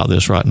talking about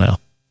this right now.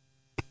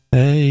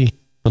 Hey,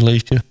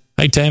 Alicia.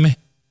 Hey, Tammy.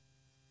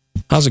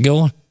 How's it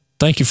going?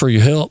 Thank you for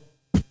your help.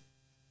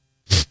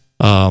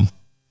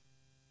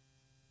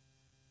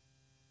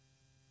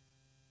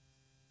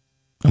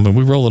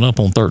 We're rolling up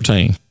on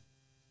 13.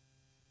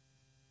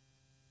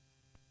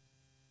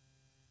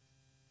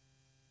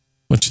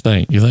 What you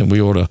think? You think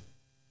we ought to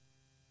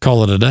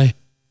call it a day?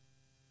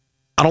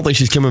 I don't think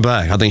she's coming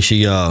back. I think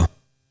she, of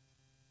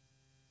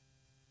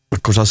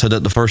course I said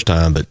that the first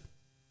time, but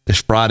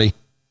it's Friday.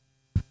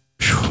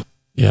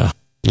 Yeah.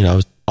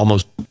 It's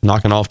almost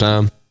knocking off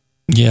time.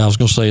 Yeah, I was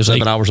going to say it's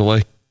 7 hours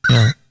away.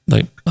 Yeah.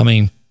 I'll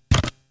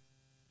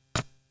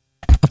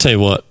tell you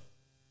what,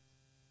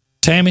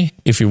 Tammy,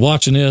 if you're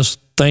watching this,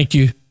 thank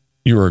you.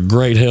 You were a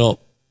great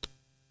help.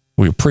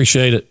 We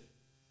appreciate it.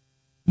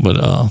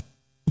 But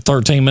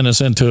 13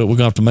 minutes into it, we're going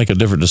to have to make a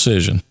different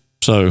decision.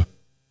 So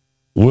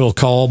we'll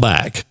call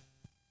back.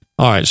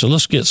 All right, so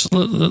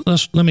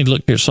let me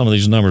look at some of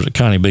these numbers that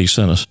Connie B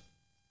sent us.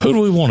 Who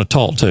do we want to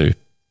talk to?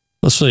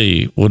 Let's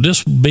see. Would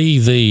this be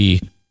the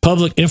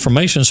public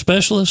information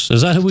specialist?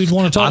 Is that who we'd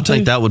want to talk to? I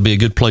think that would be a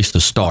good place to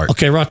start.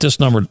 Okay, write this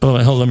number.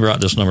 Oh, hold on, let me write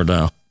this number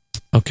down.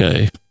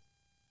 Okay.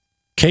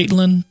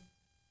 Caitlin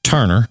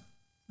Turner.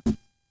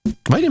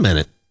 Wait a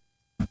minute.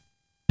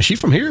 Is she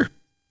from here?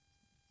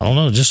 I don't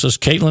know. It just says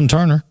Caitlin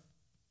Turner.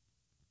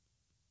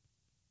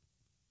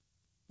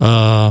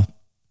 The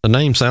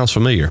name sounds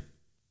familiar.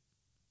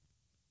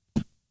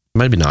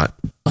 Maybe not.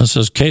 It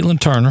says Caitlin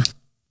Turner.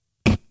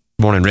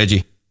 Morning,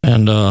 Reggie.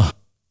 And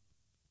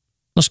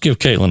let's give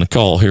Caitlin a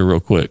call here real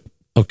quick.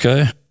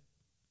 Okay.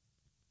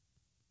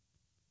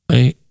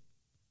 Hey,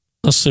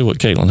 let's see what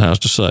Caitlin has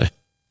to say.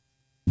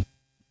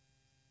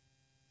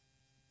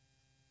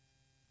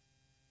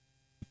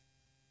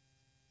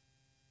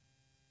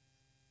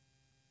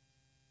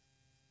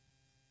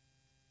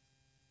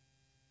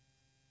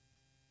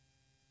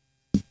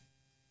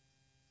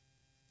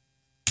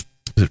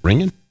 Is it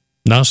ringing?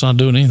 No, it's not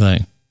doing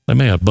anything. They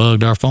may have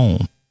bugged our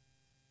phone.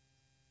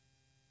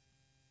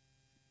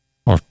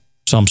 Or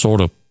some sort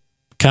of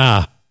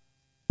Kai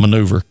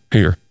maneuver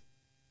here.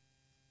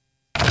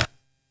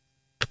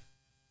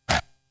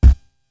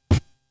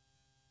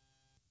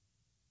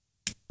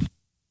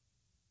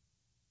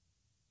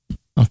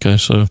 Okay,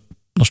 so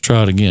let's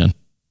try it again.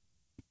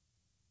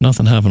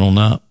 Nothing happened on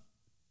that.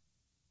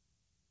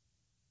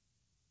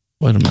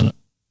 Wait a minute.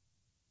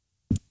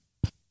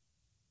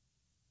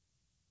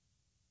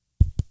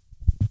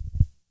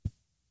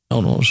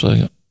 Hold on a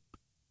second.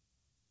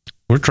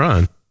 We're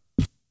trying.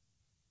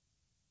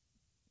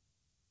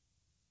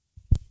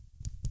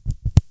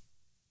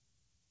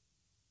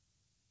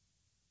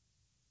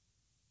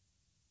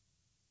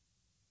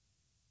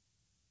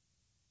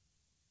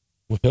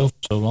 We held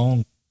so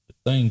long, the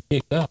thing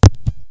kicked out.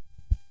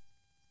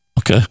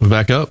 Okay. We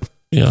back up?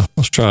 Yeah,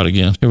 let's try it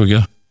again. Here we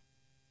go.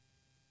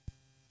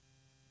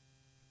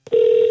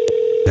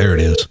 There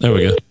it is. There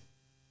we go.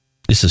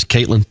 This is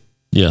Caitlin.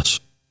 Yes.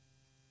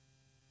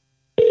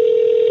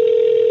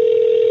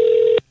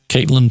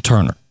 Caitlin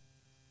Turner.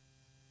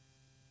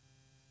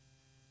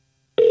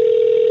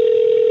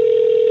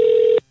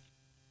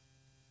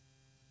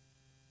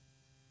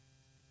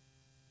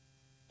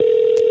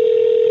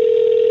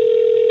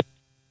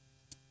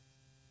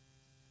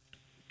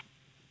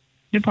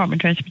 Department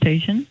of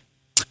Transportation.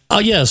 Oh,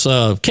 yes.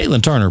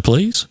 Caitlin Turner,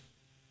 please.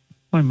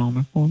 One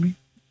moment for me.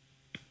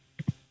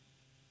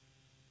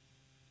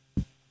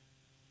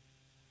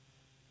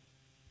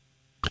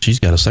 She's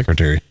got a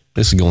secretary.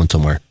 This is going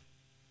somewhere.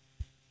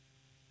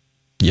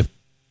 Yep.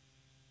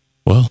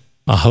 Well,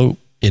 I hope.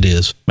 It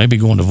is. Maybe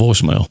going to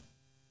voicemail.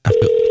 I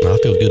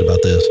feel good about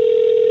this.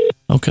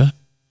 Okay.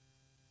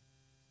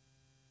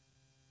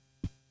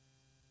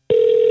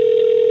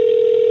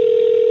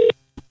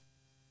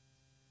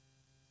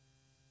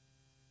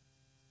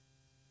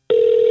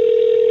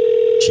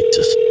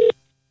 Jesus.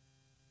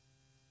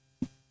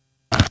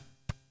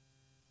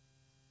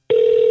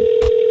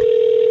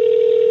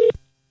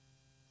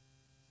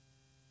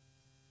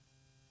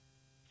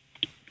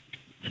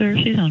 Sir,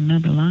 she's on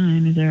another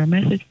line. Is there a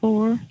message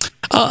for her?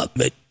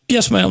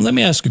 Yes, ma'am. Let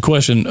me ask a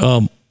question.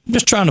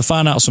 Just trying to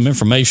find out some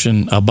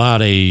information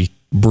about a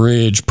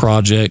bridge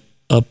project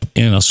up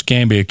in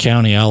Escambia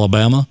County,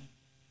 Alabama.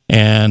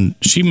 And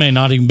she may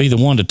not even be the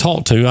one to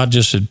talk to. I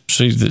just had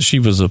seen that she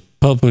was a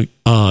public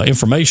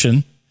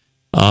information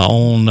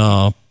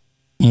online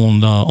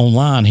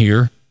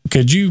here.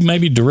 Could you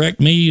maybe direct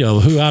me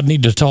of who I'd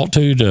need to talk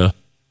to?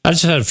 I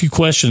just had a few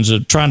questions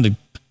of trying to,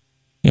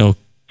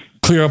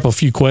 clear up a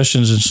few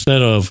questions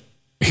instead of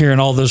hearing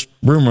all this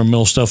rumor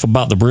mill stuff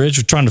about the bridge.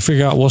 We're trying to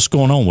figure out what's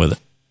going on with it.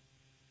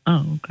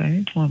 Oh,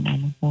 okay. One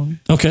moment for me.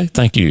 Okay,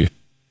 thank you.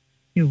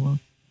 You're welcome.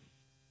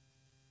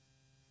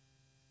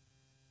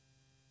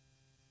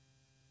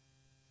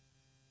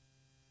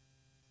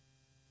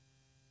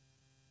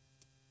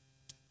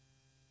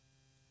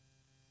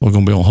 We're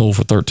going to be on hold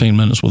for 13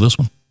 minutes with this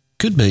one.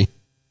 Could be.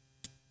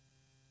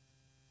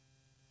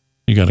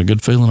 You got a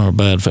good feeling or a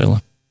bad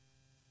feeling?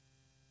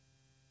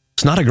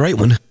 It's not a great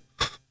one.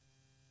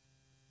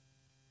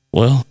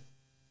 Well,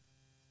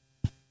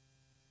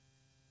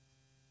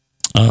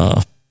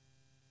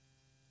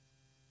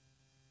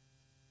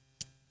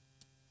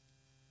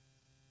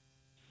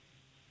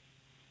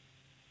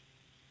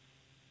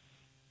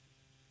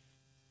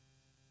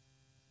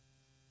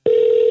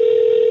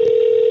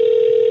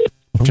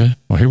 okay.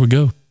 Well, here we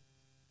go.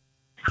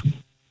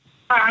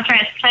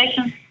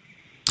 Transportation.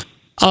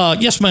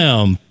 Yes,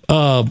 ma'am.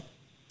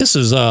 This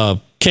is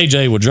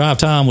KJ with Drive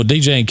Time with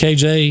DJ and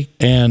KJ,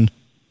 and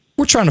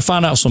we're trying to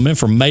find out some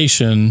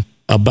information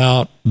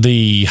about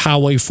the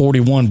Highway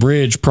 41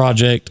 bridge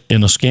project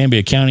in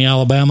Escambia County,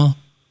 Alabama,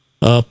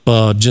 up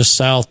just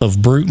south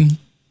of Bruton,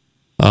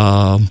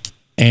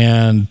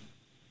 and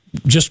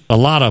just a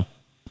lot of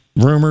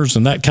rumors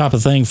and that type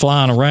of thing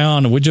flying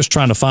around, and we're just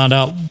trying to find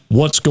out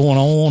what's going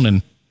on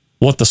and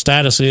what the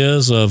status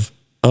is of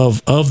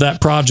that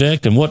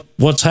project and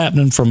what's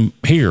happening from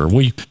here.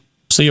 We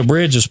see a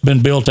bridge that's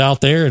been built out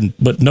there,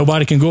 but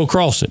nobody can go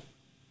across it.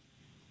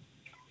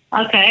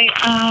 Okay.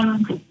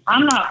 I'm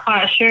not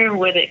quite sure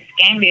with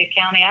Escambia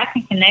County. I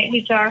can connect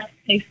you to our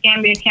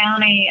Escambia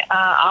County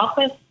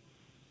office.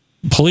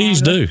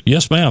 Please do.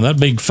 Yes, ma'am.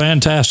 That'd be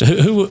fantastic.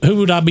 Who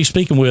would I be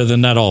speaking with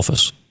in that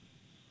office?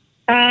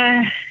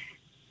 I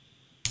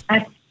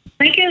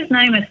think his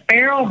name is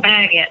Farrell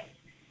Baggett.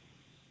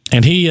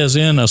 And he is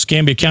in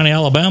Escambia County,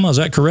 Alabama. Is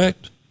that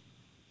correct?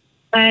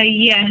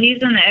 Yeah,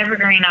 he's in the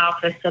Evergreen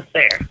office up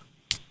there.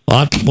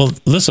 Well,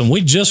 listen,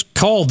 we just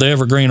called the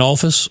Evergreen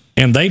office,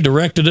 and they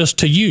directed us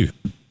to you.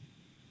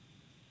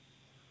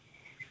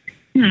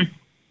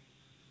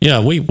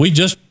 Yeah, we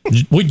just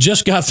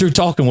got through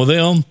talking with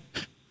them,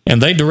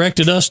 and they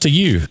directed us to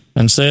you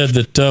and said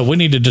that we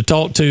needed to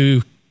talk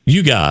to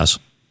you guys.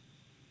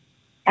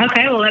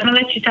 Okay, well, let me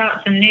let you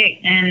talk to Nick,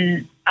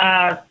 and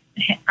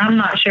I'm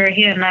not sure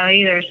he'll know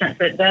either since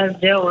it does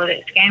deal with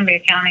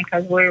Escambia County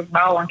because we're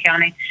Baldwin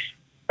County.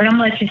 But I'm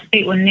going to let you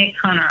speak with Nick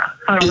Hunter.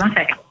 Hold on one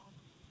second.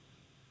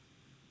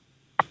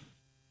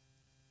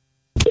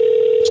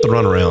 It's the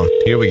runaround.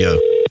 Here we go.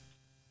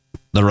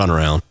 The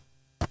runaround.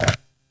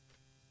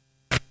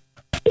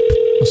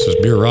 This is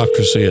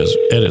bureaucracy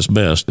at its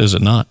best, is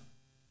it not?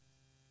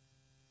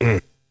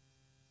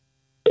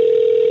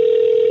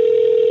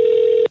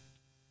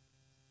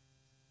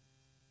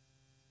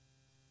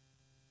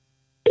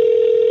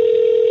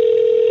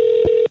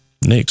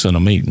 Nick's in a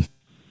meeting.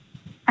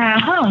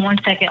 Hold on one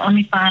second. Let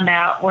me find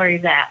out where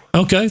he's at.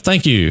 Okay,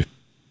 thank you.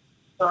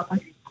 You're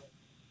welcome.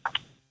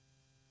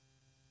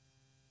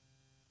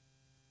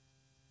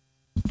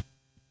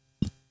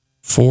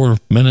 Four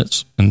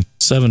minutes and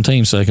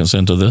 17 seconds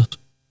into this.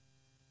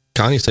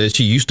 Connie says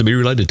she used to be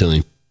related to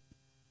him.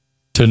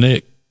 To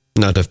Nick?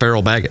 No, to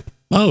Farrell Baggett.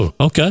 Oh,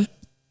 okay.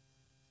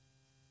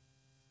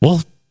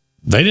 Well,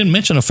 they didn't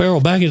mention a Farrell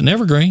Baggett in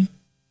Evergreen.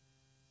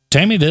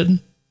 Tammy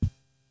didn't.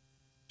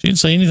 She didn't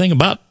say anything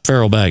about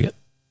Farrell Baggett.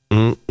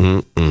 I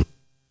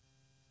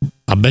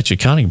bet you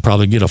Connie can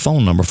probably get a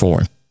phone number for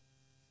him.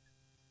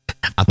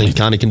 I think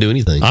Connie can do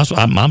anything.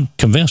 I'm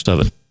convinced of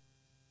it.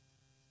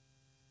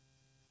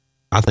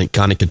 I think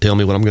Connie can tell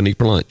me what I'm going to eat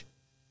for lunch.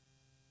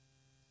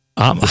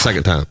 The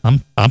second time.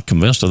 I'm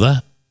convinced of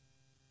that.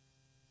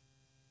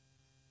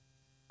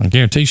 I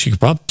guarantee she could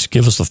probably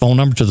give us the phone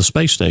number to the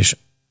space station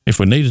if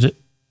we needed it.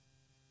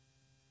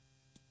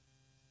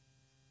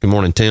 Good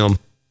morning, Tim.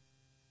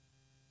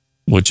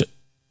 Which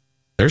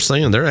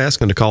they're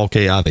asking to call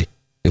Kay Ivy.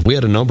 If we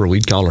had a number,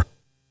 we'd call her.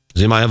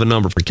 Does anybody have a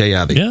number for Kay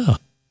Ivy? Yeah.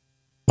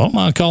 Don't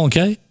mind calling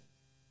Kay.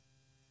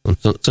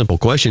 Simple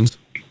questions.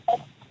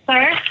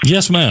 Sir?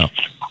 Yes, ma'am.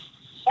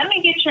 Let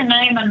me get your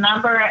name and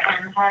number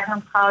and have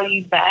him call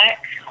you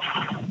back.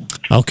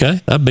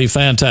 Okay, that'd be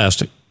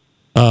fantastic.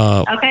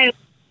 Okay.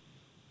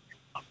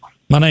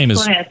 My name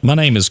Go ahead.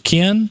 is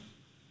Ken.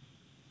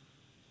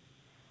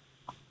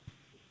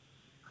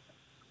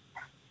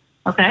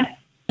 Okay.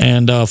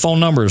 And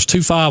phone number is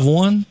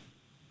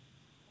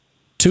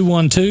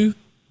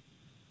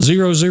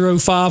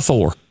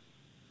 251-212-0054.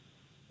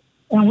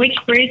 And which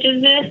bridge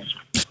is this?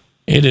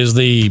 It is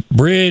the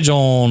bridge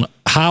on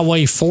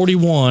Highway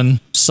 41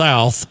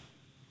 South,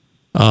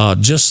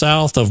 just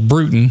south of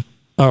Brewton,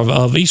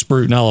 of East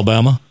Brewton,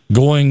 Alabama,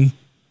 going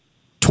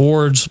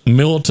towards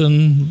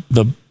Milton,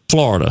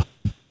 Florida.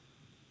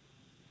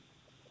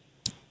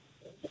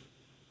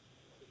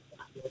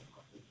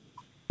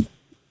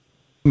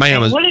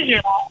 Ma'am, What is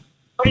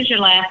your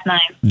last name?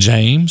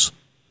 James.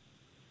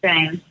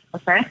 James.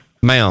 Okay.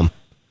 Ma'am,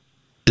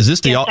 is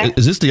this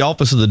Yes, sir. the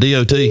office of the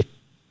DOT?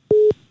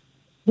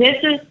 This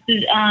is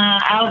the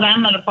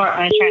Alabama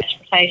Department of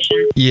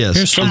Transportation. Yes.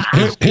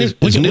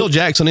 Is Neil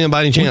Jackson in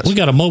by any chance? We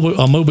got a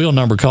mobile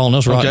number calling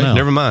us right now.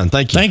 Never mind.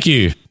 Thank you. Thank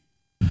you.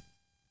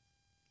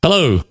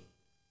 Hello.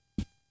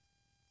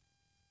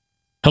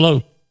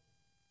 Hello.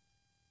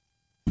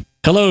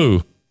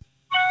 Hello.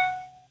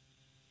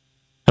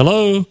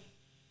 Hello.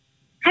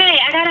 Hey,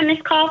 I got a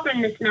missed call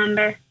from this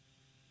number.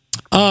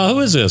 Who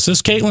is this?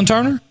 This Caitlin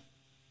Turner?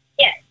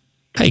 Yes.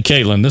 Hey,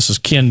 Caitlin, this is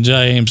Ken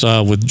James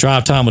with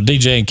Drive Time with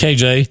DJ and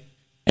KJ.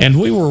 And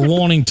we were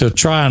wanting to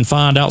try and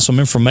find out some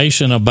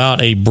information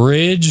about a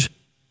bridge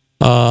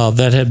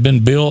that had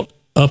been built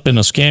up in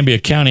Escambia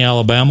County,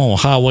 Alabama on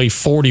Highway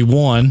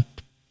 41,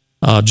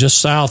 just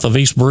south of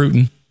East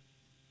Brewton.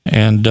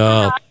 And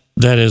that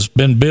has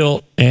been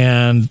built,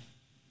 and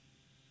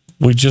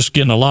we're just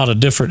getting a lot of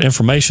different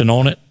information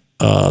on it,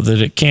 that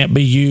it can't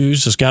be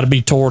used. It's got to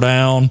be tore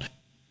down,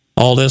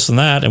 all this and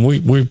that. And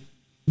we've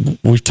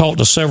talked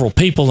to several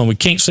people, and we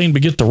can't seem to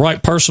get the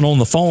right person on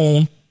the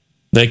phone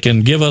that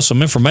can give us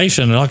some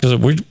information. And like I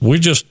said,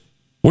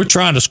 we're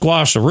trying to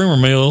squash the rumor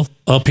mill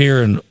up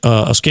here in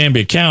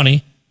Escambia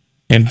County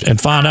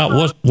and find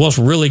out what's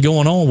really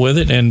going on with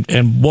it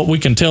and what we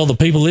can tell the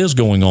people is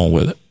going on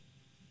with it.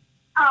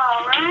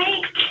 All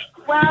right.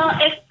 Well,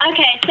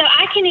 so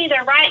I can can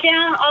either write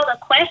down all the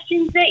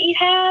questions that you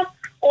have,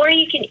 or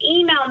you can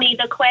email me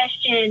the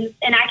questions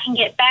and I can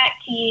get back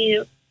to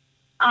you,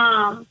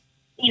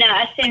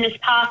 as soon as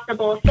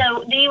possible.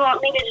 So do you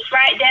want me to just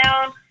write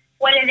down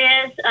what it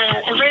is,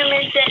 the room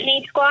is that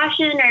needs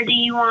squashing, or do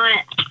you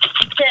want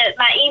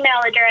my email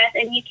address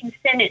and you can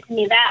send it to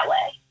me that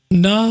way?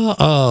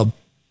 No,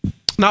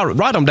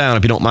 write them down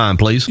if you don't mind,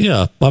 please.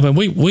 Yeah. I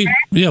mean,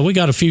 we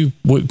got a few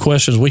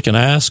questions we can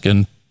ask.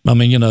 And I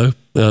mean,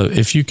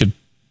 if you could,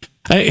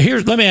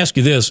 let me ask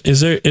you this.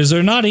 Is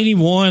there not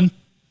anyone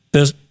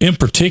that's in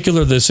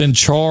particular that's in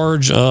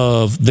charge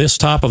of this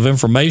type of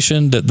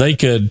information that they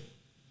could,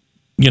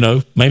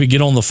 maybe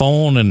get on the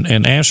phone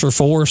and answer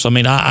for us? I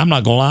mean, I'm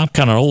not going to lie. I'm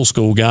kind of an old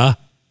school guy.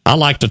 I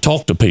like to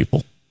talk to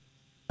people.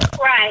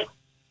 Right.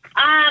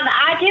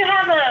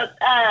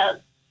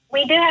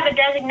 We do have a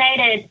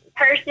designated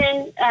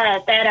person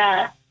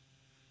that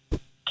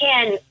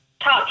can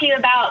talk to you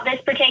about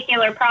this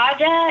particular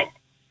project.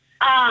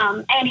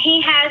 And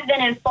he has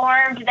been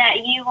informed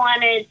that you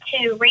wanted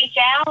to reach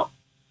out.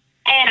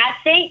 And I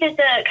think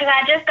that because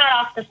I just got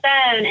off the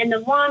phone, and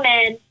the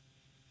woman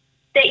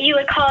that you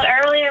had called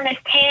earlier, Miss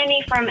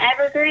Tammy from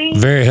Evergreen.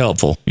 Very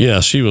helpful. Yeah,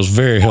 she was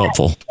very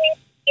helpful.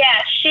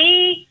 Yeah,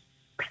 she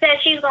said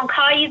she's going to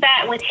call you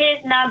back with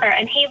his number,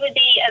 and he would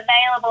be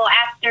available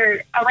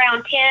after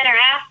around 10 or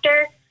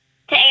after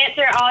to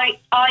answer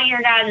all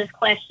your guys'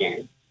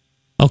 questions.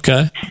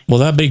 Okay. Well,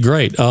 that'd be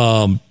great.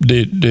 Do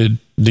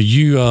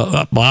you,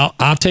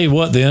 I'll tell you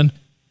what then.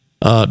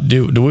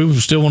 Do we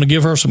still want to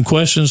give her some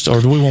questions, or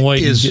do we want to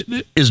wait?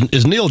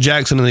 Is Neil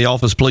Jackson in the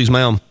office, please,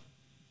 ma'am?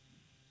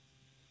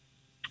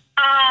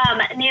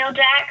 Neil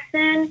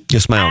Jackson?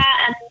 Yes, ma'am.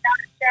 I'm not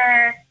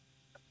sure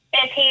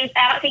if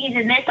I don't think he's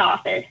in this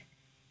office.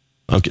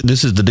 Okay,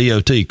 this is the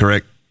DOT,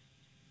 correct?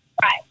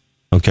 Right.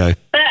 Okay.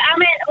 But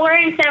we're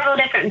in several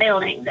different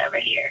buildings over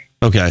here.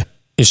 Okay.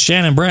 Is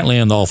Shannon Brantley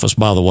in the office,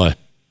 by the way?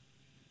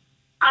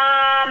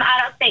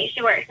 I don't think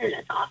she works in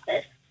this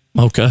office.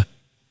 Okay.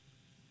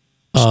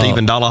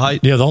 Stephen Dollahite?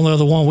 Yeah, the only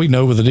other one we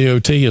know with the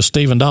DOT is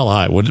Stephen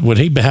Dollahite. Would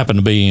he happen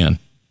to be in?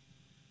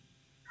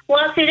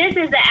 Well, see, this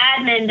is the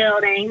admin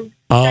building.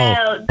 Oh,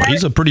 so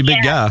he's a pretty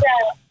big guy.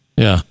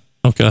 Yeah.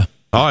 Okay.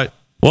 All right.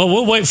 Well,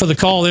 we'll wait for the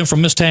call then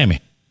from Miss Tammy.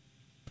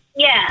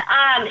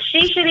 Yeah.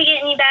 She should be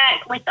getting you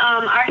back with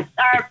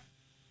our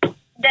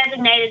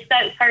designated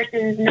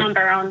spokesperson's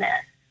number on this.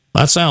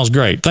 That sounds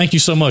great. Thank you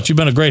so much. You've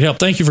been a great help.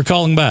 Thank you for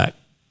calling back.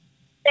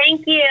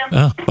 Thank you.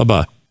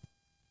 Bye-bye.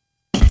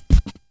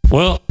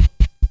 Well,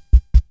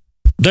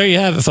 there you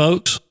have it,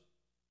 folks.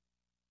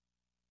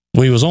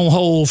 We was on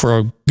hold for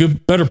a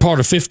better part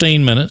of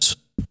 15 minutes.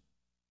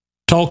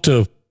 Talked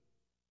to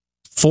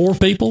 4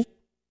 people.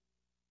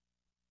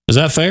 Is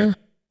that fair?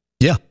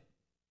 Yeah.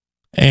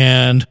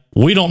 And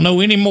we don't know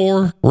any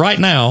more right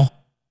now.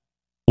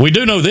 We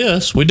do know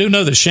this. We do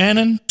know that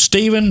Shannon,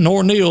 Stephen,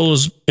 nor Neil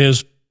is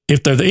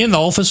if they're in the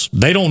office,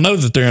 they don't know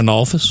that they're in the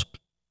office.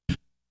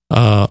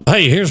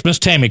 Hey, here's Miss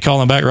Tammy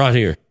calling back right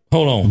here.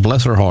 Hold on.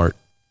 Bless her heart.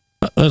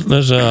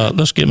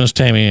 Let's get Miss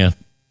Tammy in.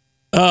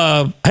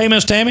 Hey,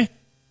 Miss Tammy.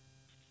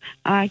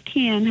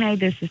 Ken, hey,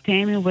 this is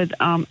Tammy with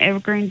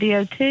Evergreen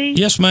DOT.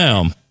 Yes,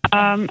 ma'am.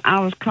 I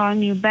was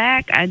calling you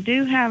back. I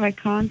do have a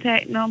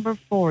contact number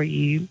for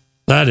you.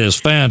 That is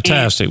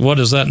fantastic. What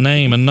is that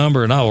name and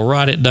number? And I will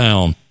write it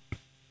down.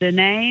 The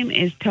name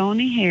is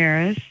Tony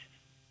Harris.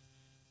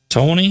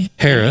 Tony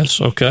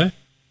Harris, okay.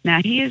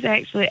 Now, he is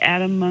actually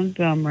out of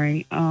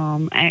Montgomery.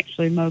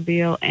 Actually,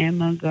 Mobile and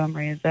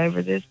Montgomery is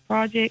over this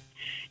project.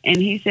 And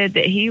he said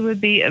that he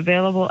would be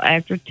available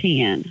after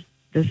 10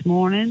 this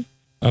morning.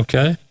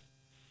 Okay.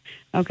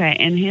 Okay,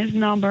 and his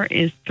number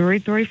is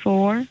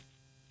 334.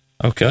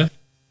 Okay.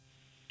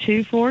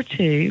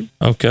 242.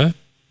 Okay.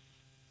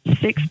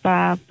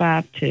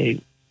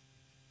 6552.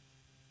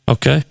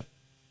 Okay.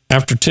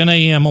 After 10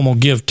 a.m., I'm going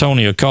to give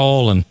Tony a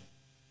call and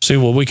see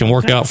what we can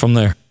work out from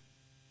there.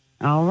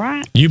 All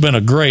right. You've been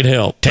a great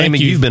help. Tammy,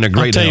 you've been a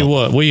great help. I'll tell you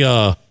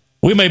what,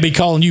 we may be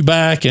calling you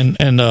back and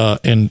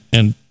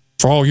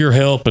for all your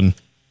help and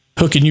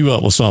hooking you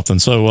up with something.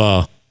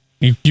 So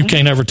you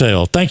can't ever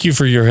tell. Thank you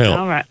for your help.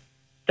 All right.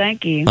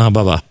 Thank you.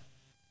 Bye-bye.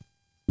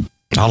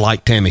 I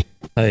like Tammy.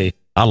 Hey.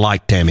 I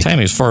like Tammy.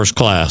 Tammy's first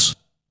class.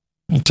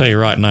 I'll tell you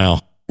right now.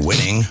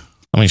 Winning.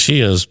 I mean,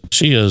 she is.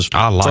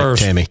 I like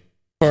Tammy.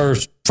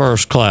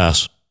 First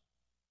class.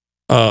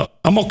 I'm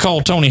going to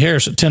call Tony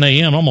Harris at 10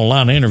 a.m. I'm going to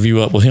line an interview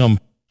up with him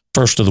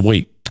first of the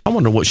week. I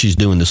wonder what she's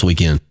doing this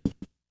weekend.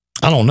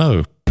 I don't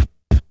know.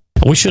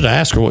 We should have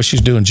asked her what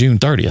she's doing June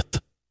 30th.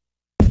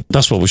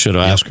 That's what we should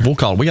have asked her. We'll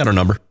call. We got her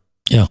number.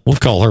 Yeah, we'll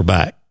call her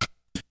back.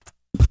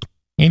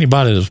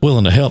 Anybody that's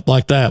willing to help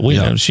like that,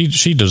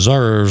 she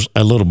deserves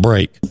a little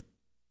break. You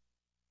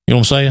know what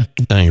I'm saying?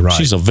 Dang right.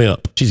 She's a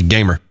VIP. She's a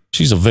gamer.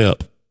 She's a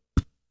VIP.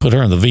 Put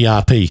her in the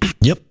VIP.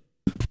 Yep.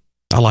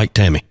 I like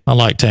Tammy.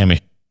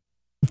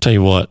 I'll tell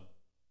you what,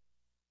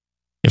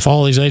 if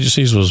all these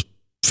agencies was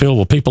filled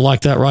with people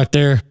like that right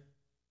there,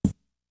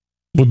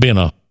 we'd be in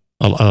I'm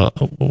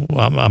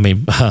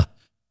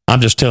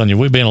just telling you,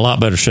 we'd be in a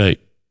lot better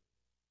shape.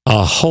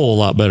 a whole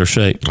lot better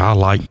shape. I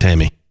like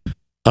Tammy.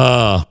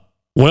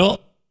 Well,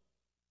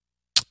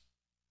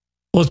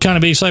 what kind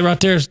of be say right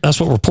there? That's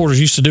what reporters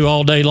used to do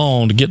all day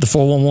long to get the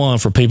 411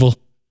 for people.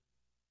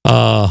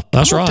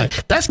 That's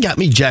right. That's got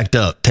me jacked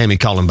up, Tammy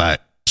calling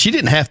back. She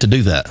didn't have to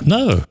do that.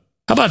 No.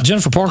 How about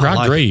Jennifer Parker?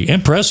 I agree.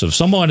 Impressive.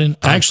 Someone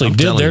actually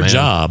did their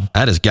job.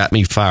 That has got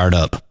me fired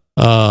up.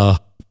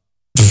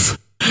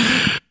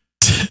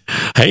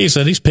 Hayes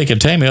said he's picking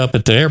Tammy up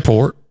at the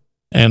airport,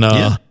 and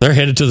they're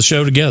headed to the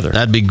show together.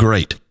 That'd be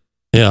great.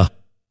 Yeah.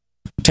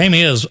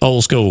 Tammy is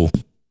old school.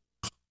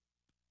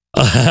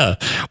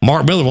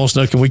 Mark Miller wants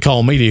to know, can we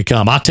call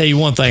MediaCom? I'll tell you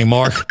one thing,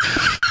 Mark.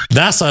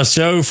 That's our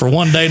show for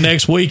one day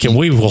next week, and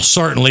we will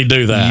certainly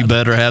do that. You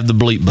better have the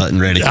bleep button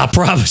ready. I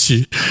promise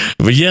you.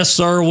 But yes,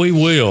 sir, we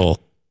will.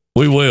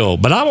 We will.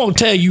 But I want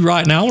to tell you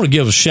right now, I want to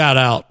give a shout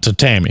out to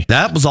Tammy.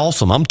 That was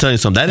awesome. I'm telling you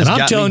something.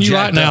 I'm telling you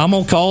right now, I'm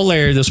going to call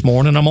Larry this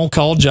morning. I'm going to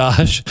call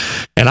Josh,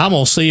 and I'm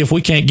going to see if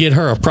we can't get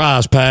her a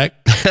prize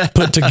pack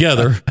put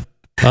together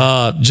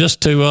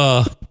just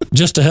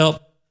to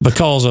help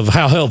because of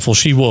how helpful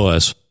she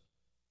was.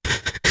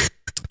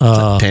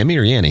 Tammy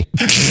or Yanni?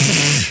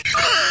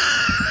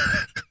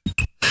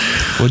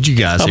 What'd you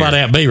guys How hear? about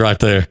Aunt B right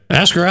there?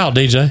 Ask her out,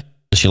 DJ.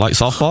 Does she like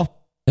softball?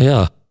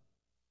 Yeah.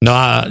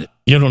 No,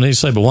 you don't need to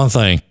say but one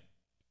thing.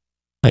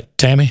 Hey,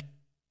 Tammy,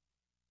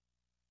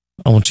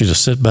 I want you to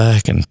sit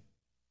back and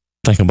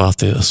think about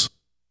this.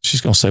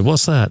 She's going to say,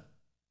 what's that?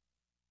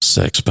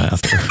 Sex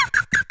Panther.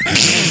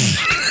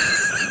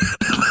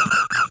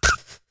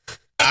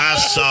 I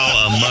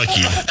saw a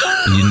monkey.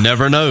 You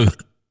never know.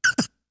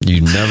 You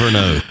never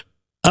know.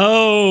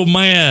 Oh,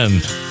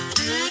 man.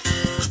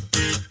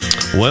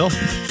 Well,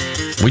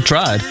 we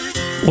tried.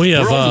 We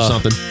have We're on to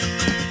something.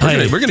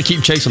 We're going to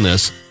keep chasing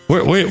this.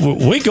 We're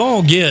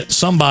going to get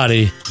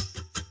somebody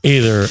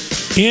either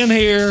in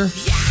here,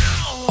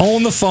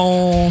 on the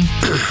phone.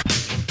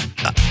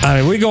 I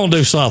mean, we're going to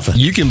do something.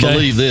 You can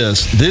believe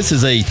this. This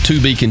is a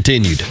to be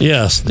continued.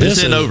 Yes. This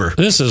isn't over.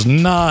 This is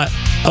not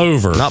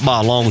over. Not by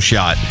a long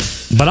shot.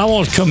 But I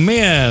want to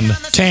commend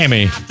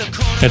Tammy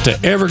at the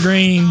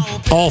Evergreen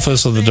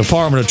office of the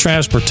Department of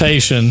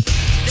Transportation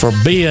for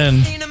being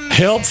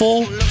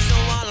helpful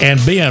and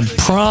being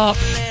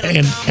prompt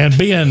and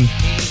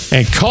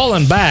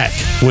calling back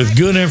with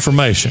good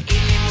information.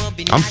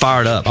 I'm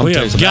fired up. That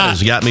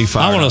has got me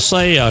fired up. I want to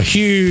say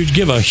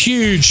give a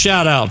huge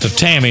shout out to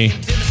Tammy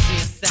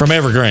from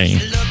Evergreen.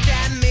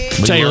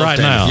 I'll tell you right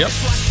now. Yep.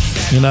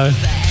 You know,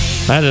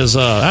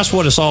 that's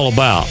what it's all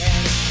about.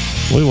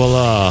 We're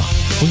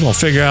going to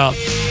figure out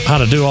how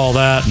to do all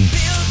that. And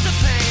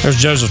there's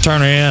Joseph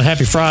Turner in.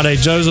 Happy Friday,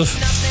 Joseph.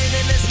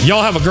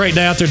 Y'all have a great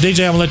day out there.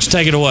 DJ, I'm going to let you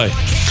take it away.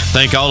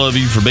 Thank all of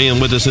you for being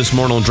with us this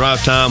morning on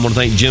Drive Time. I want to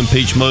thank Jim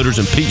Peach Motors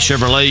and Pete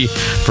Chevrolet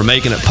for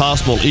making it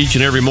possible each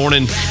and every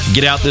morning.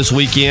 Get out this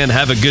weekend.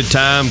 Have a good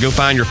time. Go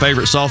find your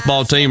favorite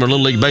softball team or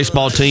Little League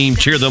baseball team.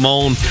 Cheer them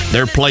on.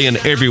 They're playing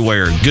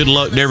everywhere. Good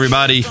luck to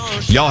everybody.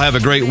 Y'all have a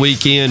great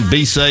weekend.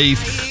 Be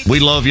safe. We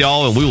love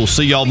y'all, and we will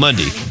see y'all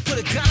Monday.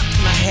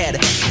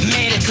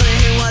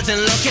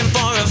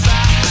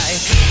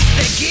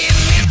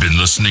 You've been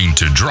listening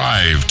to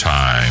Drive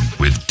Time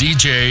with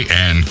DJ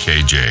and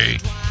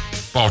KJ.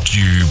 Brought to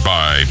you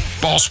by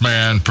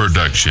Bossman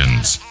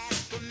Productions.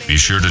 Be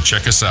sure to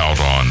check us out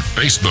on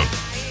Facebook,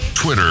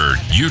 Twitter,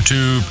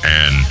 YouTube,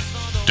 and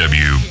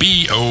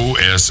WBOSS,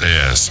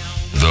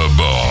 The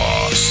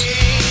Boss.